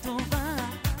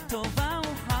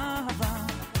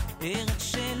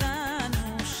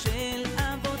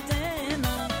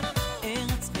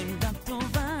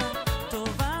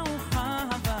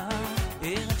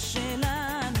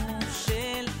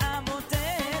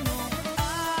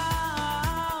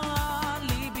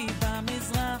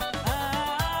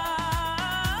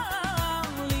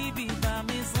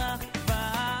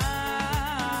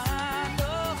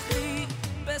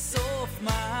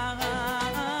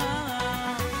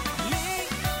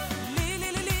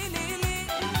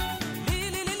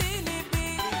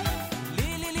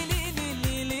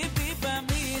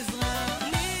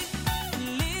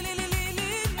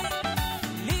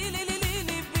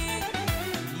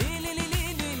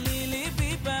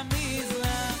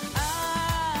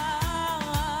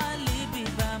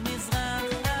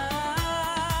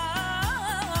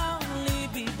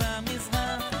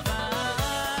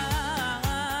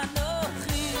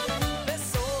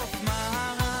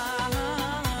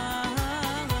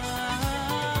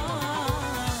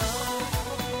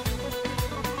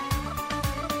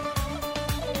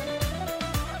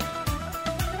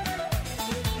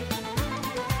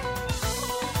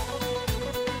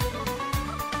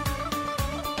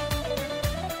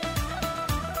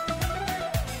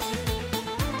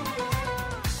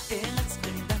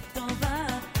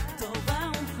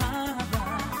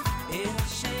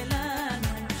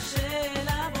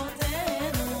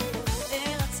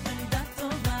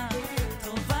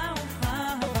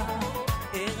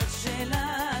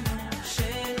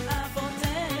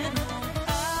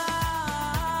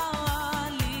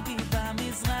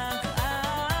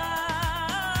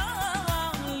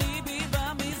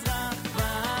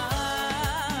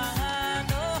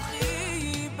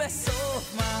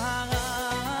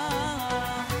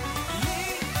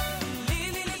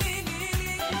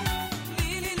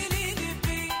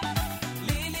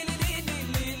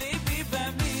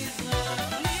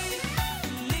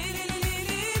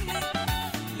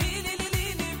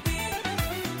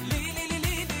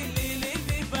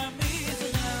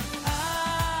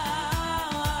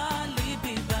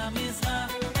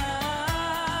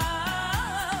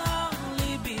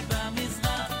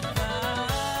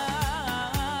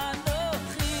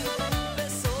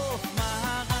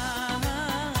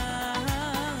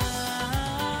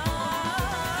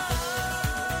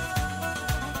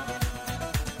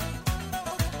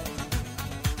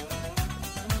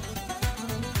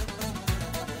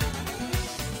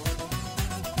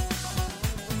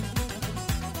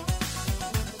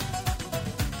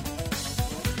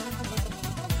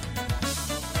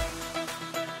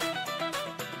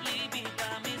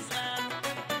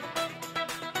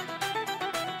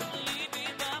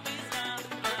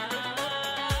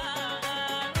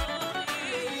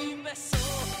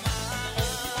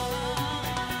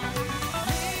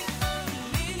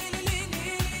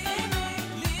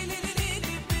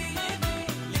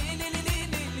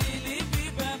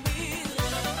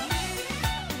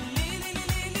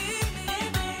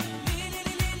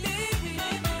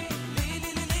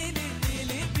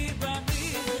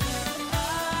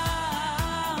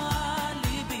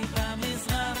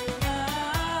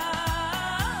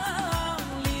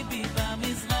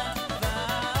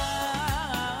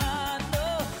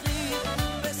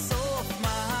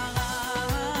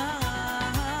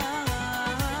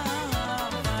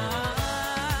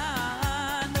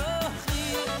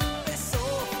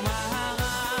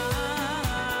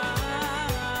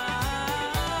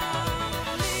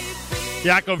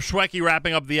Yaakov Shweki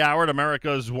wrapping up the hour at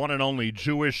America's one and only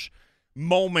Jewish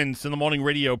Moments in the Morning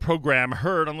radio program,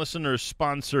 heard on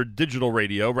listeners-sponsored digital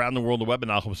radio around the world, the web at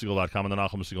NachumSegal.com and the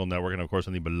Nachum Segal Network, and, of course,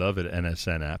 on the beloved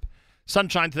NSN app.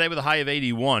 Sunshine today with a high of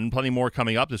 81. Plenty more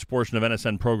coming up. This portion of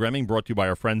NSN programming brought to you by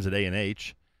our friends at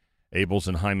A&H. Abel's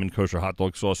and Hyman Kosher Hot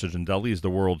Dog Sausage and Deli is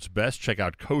the world's best. Check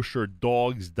out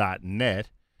kosherdogs.net,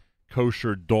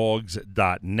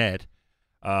 kosherdogs.net.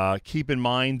 Keep in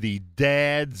mind the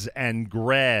dads and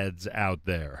grads out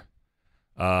there.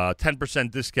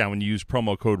 10% discount when you use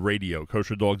promo code radio.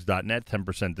 Kosherdogs.net,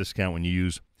 10% discount when you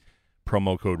use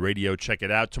promo code radio. Check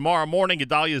it out. Tomorrow morning,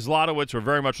 Gedalia Zlotowitz. We're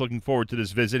very much looking forward to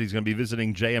this visit. He's going to be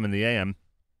visiting JM in the AM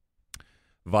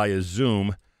via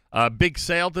Zoom. Big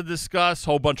sale to discuss,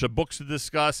 whole bunch of books to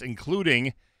discuss,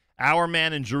 including Our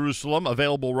Man in Jerusalem,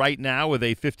 available right now with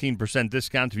a 15%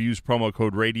 discount if you use promo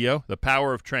code radio. The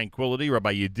Power of Tranquility,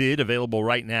 Rabbi Yedid, available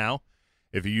right now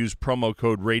if you use promo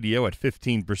code radio at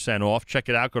 15% off. Check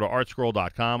it out. Go to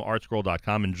artscroll.com,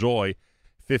 artscroll.com. Enjoy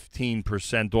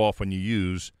 15% off when you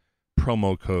use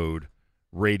promo code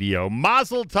radio.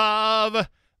 Mazel tov!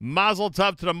 Mazel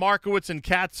tov to the Markowitz and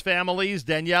Katz families.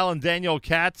 Danielle and Daniel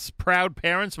Katz, proud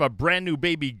parents of a brand new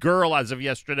baby girl as of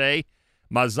yesterday.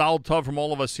 Mazal tov from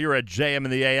all of us here at JM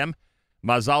in the AM.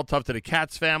 Mazal tov to the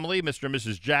Katz family, Mr. and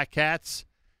Mrs. Jack Katz,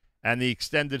 and the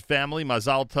extended family.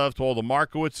 Mazal tov to all the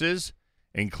Markowitzes,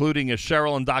 including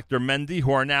Cheryl and Dr. Mendy,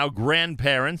 who are now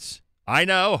grandparents. I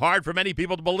know, hard for many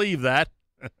people to believe that.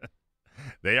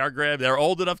 They're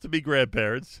old enough to be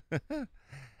grandparents.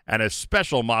 And a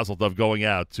special mazel tov going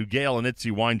out to Gail and Itzi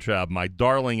Weintraub, my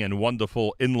darling and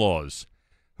wonderful in-laws,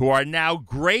 who are now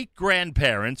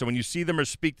great-grandparents. And when you see them or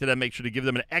speak to them, make sure to give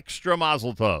them an extra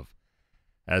mazel tov,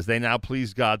 as they now,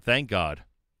 please God, thank God,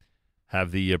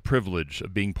 have the privilege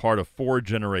of being part of 4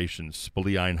 generations.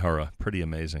 B'li Ayin Hara. Pretty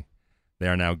amazing. They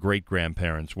are now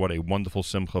great-grandparents. What a wonderful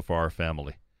simcha for our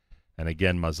family. And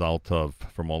again, mazal tov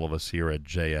from all of us here at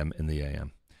JM in the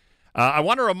AM. I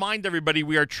want to remind everybody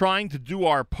we are trying to do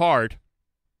our part.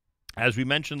 As we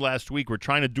mentioned last week, we're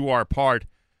trying to do our part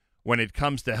when it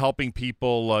comes to helping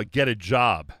people get a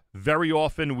job. Very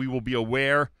often we will be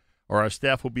aware, or our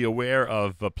staff will be aware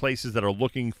of places that are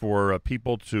looking for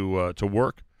people to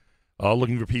work,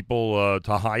 looking for people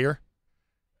to hire.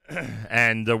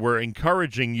 And we're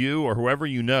encouraging you or whoever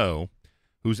you know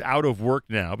who's out of work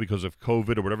now because of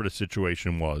COVID or whatever the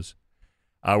situation was,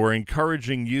 we're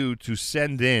encouraging you to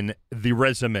send in the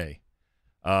resume,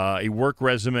 a work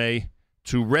resume,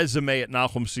 to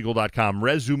resume@NachumSegal.com,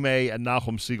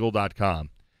 resume@NachumSegal.com.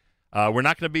 We're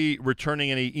not going to be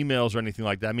returning any emails or anything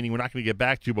like that, meaning we're not going to get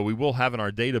back to you, but we will have in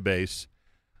our database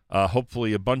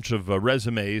hopefully a bunch of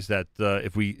resumes that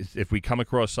if we come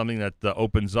across something that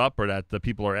opens up or that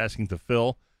people are asking to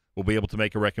fill, we'll be able to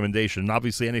make a recommendation. And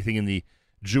obviously anything in the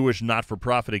Jewish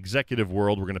not-for-profit executive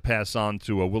world, we're going to pass on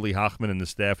to Willie Hochman and the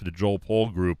staff of the Joel Paul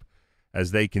Group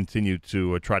as they continue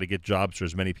to try to get jobs for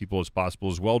as many people as possible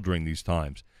as well during these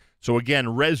times. So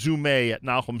again,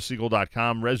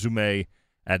 resume@NachumSegal.com,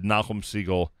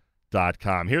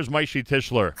 resume@NachumSegal.com. Here's Maishi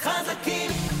Tischler.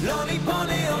 חזקים, לא ניפול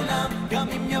לעולם, גם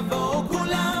אם יבואו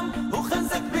כולם, הוא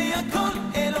חזק בהכל,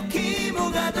 אלוקים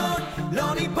הוא גדול,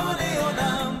 לא ניפול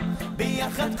לעולם,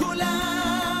 ביחד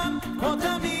כולם, כמו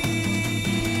תמיד.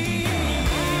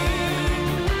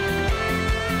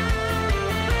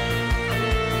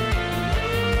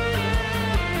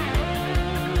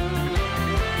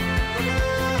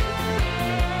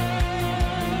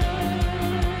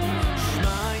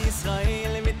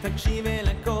 תקשיב אל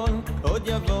הכל, עוד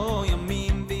יבוא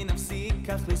ימים ונפסיק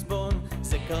כך לסבול,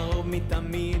 זה קרוב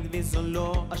מתמיד וזו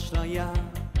לא אשליה,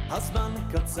 הזמן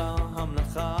קצר,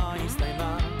 המלאכה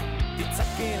הסתיימה,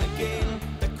 תצעק אל הגל,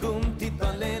 תקום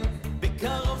תתפלל,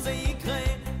 בקרוב זה יקרה,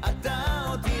 אתה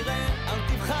עוד תראה, אל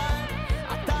תבחר,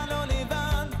 אתה לא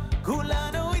לבד,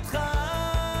 כולנו איתך.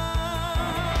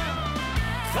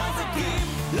 חזקים,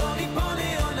 לא ניפול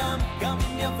לעולם, גם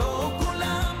אם יבואו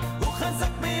כולם, הוא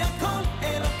חזק מהכל.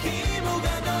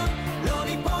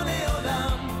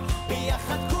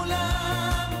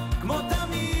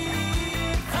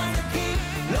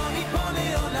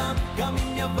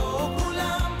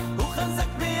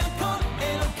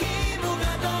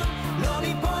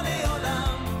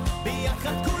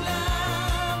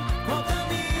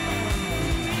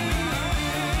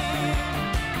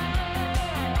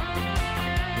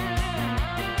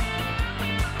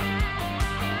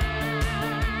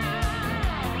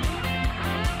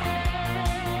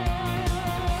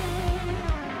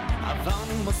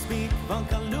 מספיק, כבר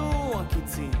קלו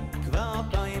הקיצים, כבר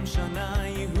 2000 שנה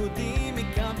יהודים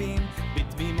מקווים,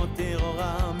 בתבימות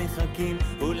טרורה מחכים,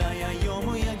 אולי היום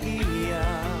הוא יגיע.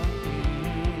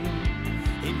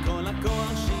 כל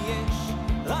הכוח שיש,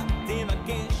 רק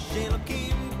תבקש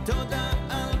אלוקים תודה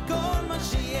על כל מה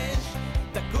שיש.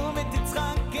 תקום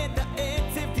ותצחק, את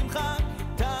העצב תמחק,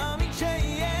 תאמין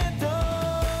שיהיה טוב.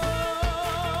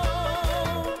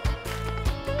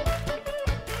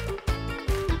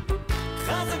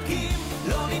 חזקים,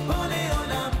 לא ניפול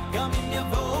לעולם, גם אם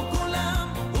יבואו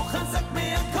כולם. הוא חזק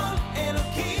מהכל,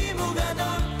 אלוקים הוא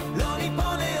גדול. לא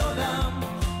ניפול לעולם,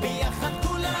 ביחד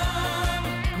כולם,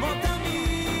 כמו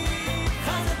תמיד.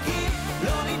 חזקים,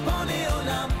 לא ניפול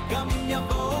לעולם, גם אם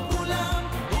יבואו כולם.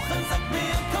 הוא חזק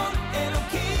מהכל,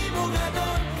 אלוקים הוא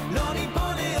גדול. לא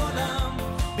ניפול לעולם,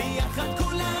 ביחד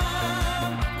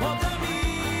כולם, כמו תמיד.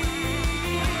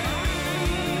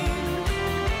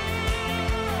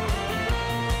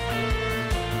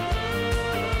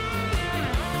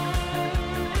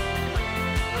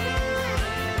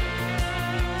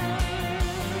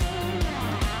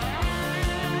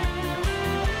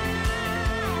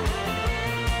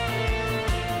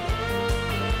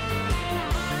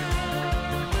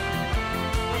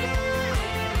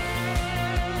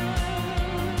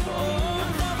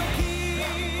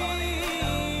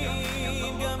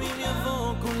 גם אם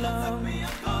יבואו כולם,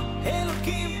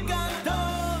 אלוקים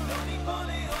גדול, לא ניפול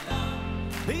לעולם,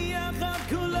 ביחד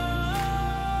כולם.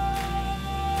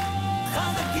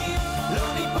 חזקים,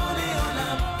 לא ניפול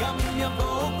לעולם, גם אם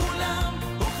יבואו כולם.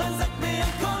 הוא חזק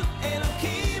מהכל,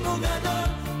 אלוקים הוא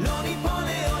גדול. לא ניפול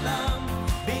לעולם,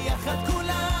 ביחד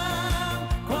כולם,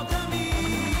 כמו תמיד.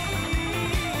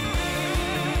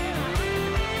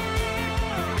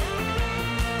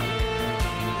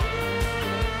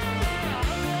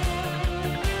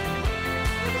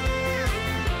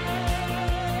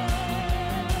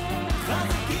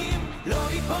 חזקים, לא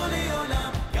ניפול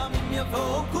לעולם, גם אם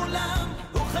יבואו כולם.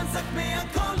 הוא חזק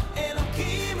מהכל,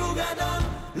 אלוקים הוא גדול.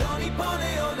 לא ניפול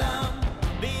לעולם,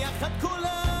 ביחד כולם.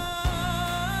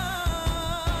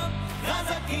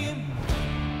 חזקים.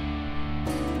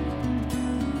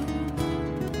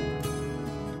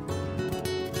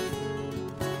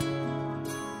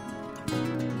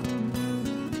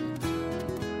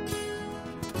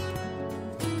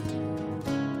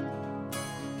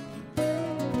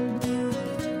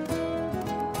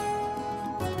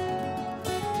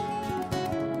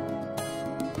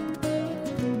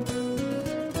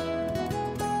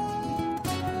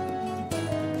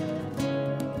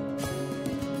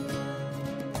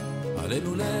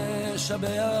 עלינו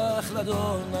לשבח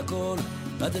לדון הכל,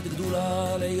 לתת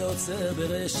גדולה ליוצר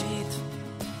בראשית,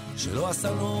 שלא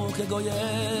עשנו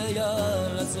כגויי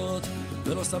הארצות,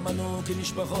 ולא שמנו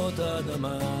כמשפחות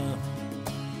האדמה,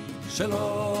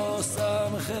 שלא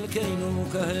שם חלקנו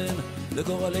כהן,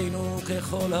 וגורלנו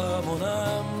ככל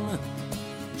המונם,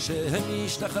 שהם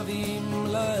משתחווים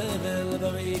להבל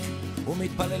בריק,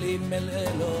 ומתפללים אל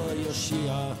אלוהי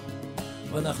יושיע.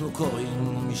 ואנחנו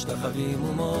קוראים, משתחווים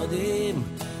ומודים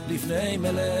לפני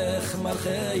מלך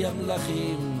מלכי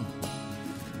המלכים.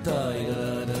 די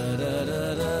די די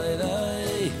די די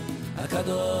די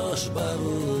הקדוש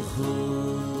ברוך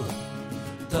הוא.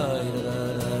 די די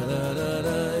די די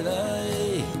די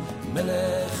די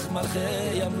מלך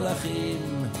מלכי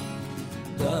המלכים.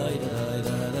 די די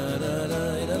די די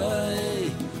די די די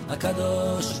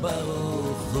הקדוש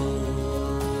ברוך הוא.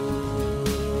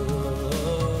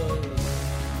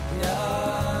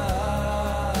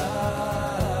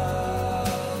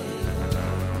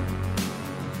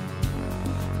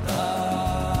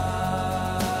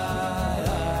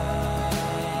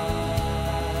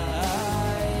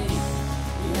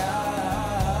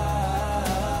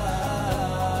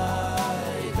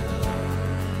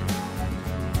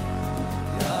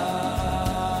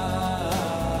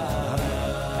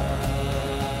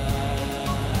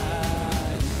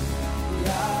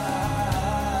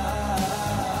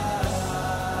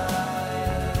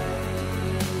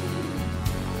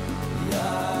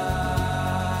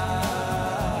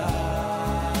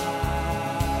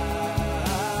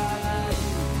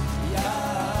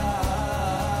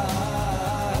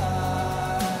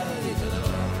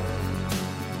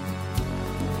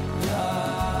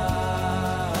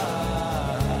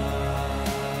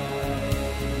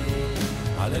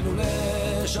 עלינו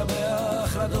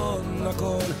לשבח לדון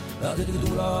הכל, לתת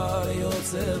גדולה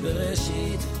ליוצר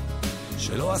בראשית,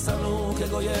 שלא עשנו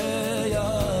כגויי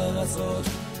הארצות,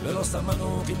 ולא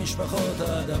שמנו כמשפחות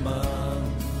האדמה,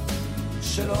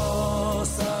 שלא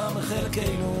שם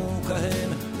חלקנו כהן,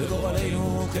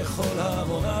 וגורלנו ככל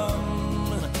המורם,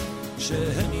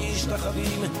 שהם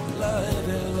משתחווים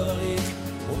להבל הריק,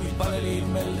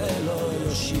 ומתפללים אל אלוהי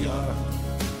יושיע.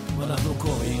 ואנחנו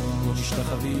קוראים,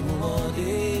 משתחווים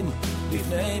ומודים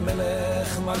לפני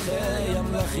מלך מלכי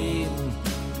המלכים.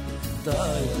 די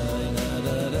די די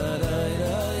די די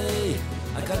די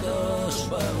הקדוש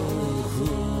ברוך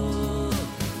הוא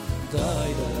די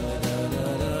די די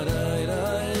די די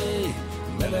די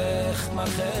מלך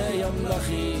מלכי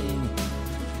המלכים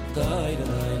די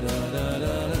די די די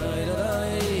די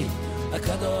די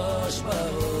הקדוש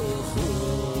ברוך הוא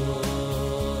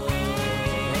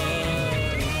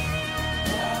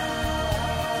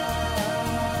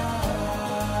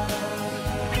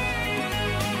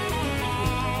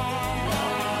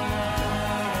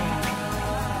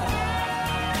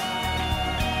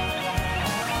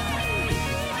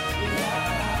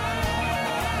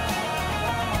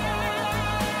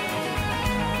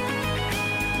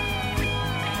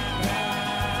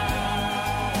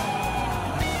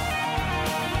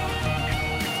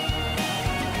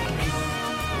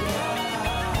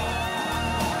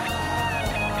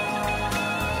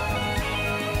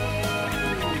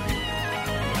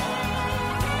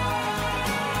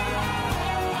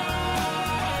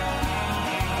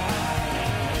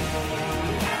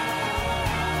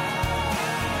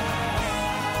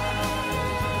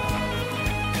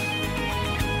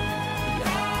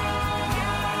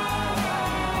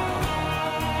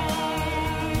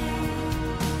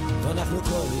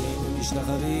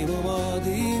משתחווים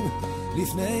ומועדים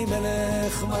לפני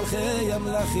מלך מלכי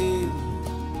המלכים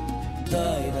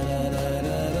די די די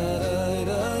די די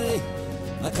די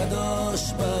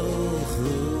הקדוש ברוך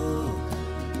הוא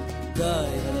די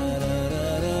די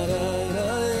די די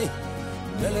די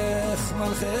מלך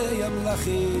מלכי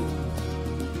המלכים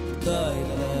די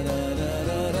די די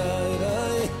די די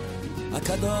די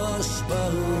הקדוש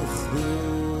ברוך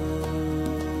הוא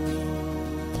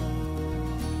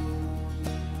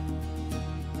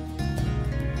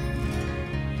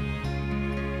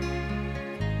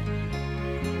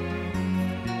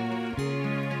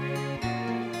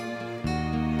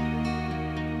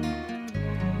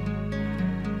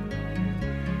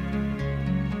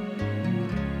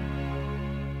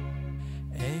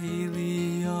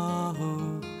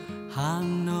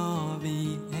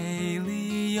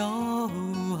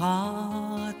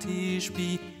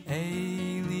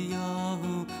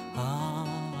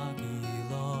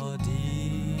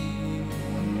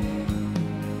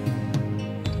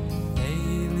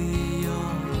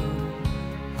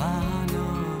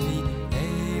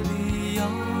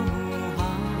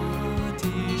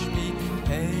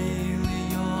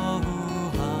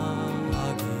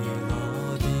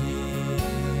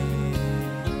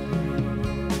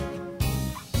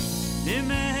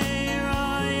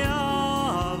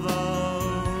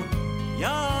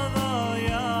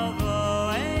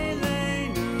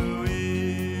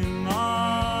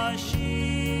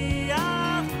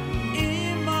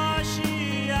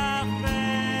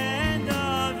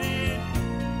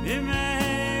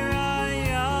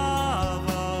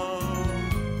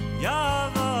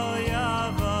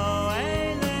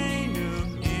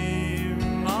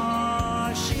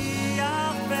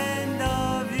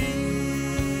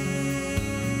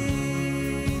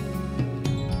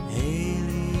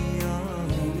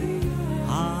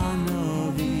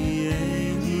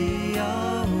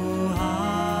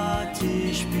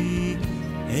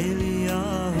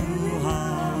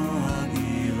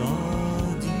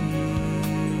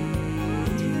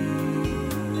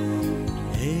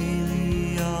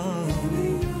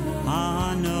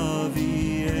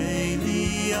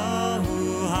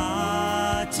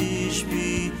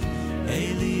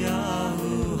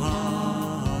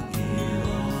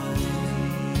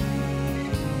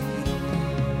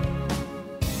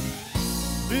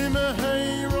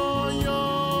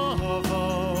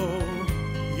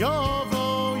Yavo,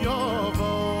 Yavo,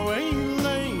 Yavo,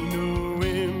 Eileinu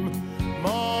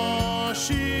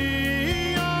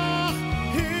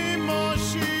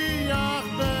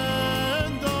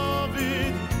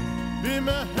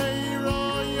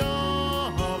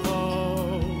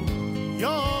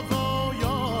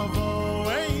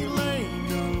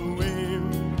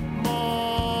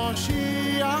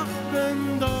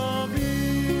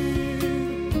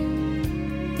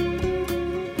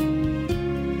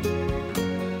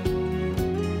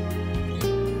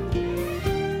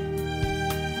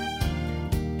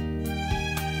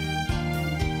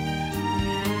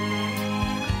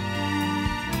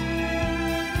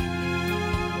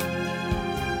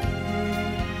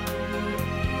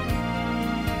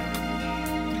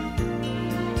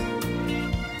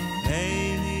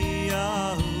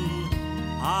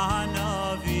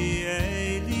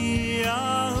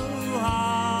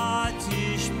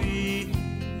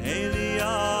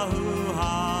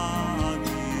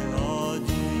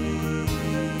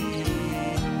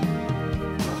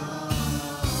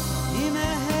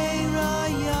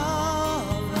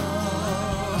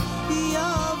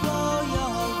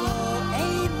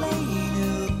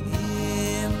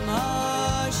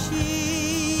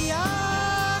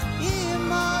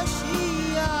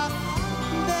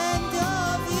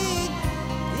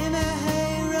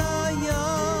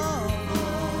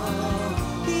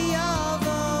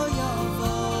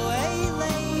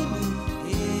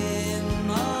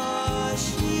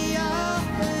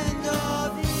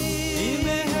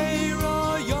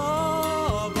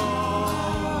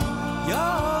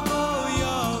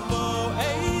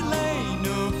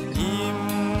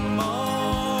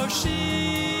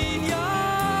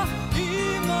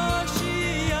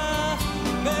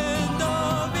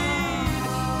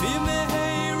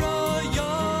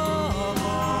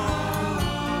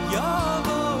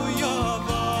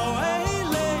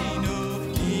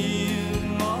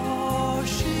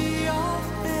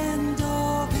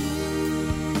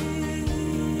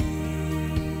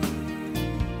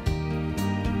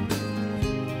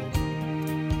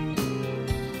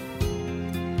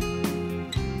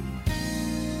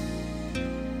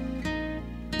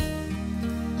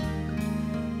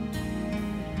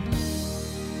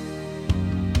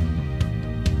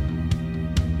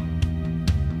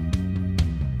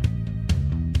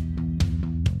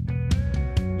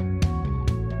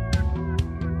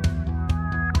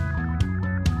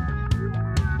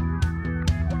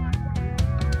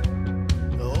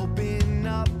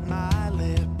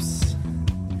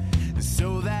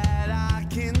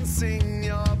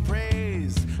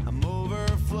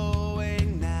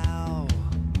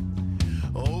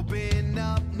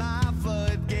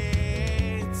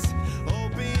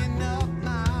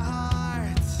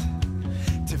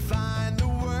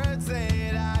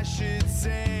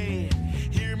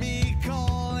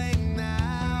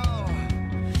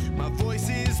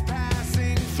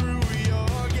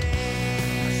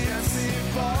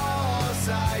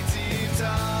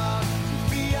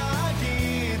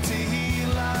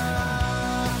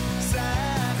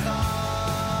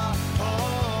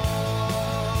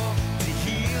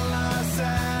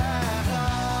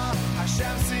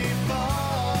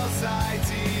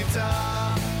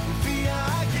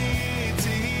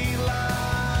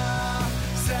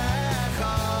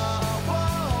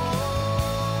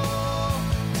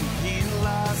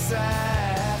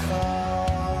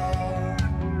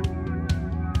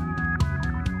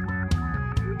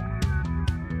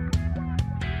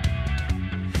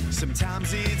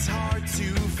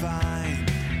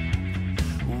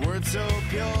so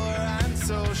pure and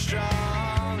so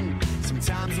strong.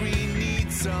 Sometimes we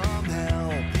need some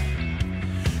help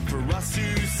for us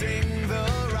to sing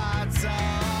the right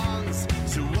songs.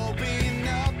 So open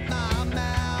up my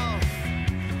mouth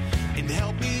and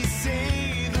help me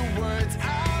say the words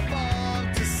I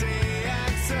want to say.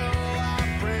 And so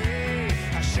I pray,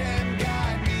 Hashem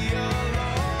guide me along.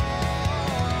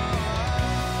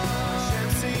 Hashem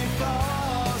sifo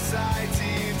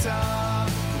saitivta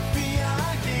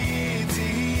v'yagi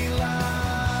tehila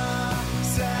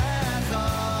secha.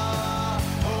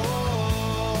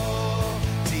 Oh,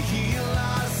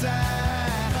 tehila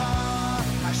secha.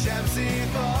 Hashem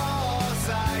sifo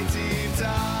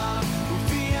saitivta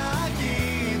v'yagi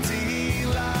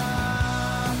tehila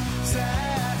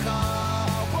secha.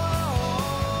 Oh,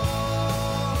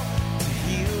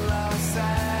 tehila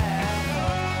secha.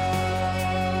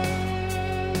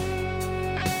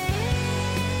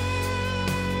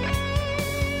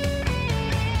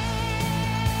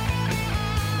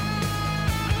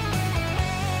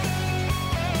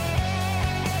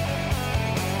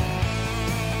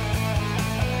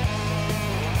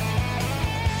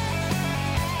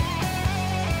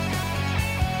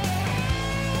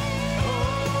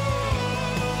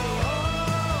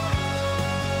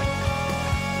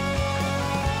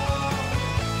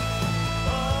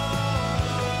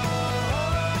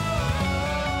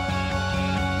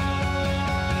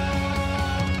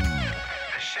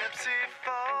 Hashem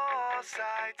sifo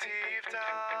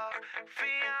saitivtach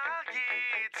v'yagi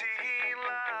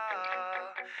tehila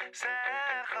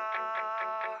secha.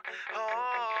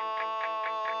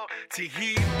 Oh,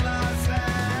 tehila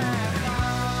secha.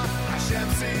 Hashem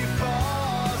sifo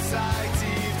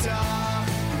saitivtach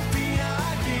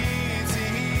v'yagi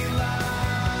tehila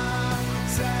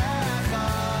secha.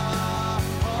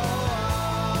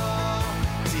 Oh,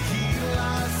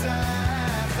 tehila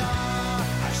secha.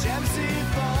 Hashem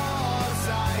sifo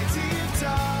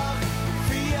saitivtach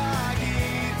v'yagi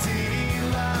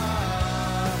tehila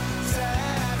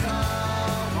secha.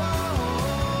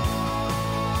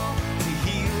 Oh,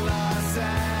 tehila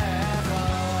secha.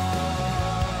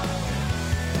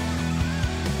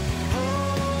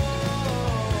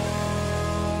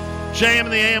 JM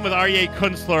in the AM with Aryeh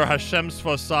Kunstler. Hashem's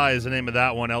Fasai is the name of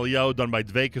that one. Elio, done by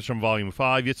Dvekas from Volume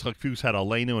 5. Yitzchak Fuchs had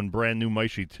Aleinu and brand new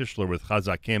Maishi Tischler with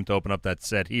Chazakim to open up that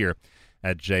set here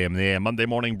at JM in the AM. Monday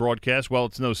morning broadcast. Well,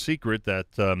 it's no secret that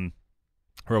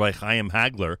Rabbi Chaim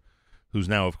Hagler, who's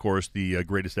now, of course, the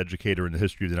greatest educator in the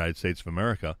history of the United States of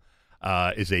America,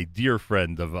 is a dear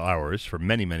friend of ours for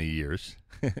many, many years,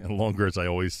 longer, as I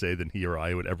always say, than he or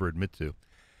I would ever admit to.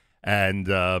 And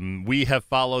we have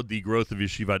followed the growth of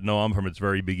Yeshivat Noam from its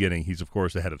very beginning. He's, of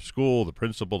course, the head of school, the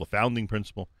principal, the founding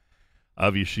principal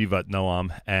of Yeshivat Noam.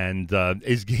 And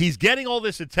he's getting all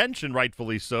this attention,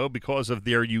 rightfully so, because of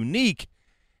their unique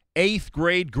 8th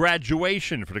grade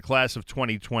graduation for the class of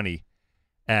 2020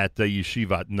 at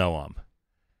Yeshivat Noam.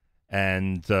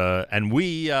 And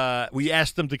we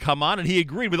asked him to come on, and he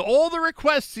agreed. With all the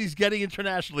requests he's getting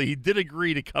internationally, he did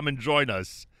agree to come and join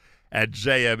us at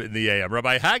JM in the AM.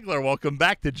 Rabbi Hagler, welcome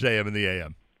back to JM in the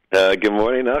AM. Good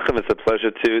morning, Nachum. It's a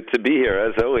pleasure to be here,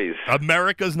 as always.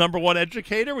 America's #1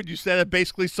 educator? Would you say that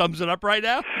basically sums it up right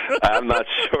now? I'm not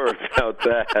sure about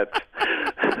that.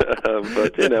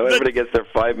 But, you know, everybody gets their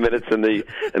 5 minutes in the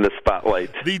spotlight.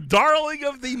 The darling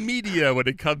of the media when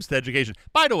it comes to education.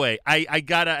 By the way, I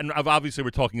gotta, and obviously we're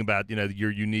talking about, you know,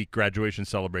 your unique graduation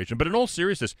celebration, but in all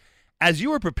seriousness, as you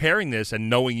were preparing this and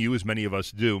knowing you, as many of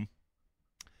us do,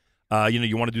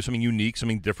 you want to do something unique,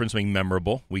 something different, something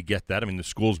memorable. We get that. I mean, the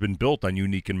school's been built on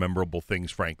unique and memorable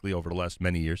things, frankly, over the last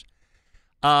many years.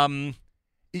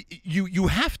 You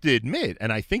have to admit,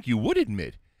 and I think you would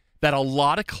admit, that a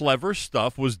lot of clever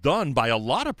stuff was done by a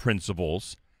lot of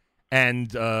principals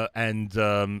and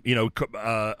graduation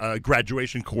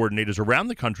coordinators around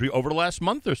the country over the last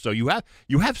month or so. You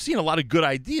have seen a lot of good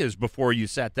ideas before you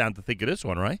sat down to think of this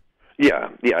one, right? Yeah.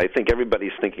 I think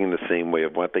everybody's thinking the same way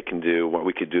of what they can do, what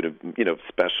we could do to,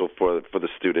 special for the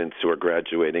students who are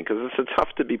graduating, because it's tough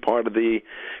to be part of the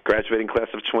graduating class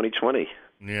of 2020.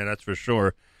 Yeah, that's for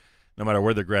sure. No matter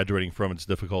where they're graduating from, it's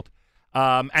difficult.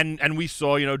 And we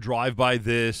saw, drive by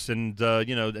this and,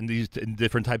 and these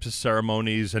different types of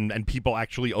ceremonies and people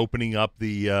actually opening up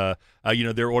the,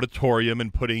 their auditorium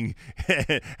and putting,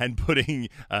 cardboard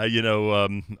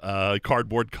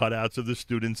cutouts of the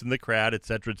students in the crowd, et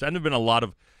cetera. It's been a lot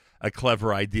of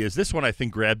clever ideas. This one, I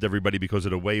think, grabbed everybody because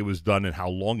of the way it was done and how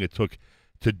long it took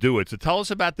to do it. So tell us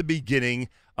about the beginning.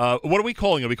 What are we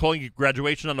calling it? Are we calling it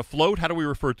graduation on a float? How do we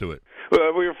refer to it?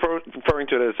 We're referring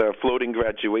to it as a floating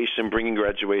graduation, bringing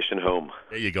graduation home.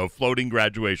 There you go, floating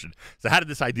graduation. So how did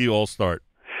this idea all start?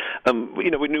 We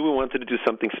knew we wanted to do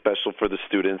something special for the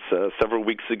students. Several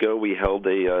weeks ago, we held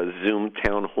a Zoom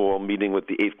town hall meeting with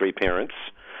the 8th grade parents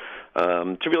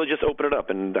to really just open it up.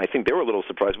 And I think they were a little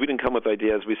surprised. We didn't come with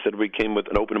ideas. We said we came with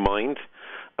an open mind,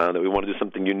 that we want to do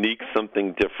something unique,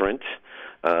 something different.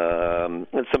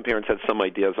 And some parents had some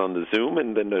ideas on the Zoom,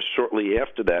 and then shortly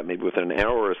after that, maybe within an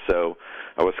hour or so,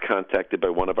 I was contacted by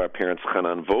one of our parents,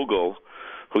 Hanan Vogel,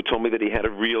 who told me that he had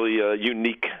a really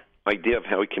unique idea of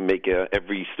how we can make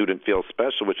every student feel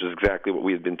special, which is exactly what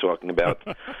we had been talking about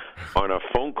on our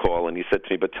phone call. And he said to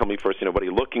me, but tell me first, what are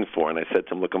you looking for? And I said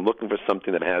to him, look, I'm looking for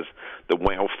something that has the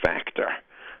wow factor,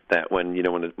 that when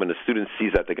a student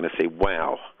sees that, they're going to say,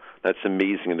 wow, that's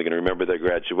amazing, and they're going to remember their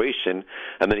graduation.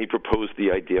 And then he proposed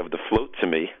the idea of the float to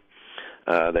me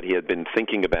that he had been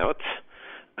thinking about,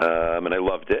 and I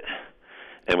loved it.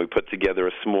 And we put together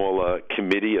a small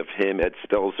committee of him, Ed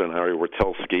Stelzer, and Ari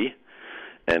Wartelski.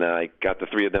 And I got the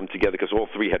three of them together because all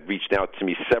three had reached out to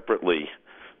me separately,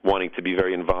 wanting to be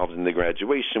very involved in the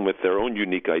graduation with their own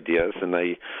unique ideas. And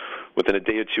I, within a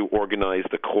day or two,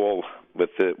 organized a call with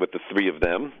the three of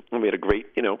them. And we had a great,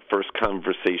 first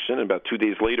conversation. And about 2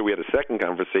 days later, we had a second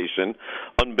conversation.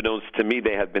 Unbeknownst to me,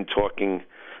 they had been talking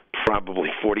probably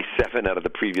 47 out of the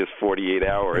previous 48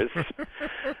 hours,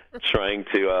 trying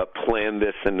to plan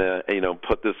this and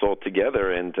put this all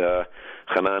together. And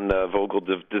Hanan Vogel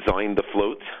designed the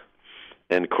float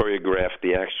and choreographed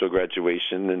the actual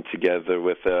graduation, and together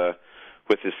with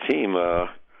his team,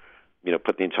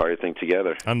 put the entire thing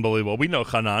together. Unbelievable. We know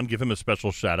Hanan. Give him a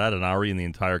special shout out, and Ari and the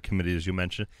entire committee, as you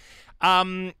mentioned.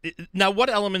 Now, what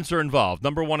elements are involved?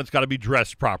 Number one, it's got to be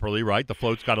dressed properly, right? The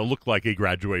float's got to look like a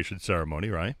graduation ceremony,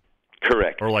 right?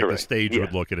 Correct. Or like correct. the stage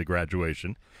would look at a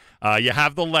graduation. You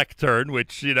have the lectern,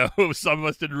 which, some of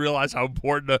us didn't realize how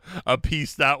important a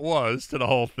piece that was to the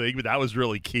whole thing, but that was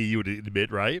really key, you would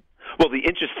admit, right? Well, the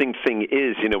interesting thing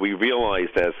is, we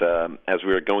realized as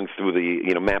we were going through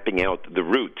the, mapping out the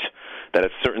route, that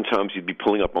at certain times you'd be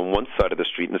pulling up on one side of the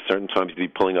street, and at certain times you'd be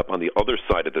pulling up on the other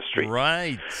side of the street.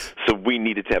 Right. So we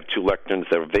needed to have two lecterns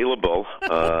that were available.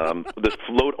 The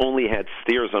float only had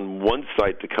stairs on one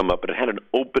side to come up, but it had an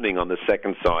opening on the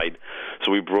second side.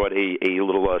 So we brought a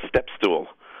little step stool,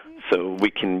 so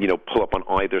we can, pull up on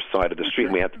either side of the street.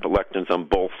 And we had to put lecterns on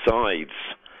both sides,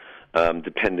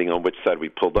 depending on which side we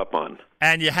pulled up on.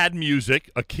 And you had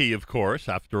music, a key, of course.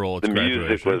 After all, it's the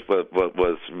music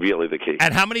was really the key.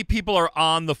 And how many people are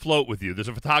on the float with you? There's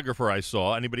a photographer I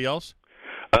saw. Anybody else?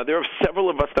 There are several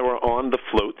of us that were on the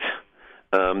float.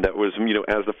 That was,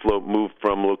 as the float moved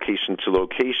from location to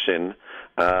location,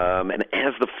 and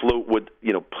as the float would,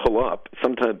 pull up,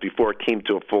 sometimes before it came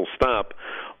to a full stop,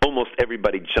 almost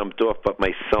everybody jumped off, but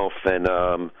myself and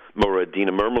Mora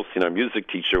Dina Mermelstein, our music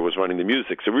teacher, was running the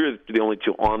music. So we were the only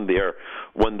two on there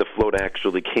when the float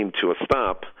actually came to a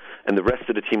stop, and the rest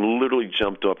of the team literally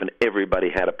jumped off, and everybody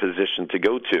had a position to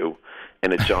go to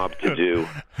and a job to do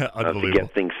to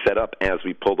get things set up as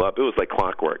we pulled up. It was like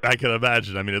clockwork. I can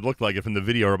imagine. I mean, it looked like it from the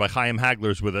video. Rabbi Chaim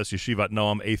Hagler's with us, Yeshivat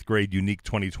Noam, 8th grade unique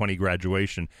 2020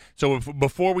 graduation. So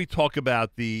before we talk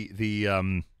about the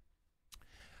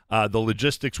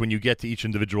logistics when you get to each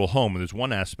individual home, and there's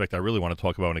one aspect I really want to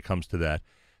talk about when it comes to that,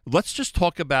 let's just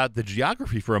talk about the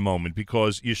geography for a moment,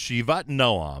 because Yeshivat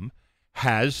Noam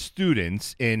has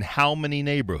students in how many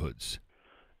neighborhoods?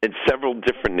 In several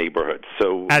different neighborhoods.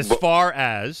 So, far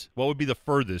as what would be the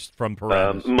furthest from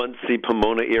Paramus? Muncie,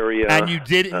 Pomona area. And you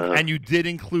did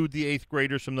include the 8th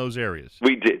graders from those areas.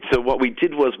 We did. So what we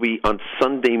did was on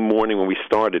Sunday morning when we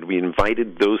started, we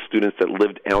invited those students that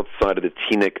lived outside of the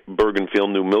Teaneck,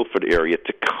 Bergenfield, New Milford area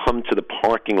to come to the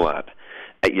parking lot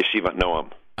at Yeshivat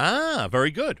Noam. Ah, very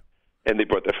good. And they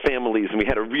brought their families, and we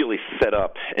had to really set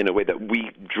up in a way that we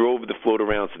drove the float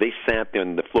around, so they sat there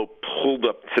and the float pulled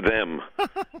up to them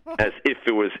as if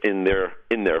it was in their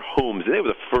homes. And they were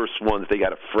the first ones. They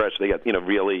got it fresh. They got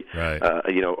really a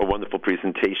wonderful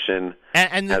presentation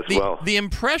and as well. The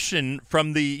impression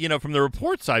from the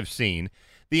reports I've seen,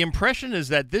 the impression is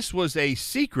that this was a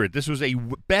secret. This was a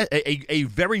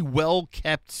very well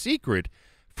kept secret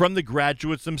from the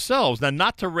graduates themselves. Now,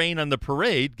 not to rain on the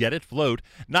parade, get it, float,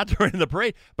 not to rain on the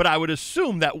parade, but I would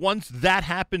assume that once that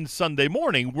happened Sunday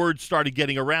morning, word started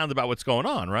getting around about what's going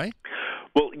on, right?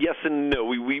 Well, yes and no.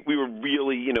 We were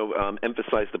really,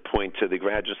 emphasized the point to the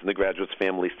graduates and the graduates'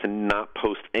 families to not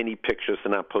post any pictures, to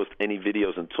not post any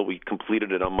videos until we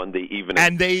completed it on Monday evening.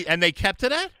 And they kept to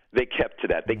that? They kept to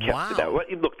that. They kept to that. Well,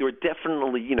 look, there were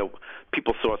definitely,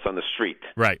 people saw us on the street.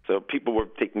 Right. So people were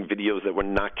taking videos that were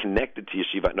not connected to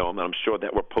Yeshivat Noam, and I'm sure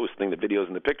that we're posting the videos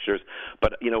and the pictures.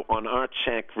 But, on our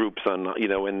chat groups,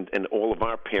 and all of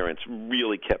our parents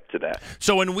really kept to that.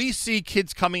 So when we see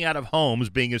kids coming out of homes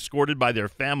being escorted by their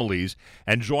families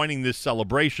and joining this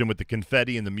celebration with the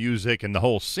confetti and the music and the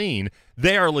whole scene,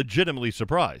 they are legitimately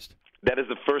surprised. That is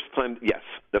the first time, yes.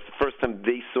 That's the first time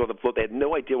they saw the float. They had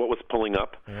no idea what was pulling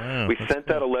up. Wow, we sent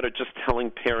out a letter just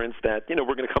telling parents that,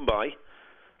 we're going to come by,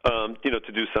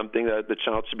 to do something. The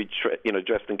child should be,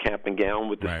 dressed in cap and gown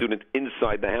with the student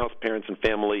inside the house, parents and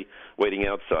family waiting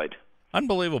outside.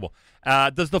 Unbelievable.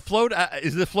 Does the float?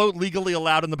 Is the float legally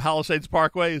allowed in the Palisades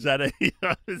Parkway? Is that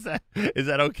is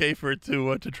that okay for it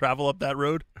to travel up that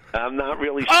road? I'm not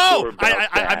really sure about that.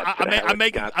 I'm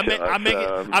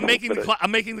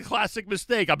making the classic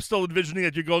mistake. I'm still envisioning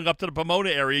that you're going up to the Pomona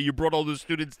area. You brought all the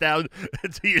students down to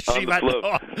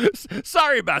Yeshivat.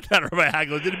 Sorry about that, Rabbi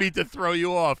Hagler. Didn't mean to throw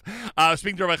you off.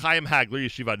 Speaking to Rabbi Chaim Hagler,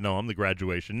 Yeshivat Noam, the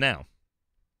graduation. Now,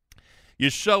 you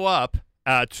show up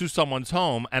to someone's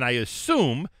home, and I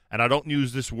assume, and I don't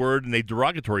use this word in a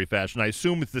derogatory fashion, I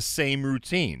assume it's the same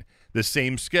routine, the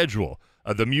same schedule.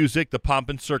 The music, the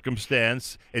pomp and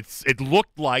circumstance. It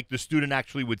looked like the student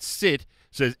actually would sit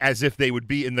as if they would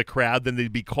be in the crowd, then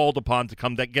they'd be called upon to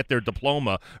come get their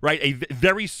diploma, right?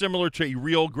 Very similar to a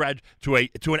real to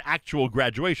an actual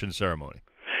graduation ceremony.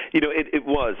 It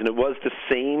was, and it was the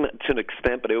same to an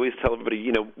extent. But I always tell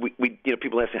everybody, we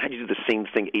people ask me, how do you do the same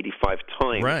thing 85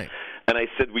 times? Right. And I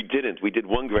said we didn't. We did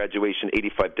one graduation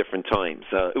 85 different times.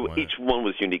 Each one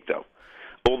was unique, though.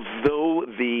 Although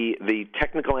the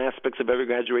technical aspects of every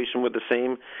graduation were the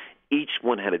same, each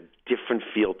one had a different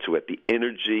feel to it. The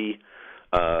energy,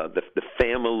 the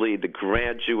family, the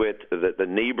graduate, the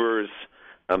neighbors,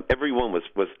 everyone was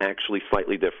actually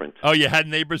slightly different. Oh, you had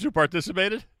neighbors who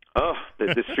participated? Oh,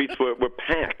 the streets were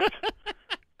packed.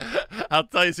 I'll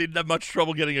tell you, so you didn't have much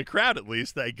trouble getting a crowd, at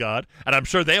least, thank God. And I'm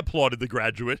sure they applauded the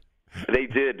graduate. They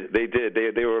did.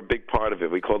 They were a big part of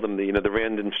it. We called them the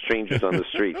random strangers on the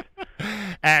street.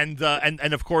 And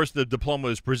of course the diploma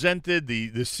is presented.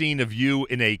 The scene of you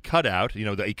in a cutout,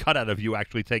 a cutout of you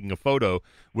actually taking a photo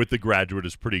with the graduate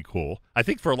is pretty cool. I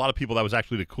think for a lot of people that was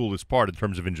actually the coolest part in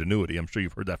terms of ingenuity. I'm sure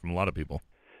you've heard that from a lot of people.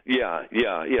 Yeah.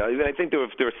 I think there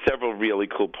were several really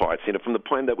cool parts. From the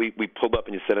point that we pulled up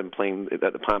and you said I'm playing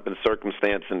the pomp and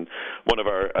circumstance, and one of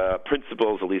our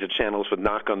principals, Elisa Channels, would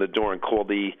knock on the door and call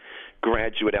the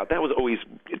graduate out. That was always,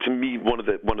 to me, one of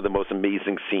the most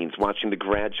amazing scenes. Watching the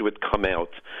graduate come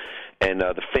out, and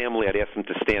the family, I'd ask them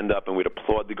to stand up, and we'd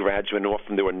applaud the graduate. And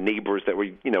often there were neighbors that were,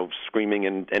 screaming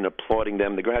and applauding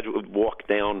them. The graduate would walk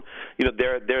down,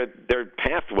 their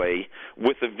pathway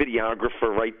with a videographer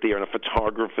right there and a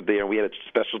photographer there. And we had a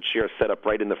special chair set up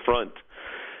right in the front.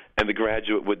 And the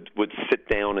graduate would sit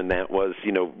down, and that was,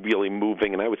 really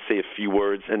moving. And I would say a few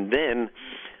words, and then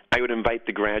I would invite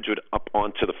the graduate up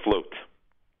onto the float.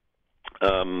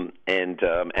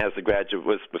 As the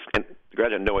graduate and the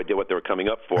graduate had no idea what they were coming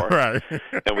up for. Right.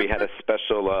 And we had a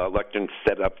special lectern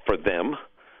set up for them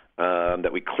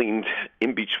that we cleaned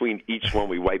in between each one.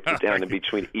 We wiped it down in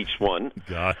between each one.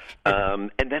 Gosh.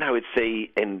 And then I would say,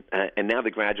 and now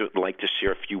the graduate would like to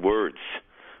share a few words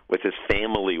with his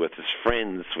family, with his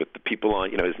friends, with the people on,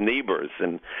 his neighbors,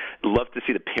 and love to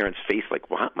see the parents' face like,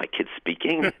 what, my kid's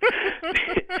speaking?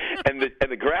 and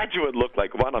the graduate looked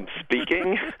like, what, I'm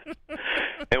speaking?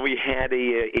 And we had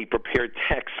a prepared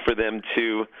text for them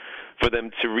to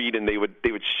read, and they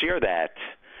would share that,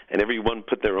 and everyone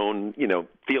put their own,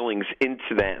 feelings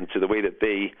into that, into the way that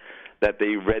they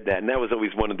read that, and that was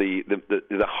always one of the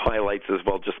highlights as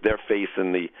well, just their face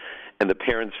and the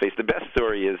parents' face. The best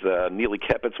story is Neely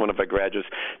Kepitz, one of our graduates,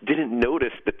 didn't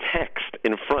notice the text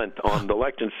in front on the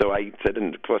lectern, so I said,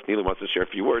 and of course Neely wants to share a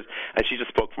few words, and she just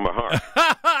spoke from her heart.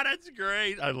 That's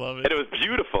great. I love it. And it was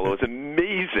beautiful. It was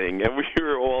amazing, and we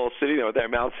were all sitting there with our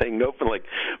mouths hanging open, like,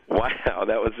 wow,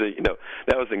 that was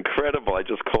incredible. I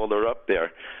just called her up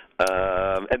there.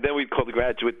 And then we'd call the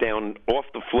graduate down off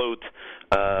the float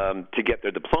to get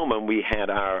their diploma, and we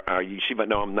had our Yeshiva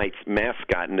Noam Knights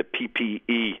mascot in the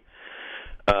PPE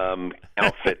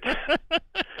outfit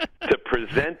to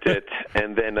present it,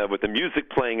 and then with the music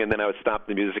playing, and then I would stop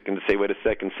the music and say, wait a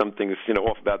second, something's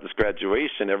off about this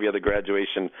graduation. Every other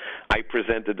graduation, I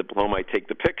present the diploma, I take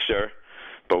the picture,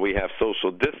 but we have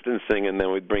social distancing, and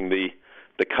then we'd bring the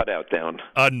cutout down.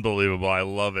 Unbelievable. I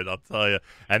love it, I'll tell you.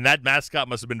 And that mascot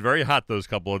must have been very hot those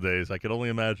couple of days. I can only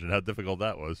imagine how difficult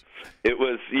that was. It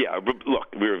was, yeah.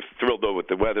 Look, we were thrilled, though, with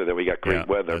the weather, that we got great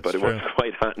weather, but it was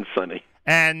quite hot and sunny.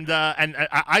 And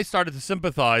I started to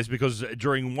sympathize because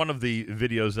during one of the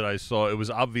videos that I saw, it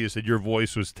was obvious that your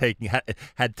voice was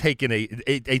had taken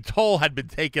a toll had been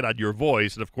taken on your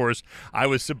voice, and of course I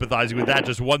was sympathizing with that,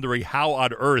 just wondering how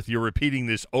on earth you're repeating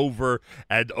this over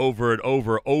and over and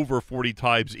over 40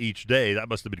 times each day. That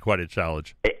must have been quite a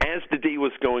challenge. As the day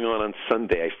was going on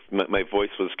Sunday, my voice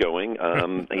was going.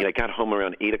 I got home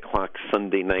around 8 o'clock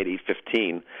Sunday night,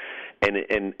 8:15,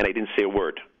 and I didn't say a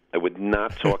word. I would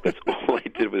not talk. That's all I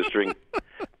did was drink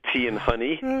tea and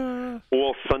honey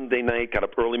all Sunday night. Got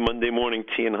up early Monday morning,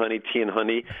 tea and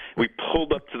honey. We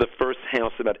pulled up to the first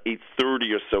house about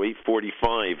 8:30 or so,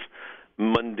 8:45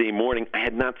 Monday morning. I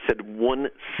had not said one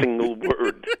single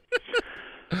word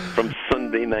from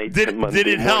Sunday night to Monday Did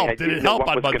it help? morning. Did it help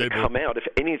on Monday morning? Come out, if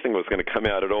anything was going to come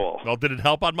out at all. Well, did it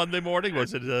help on Monday morning?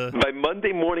 Was it? By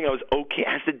Monday morning, I was okay.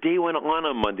 As the day went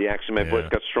on Monday, actually, my voice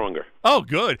got stronger. Oh,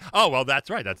 good. Oh, well, that's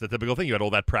right. That's the typical thing. You had all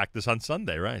that practice on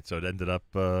Sunday, right? So it ended up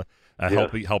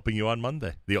helping you on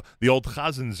Monday. The old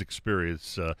Chazan's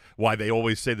experience, why they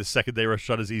always say the second day Rosh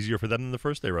Hashanah is easier for them than the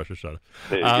first day Rosh Hashanah.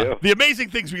 There you go. The amazing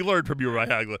things we learned from you,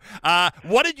 Rabbi Hagler.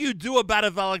 What did you do about a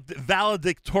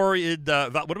valedictorian,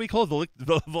 what do we call it,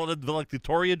 the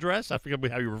valedictorian address? I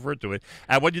forget how you refer to it.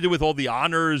 And what did you do with all the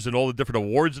honors and all the different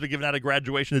awards that are given out at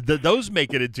graduation? Did those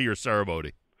make it into your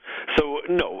ceremony? So,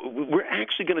 no, we're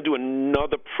actually going to do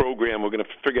another program. We're going to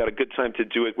figure out a good time to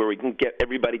do it where we can get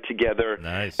everybody together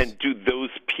and do those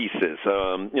pieces.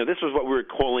 This was what we were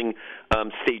calling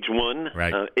Stage 1.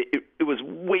 Right. It was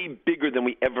way bigger than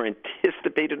we ever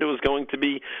anticipated it was going to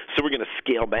be, so we're going to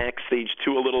scale back Stage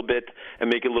 2 a little bit and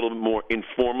make it a little bit more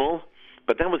informal.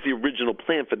 But that was the original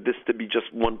plan, for this to be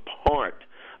just one part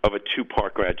of a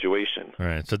two-part graduation. All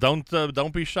right, so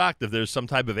don't be shocked if there's some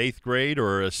type of 8th grade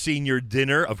or a senior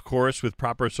dinner, of course, with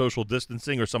proper social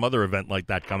distancing or some other event like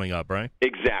that coming up, right?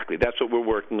 Exactly. That's what we're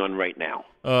working on right now.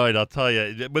 All right, I'll tell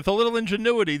you, with a little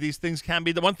ingenuity, these things can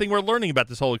be. The one thing we're learning about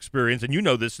this whole experience, and you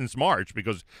know this since March,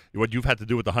 because what you've had to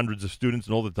do with the hundreds of students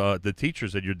and all the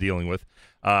teachers that you're dealing with,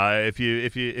 if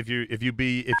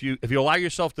you allow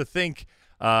yourself to think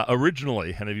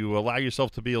originally, and if you allow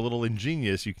yourself to be a little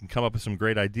ingenious, you can come up with some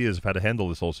great ideas of how to handle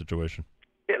this whole situation.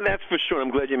 Yeah, that's for sure. I'm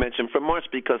glad you mentioned from March,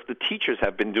 because the teachers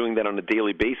have been doing that on a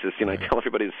daily basis. I tell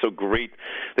everybody it's so great,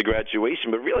 the graduation,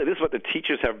 but really this is what the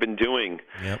teachers have been doing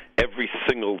every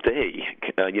single day,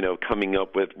 coming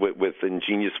up with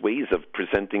ingenious ways of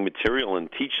presenting material and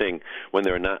teaching when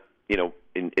they're not,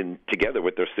 in together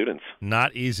with their students.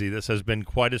 Not easy. This has been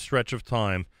quite a stretch of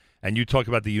time. And you talk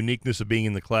about the uniqueness of being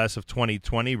in the class of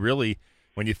 2020. Really,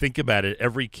 when you think about it,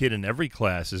 every kid in every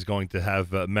class is going to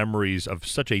have memories of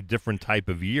such a different type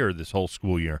of year this whole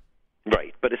school year.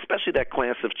 Right, but especially that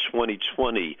class of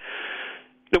 2020.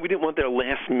 No, we didn't want their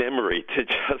last memory to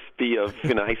just be of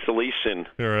isolation,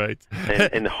 right,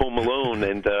 and home alone,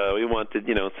 and we wanted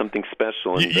something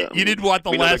special. And you didn't want the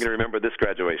we last. We're going to remember this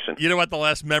graduation. You don't want the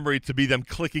last memory to be them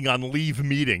clicking on leave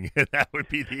meeting. That would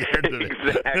be the end of it.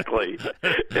 Exactly.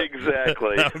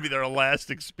 That would be their last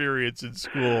experience in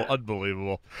school.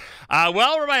 Unbelievable.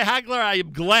 Well, Rabbi Hagler, I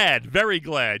am glad, very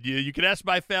glad. You can ask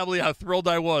my family how thrilled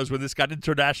I was when this got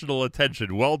international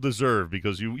attention. Well deserved,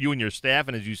 because you and your staff,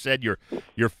 and as you said, your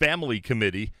family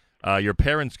committee, your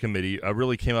parents committee,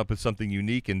 really came up with something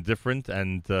unique and different,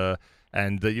 and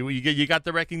you got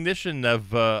the recognition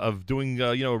of doing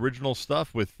original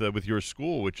stuff with your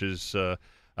school, which is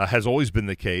has always been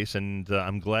the case, and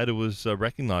I'm glad it was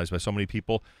recognized by so many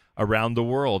people around the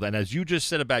world. And as you just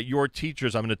said about your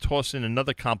teachers, I'm going to toss in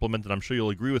another compliment, and I'm sure you'll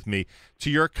agree with me,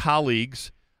 to your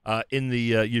colleagues in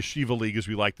the Yeshiva League, as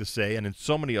we like to say, and in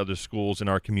so many other schools in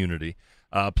our community.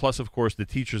 Plus, of course, the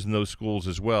teachers in those schools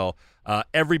as well.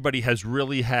 Everybody has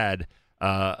really had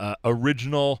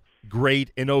original,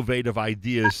 great, innovative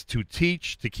ideas to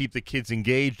teach, to keep the kids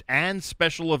engaged, and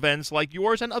special events like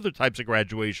yours and other types of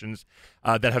graduations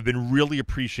that have been really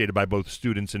appreciated by both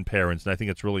students and parents. And I think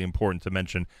it's really important to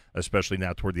mention, especially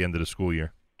now toward the end of the school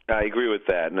year. I agree with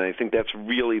that, and I think that's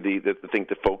really the thing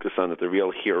to focus on, that the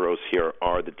real heroes here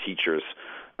are the teachers.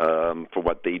 For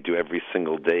what they do every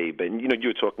single day. But, you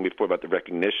were talking before about the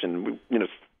recognition. The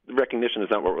recognition is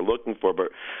not what we're looking for,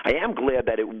 but I am glad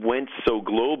that it went so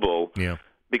global. Yeah.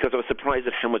 Because I was surprised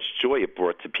at how much joy it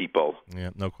brought to people.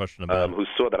 Yeah, no question about it. Who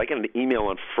saw that. I got an email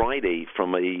on Friday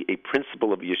from a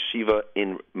principal of yeshiva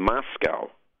in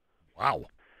Moscow. Wow.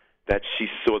 That she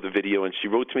saw the video, and she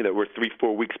wrote to me that we're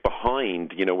 3-4 weeks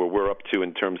behind, where we're up to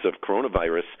in terms of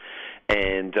coronavirus.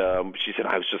 And she said,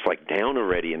 I was just down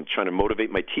already and trying to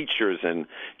motivate my teachers and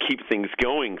keep things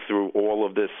going through all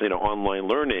of this, online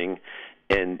learning.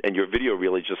 and your video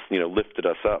really just lifted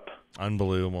us up.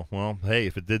 Unbelievable. Well, hey,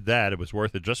 if it did that, it was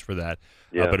worth it just for that.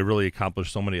 Yeah. But it really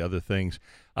accomplished so many other things.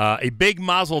 A big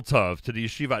mazel tov to the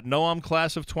Yeshivat Noam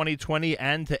class of 2020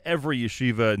 and to every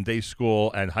yeshiva and day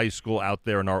school and high school out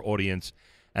there in our audience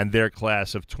and their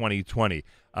class of 2020.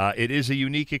 It is a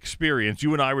unique experience.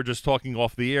 You and I were just talking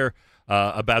off the air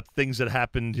about things that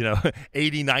happened,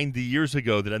 80, 90 years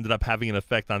ago that ended up having an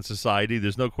effect on society.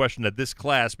 There's no question that this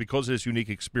class, because of this unique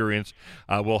experience,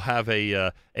 will have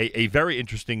a very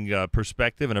interesting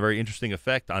perspective and a very interesting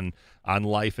effect on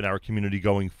life in our community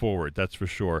going forward. That's for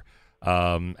sure.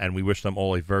 And we wish them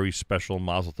all a very special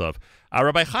mazel tov.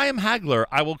 Rabbi Chaim Hagler,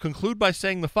 I will conclude by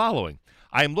saying the following.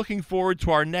 I am looking forward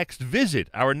to our next visit,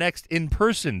 our next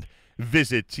in-person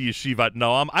visit to Yeshivat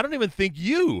Noam. I don't even think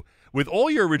you, with all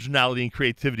your originality and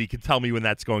creativity, can tell me when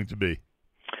that's going to be.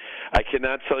 I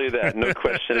cannot tell you that, no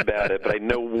question about it. But I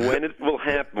know when it will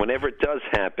happen. Whenever it does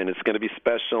happen, it's going to be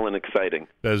special and exciting.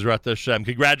 Bezrat Hashem.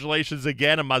 Congratulations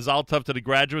again, and mazal tov to the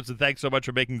graduates, and thanks so much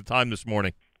for making the time this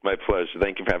morning. My pleasure.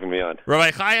 Thank you for having me on.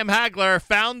 Rabbi Chaim Hagler,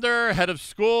 founder, head of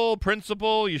school,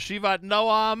 principal, Yeshivat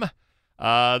Noam,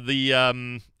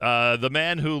 the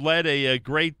man who led a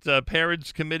great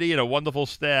parents committee and a wonderful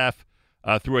staff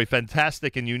through a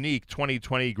fantastic and unique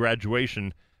 2020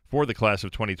 graduation for the class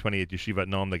of 2020 at Yeshivat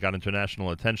Noam that got international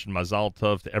attention. Mazal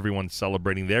tov to everyone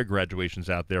celebrating their graduations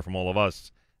out there from all of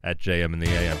us at JM in the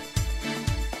AM.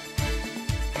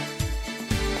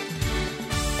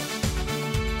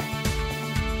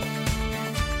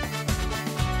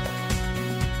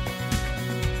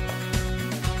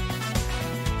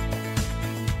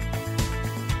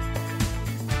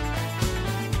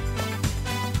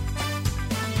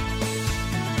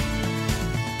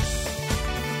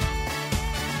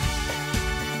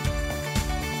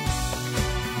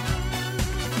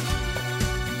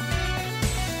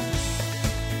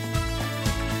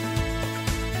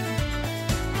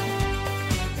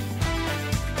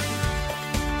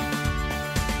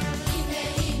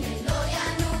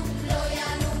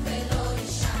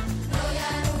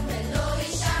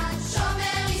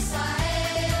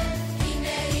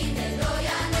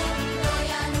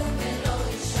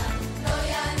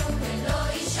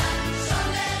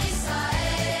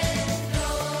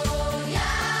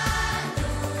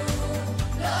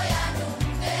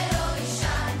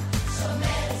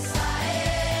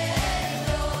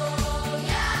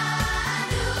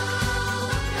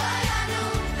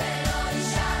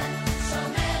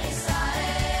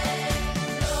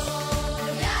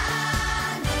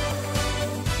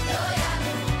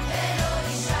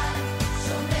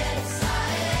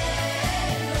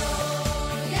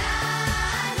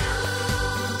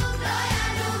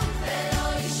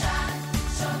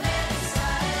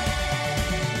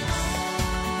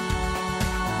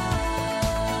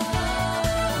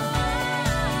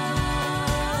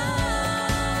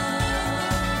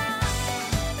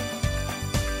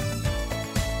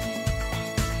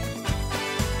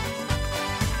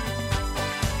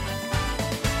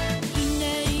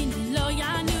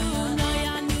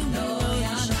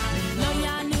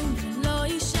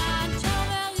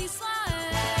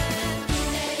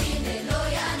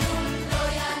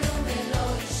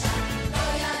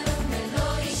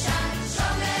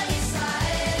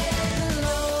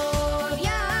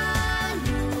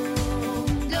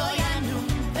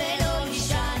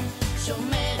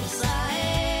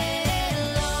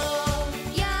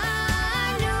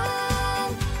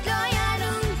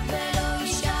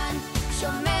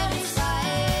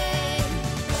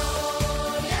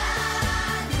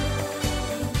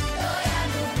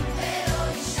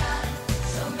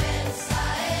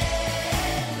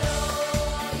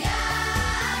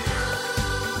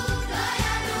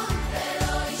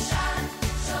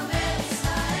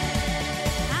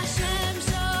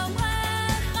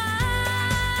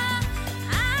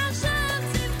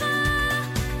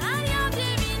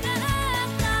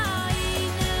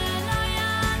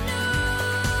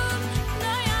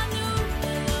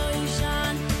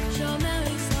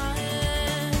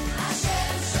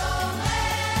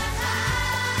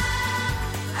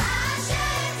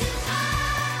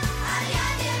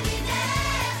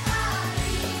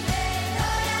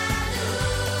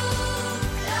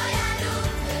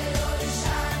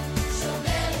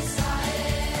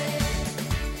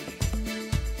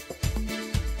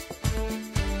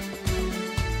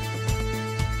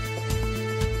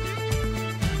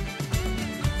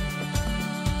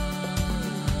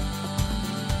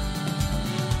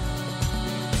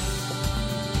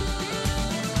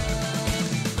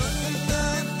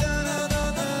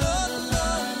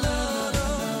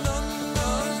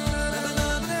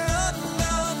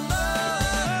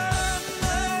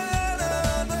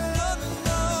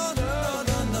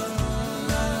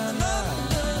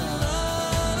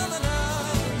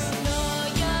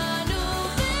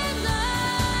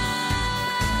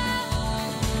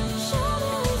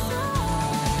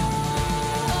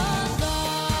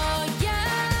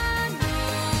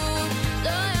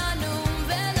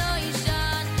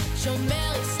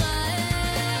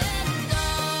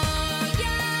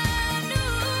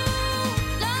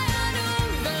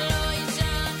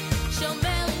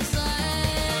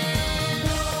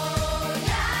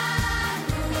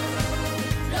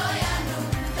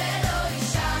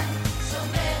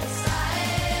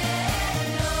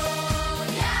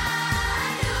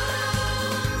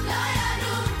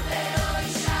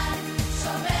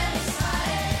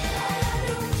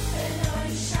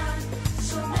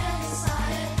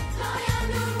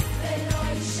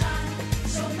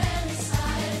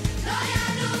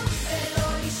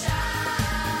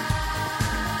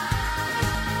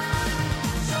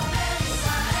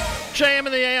 JM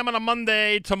in the AM on a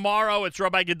Monday. Tomorrow, it's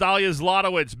Rabbi Gedalia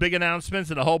Zlotowitz. Big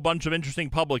announcements and a whole bunch of interesting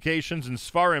publications and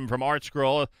Sfarim from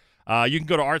ArtScroll. You can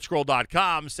go to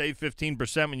artscroll.com, save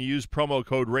 15% when you use promo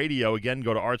code radio. Again,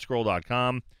 go to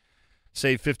artscroll.com,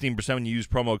 save 15% when you use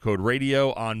promo code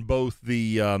radio on both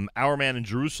the Our Man in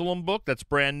Jerusalem book, that's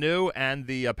brand new, and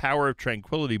the Power of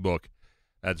Tranquility book.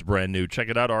 That's brand new. Check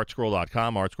it out,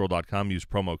 artscroll.com. Artscroll.com. Use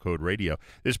promo code radio.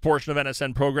 This portion of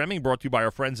NSN programming brought to you by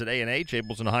our friends at A&H.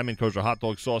 Abel's and Hyman Kosher Hot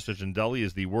Dog Sausage and Deli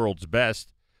is the world's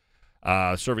best,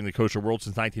 serving the kosher world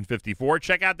since 1954.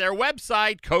 Check out their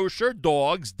website,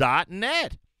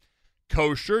 kosherdogs.net.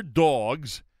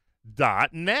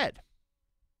 Kosherdogs.net.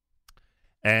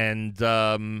 And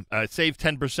save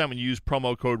 10% when you use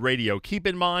promo code radio. Keep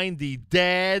in mind the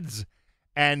dads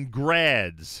and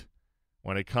grads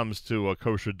when it comes to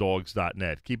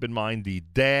kosherdogs.net. Keep in mind the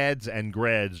dads and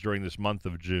grads during this month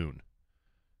of June.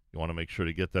 You want to make sure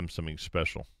to get them something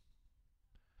special.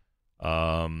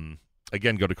 Again,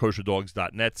 go to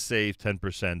kosherdogs.net, save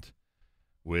 10%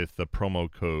 with the promo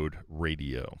code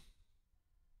radio.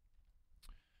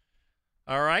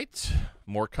 All right,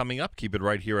 more coming up. Keep it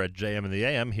right here at JM in the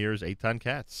AM. Here's Eitan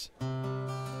Katz.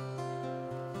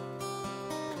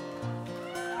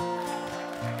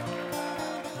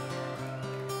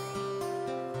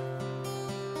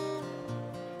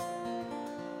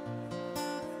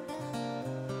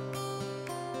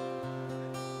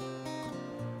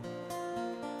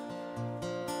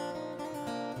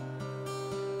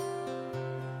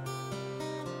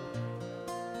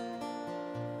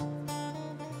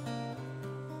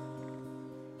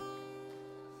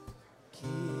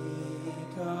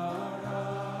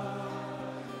 Kikara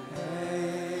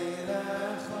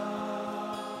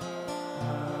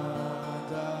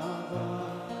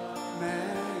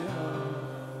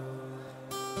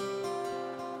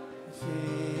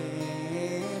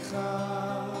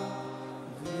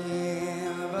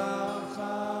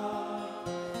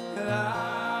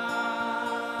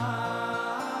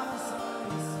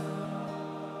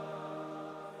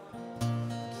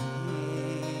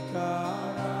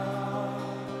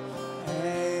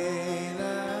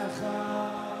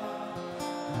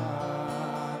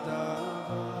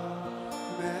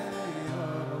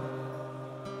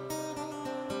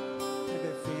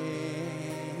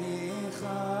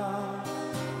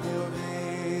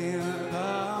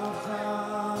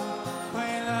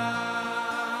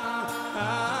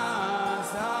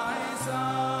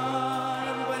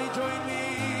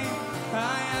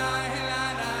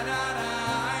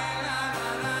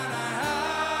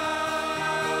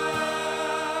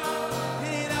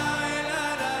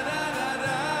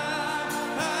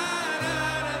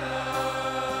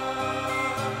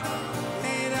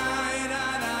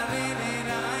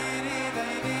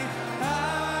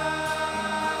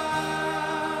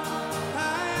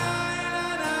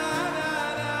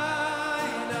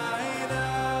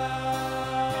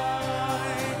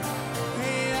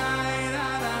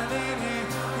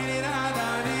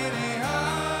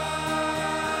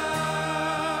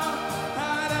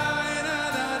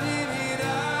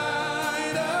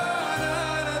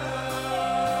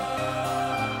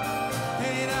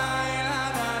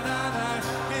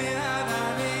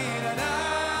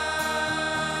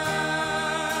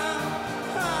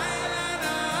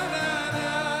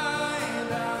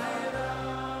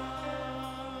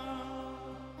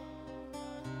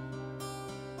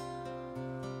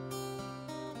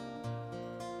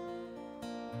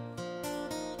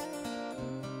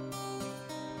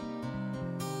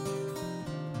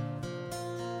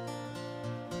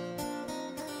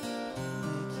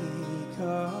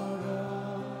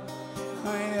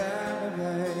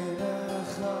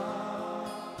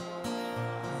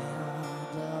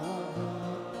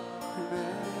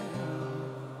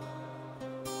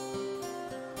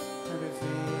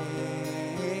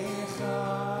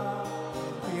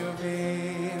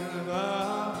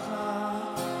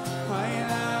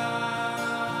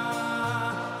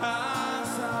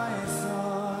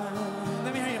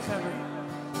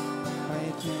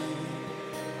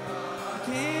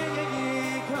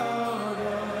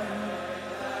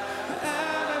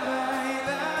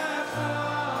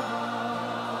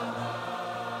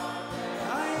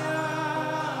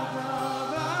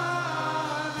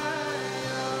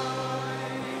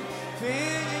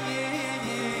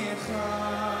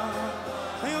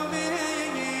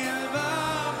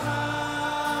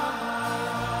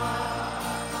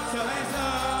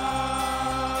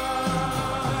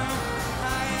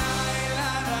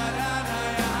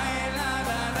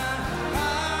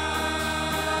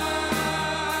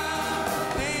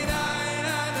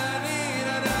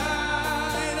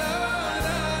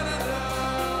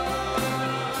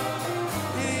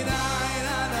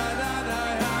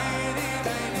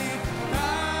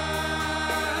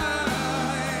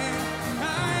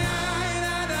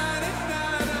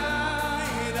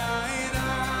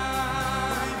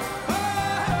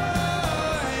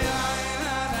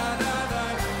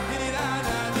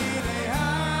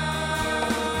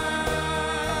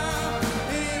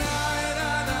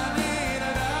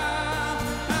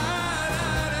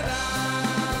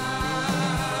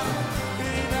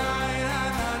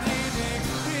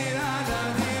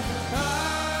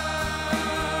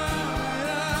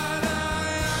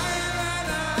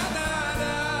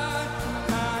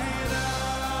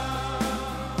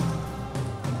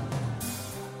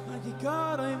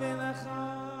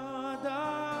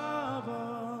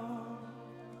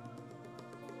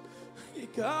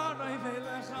Ikarai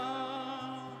velecha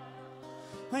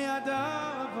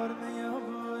Hayadavar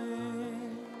me'avoy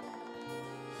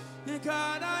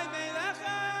Ikarai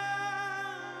velecha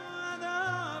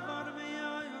Hayadavar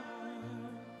me'avoy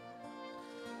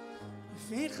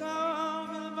Ficha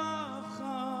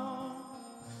milvavcha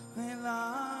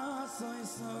Hela soy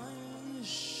soy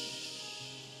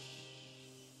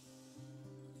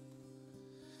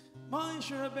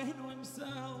Moshe Rabbeinu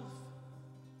himself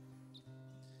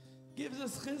gives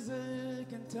us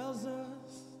chizuk and tells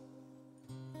us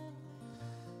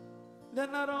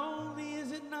that not only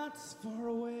is it not far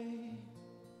away,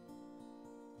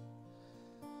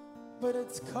 but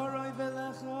it's karoi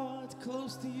velecha, it's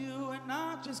close to you, and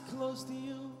not just close to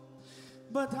you,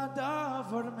 but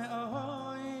hadavar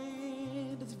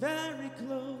me'oid, it's very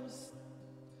close.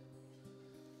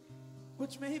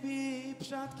 Which maybe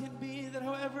pshat can be that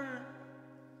however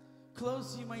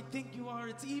close you might think you are,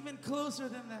 it's even closer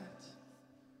than that.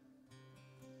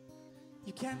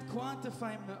 You can't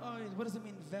quantify me'oid. What does it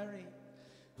mean, very?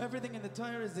 Everything in the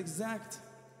Torah is exact.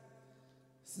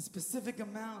 It's a specific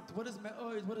amount. What does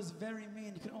me'oid, what does very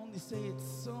mean? You can only say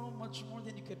it's so much more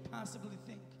than you could possibly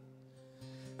think.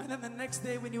 And then the next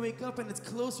day when you wake up and it's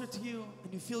closer to you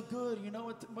and you feel good, you know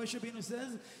what Moshe Rabbeinu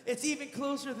says? It's even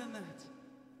closer than that.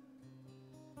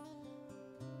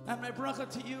 And my bracha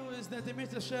to you is that the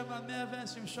Mirta Sheva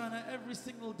Me'avashim Shana every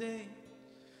single day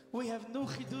we have new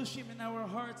chidushim in our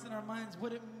hearts and our minds,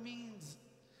 what it means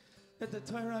that the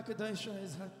Torah Kadosha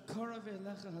is Hakara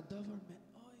Ve'elecha Hadavar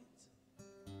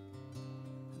Me'oid.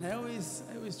 And I always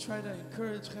try to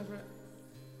encourage Chevra,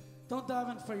 don't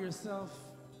daven for yourself,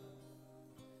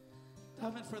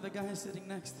 daven for the guy sitting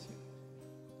next to you.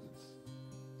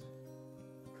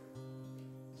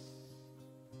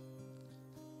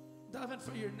 Daven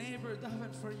for your neighbor,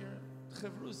 daven for your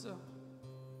chevrusa.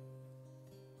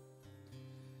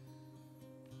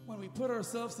 When we put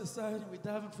ourselves aside and we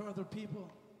daven for other people,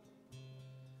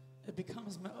 it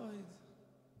becomes me'oid.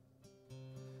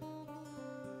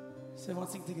 So everyone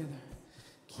sing together.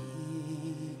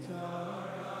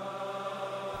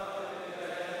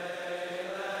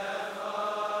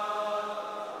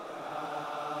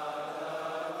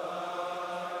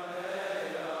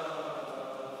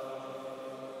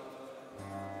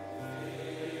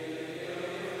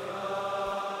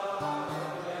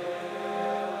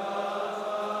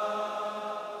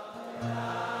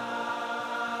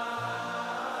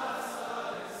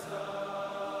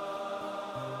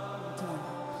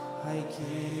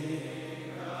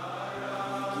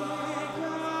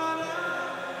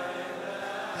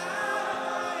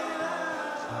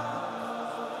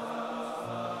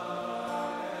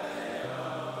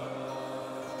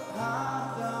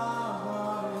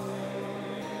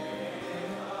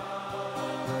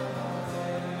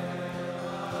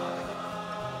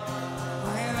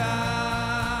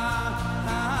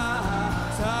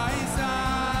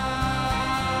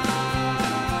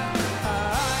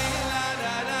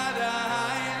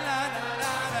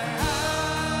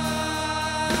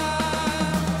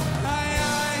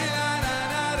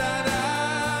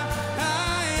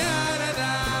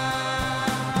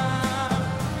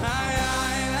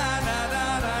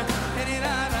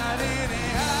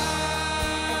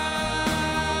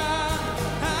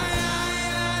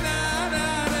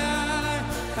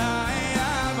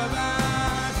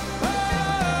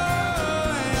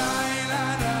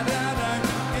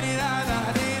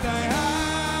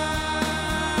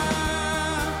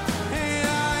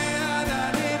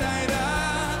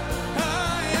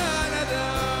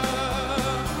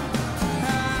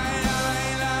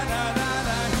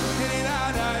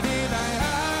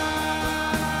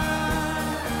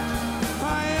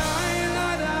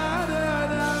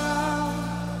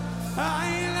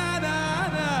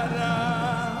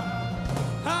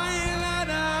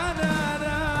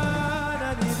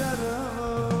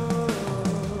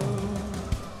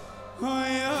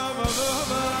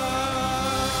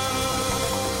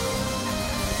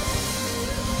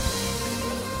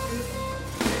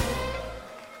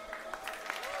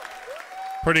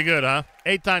 Pretty good, huh?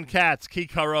 Eitan Katz, Ki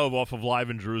Karov off of Live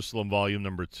in Jerusalem, volume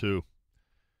number 2.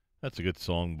 That's a good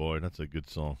song, boy. That's a good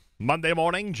song. Monday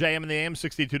morning, JM in the AM,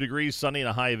 62 degrees, sunny and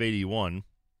a high of 81.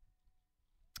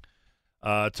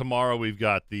 Tomorrow we've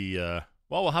got the,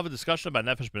 we'll have a discussion about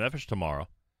Nefesh B'Nefesh tomorrow.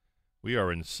 We are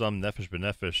in some Nefesh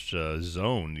B'Nefesh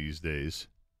zone these days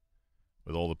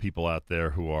with all the people out there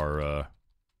who are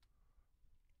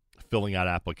filling out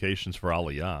applications for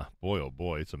Aliyah. Boy, oh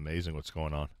boy, it's amazing what's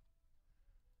going on.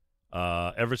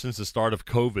 Ever since the start of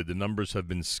COVID, the numbers have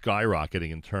been skyrocketing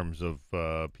in terms of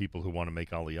people who want to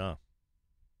make Aliyah.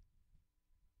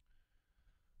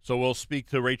 So we'll speak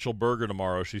to Rachel Berger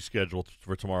tomorrow. She's scheduled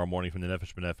for tomorrow morning from the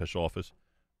Nefesh B'Nefesh office.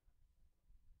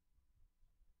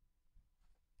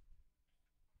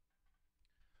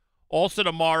 Also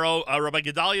tomorrow, Rabbi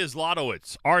Gedalia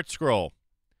Zlotowitz, Art Scroll.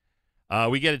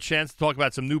 We get a chance to talk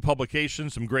about some new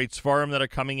publications, some great Sfarim that are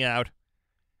coming out,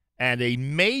 and a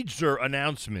major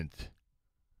announcement.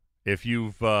 If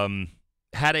you've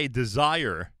had a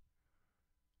desire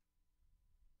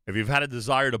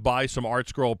to buy some Art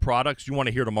Scroll products, you want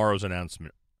to hear tomorrow's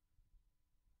announcement.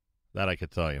 That I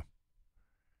could tell you.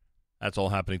 That's all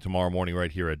happening tomorrow morning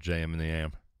right here at JM in the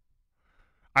AM.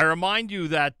 I remind you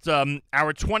that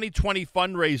our 2020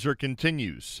 fundraiser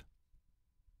continues.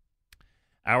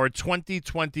 Our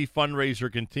 2020 fundraiser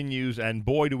continues, and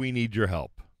boy, do we need your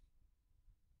help.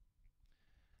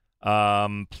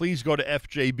 Please go to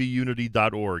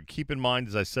fjbunity.org. Keep in mind,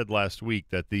 as I said last week,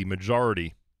 that the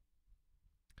majority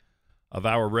of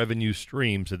our revenue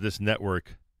streams at this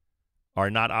network are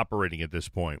not operating at this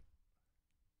point.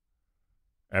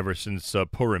 Ever since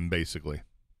Purim, basically.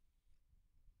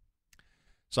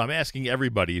 So I'm asking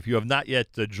everybody, if you have not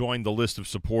yet joined the list of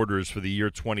supporters for the year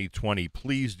 2020,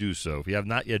 please do so. If you have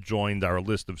not yet joined our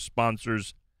list of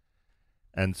sponsors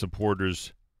and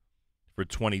supporters for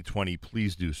 2020,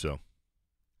 please do so.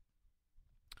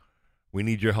 We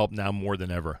need your help now more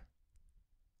than ever.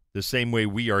 The same way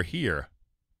we are here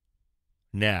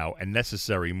now and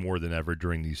necessary more than ever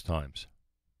during these times.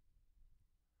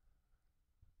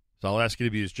 So I'll ask you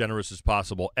to be as generous as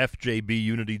possible.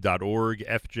 fjbunity.org,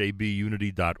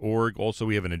 fjbunity.org. Also,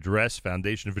 we have an address,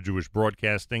 Foundation for Jewish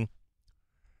Broadcasting,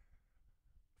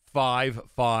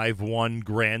 551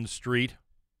 Grand Street,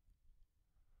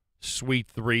 Suite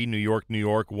 3, New York,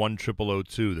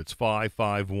 10002. That's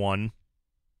 551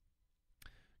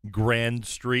 Grand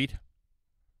Street,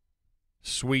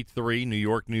 Suite 3, New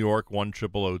York,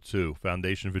 10002.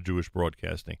 Foundation for Jewish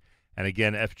Broadcasting. And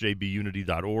again,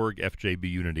 fjbunity.org,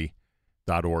 fjbunity.org.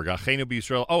 Achenu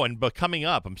b'Yisrael. Oh, but coming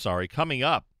up,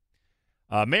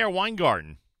 Mayor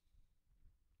Weingarten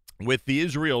with the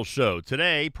Israel show.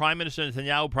 Today, Prime Minister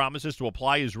Netanyahu promises to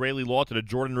apply Israeli law to the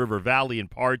Jordan River Valley and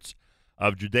parts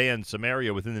of Judea and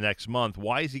Samaria within the next month.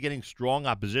 Why is he getting strong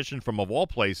opposition from, of all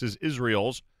places,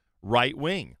 Israel's right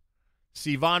wing?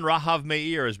 Sivan Rahav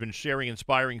Meir has been sharing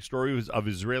inspiring stories of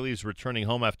Israelis returning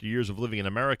home after years of living in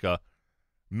America.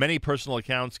 Many personal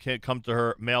accounts can't come to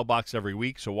her mailbox every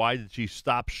week, so why did she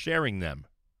stop sharing them?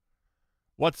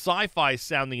 What sci-fi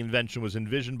sounding invention was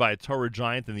envisioned by a Torah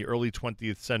giant in the early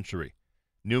 20th century?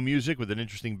 New music with an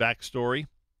interesting backstory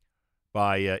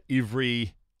by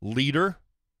Ivry Leader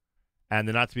and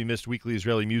the not-to-be-missed weekly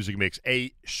Israeli music mix.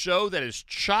 A show that is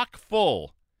chock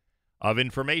full of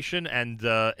information and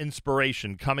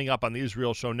inspiration coming up on the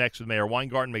Israel Show next with Mayor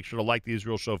Weingarten. Make sure to like the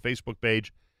Israel Show Facebook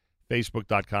page,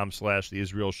 facebook.com/The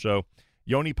Israel Show.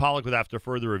 Yoni Pollack with After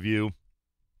Further Review.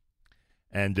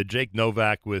 And Jake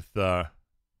Novak with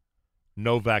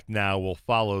Novak Now will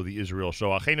follow the Israel Show.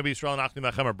 Achenu b'Yisrael and Achim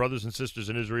Achem, our brothers and sisters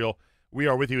in Israel. We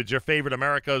are with you. It's your favorite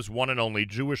America's one and only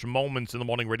Jewish Moments in the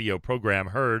Morning radio program,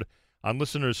 heard on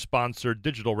listeners-sponsored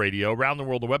digital radio around the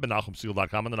world, the web at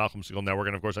NachumSegal.com and the Nachum Segal Network,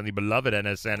 and, of course, on the beloved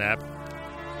NSN app.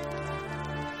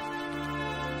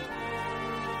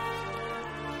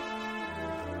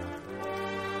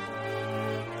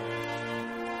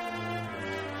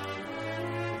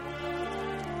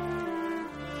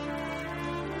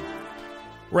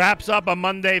 Wraps up a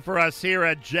Monday for us here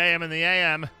at JM in the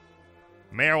AM.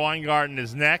 Mayor Weingarten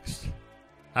is next.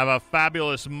 Have a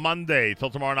fabulous Monday. Till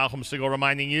tomorrow, Nachum Segal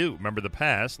reminding you, remember the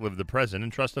past, live the present,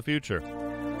 and trust the future.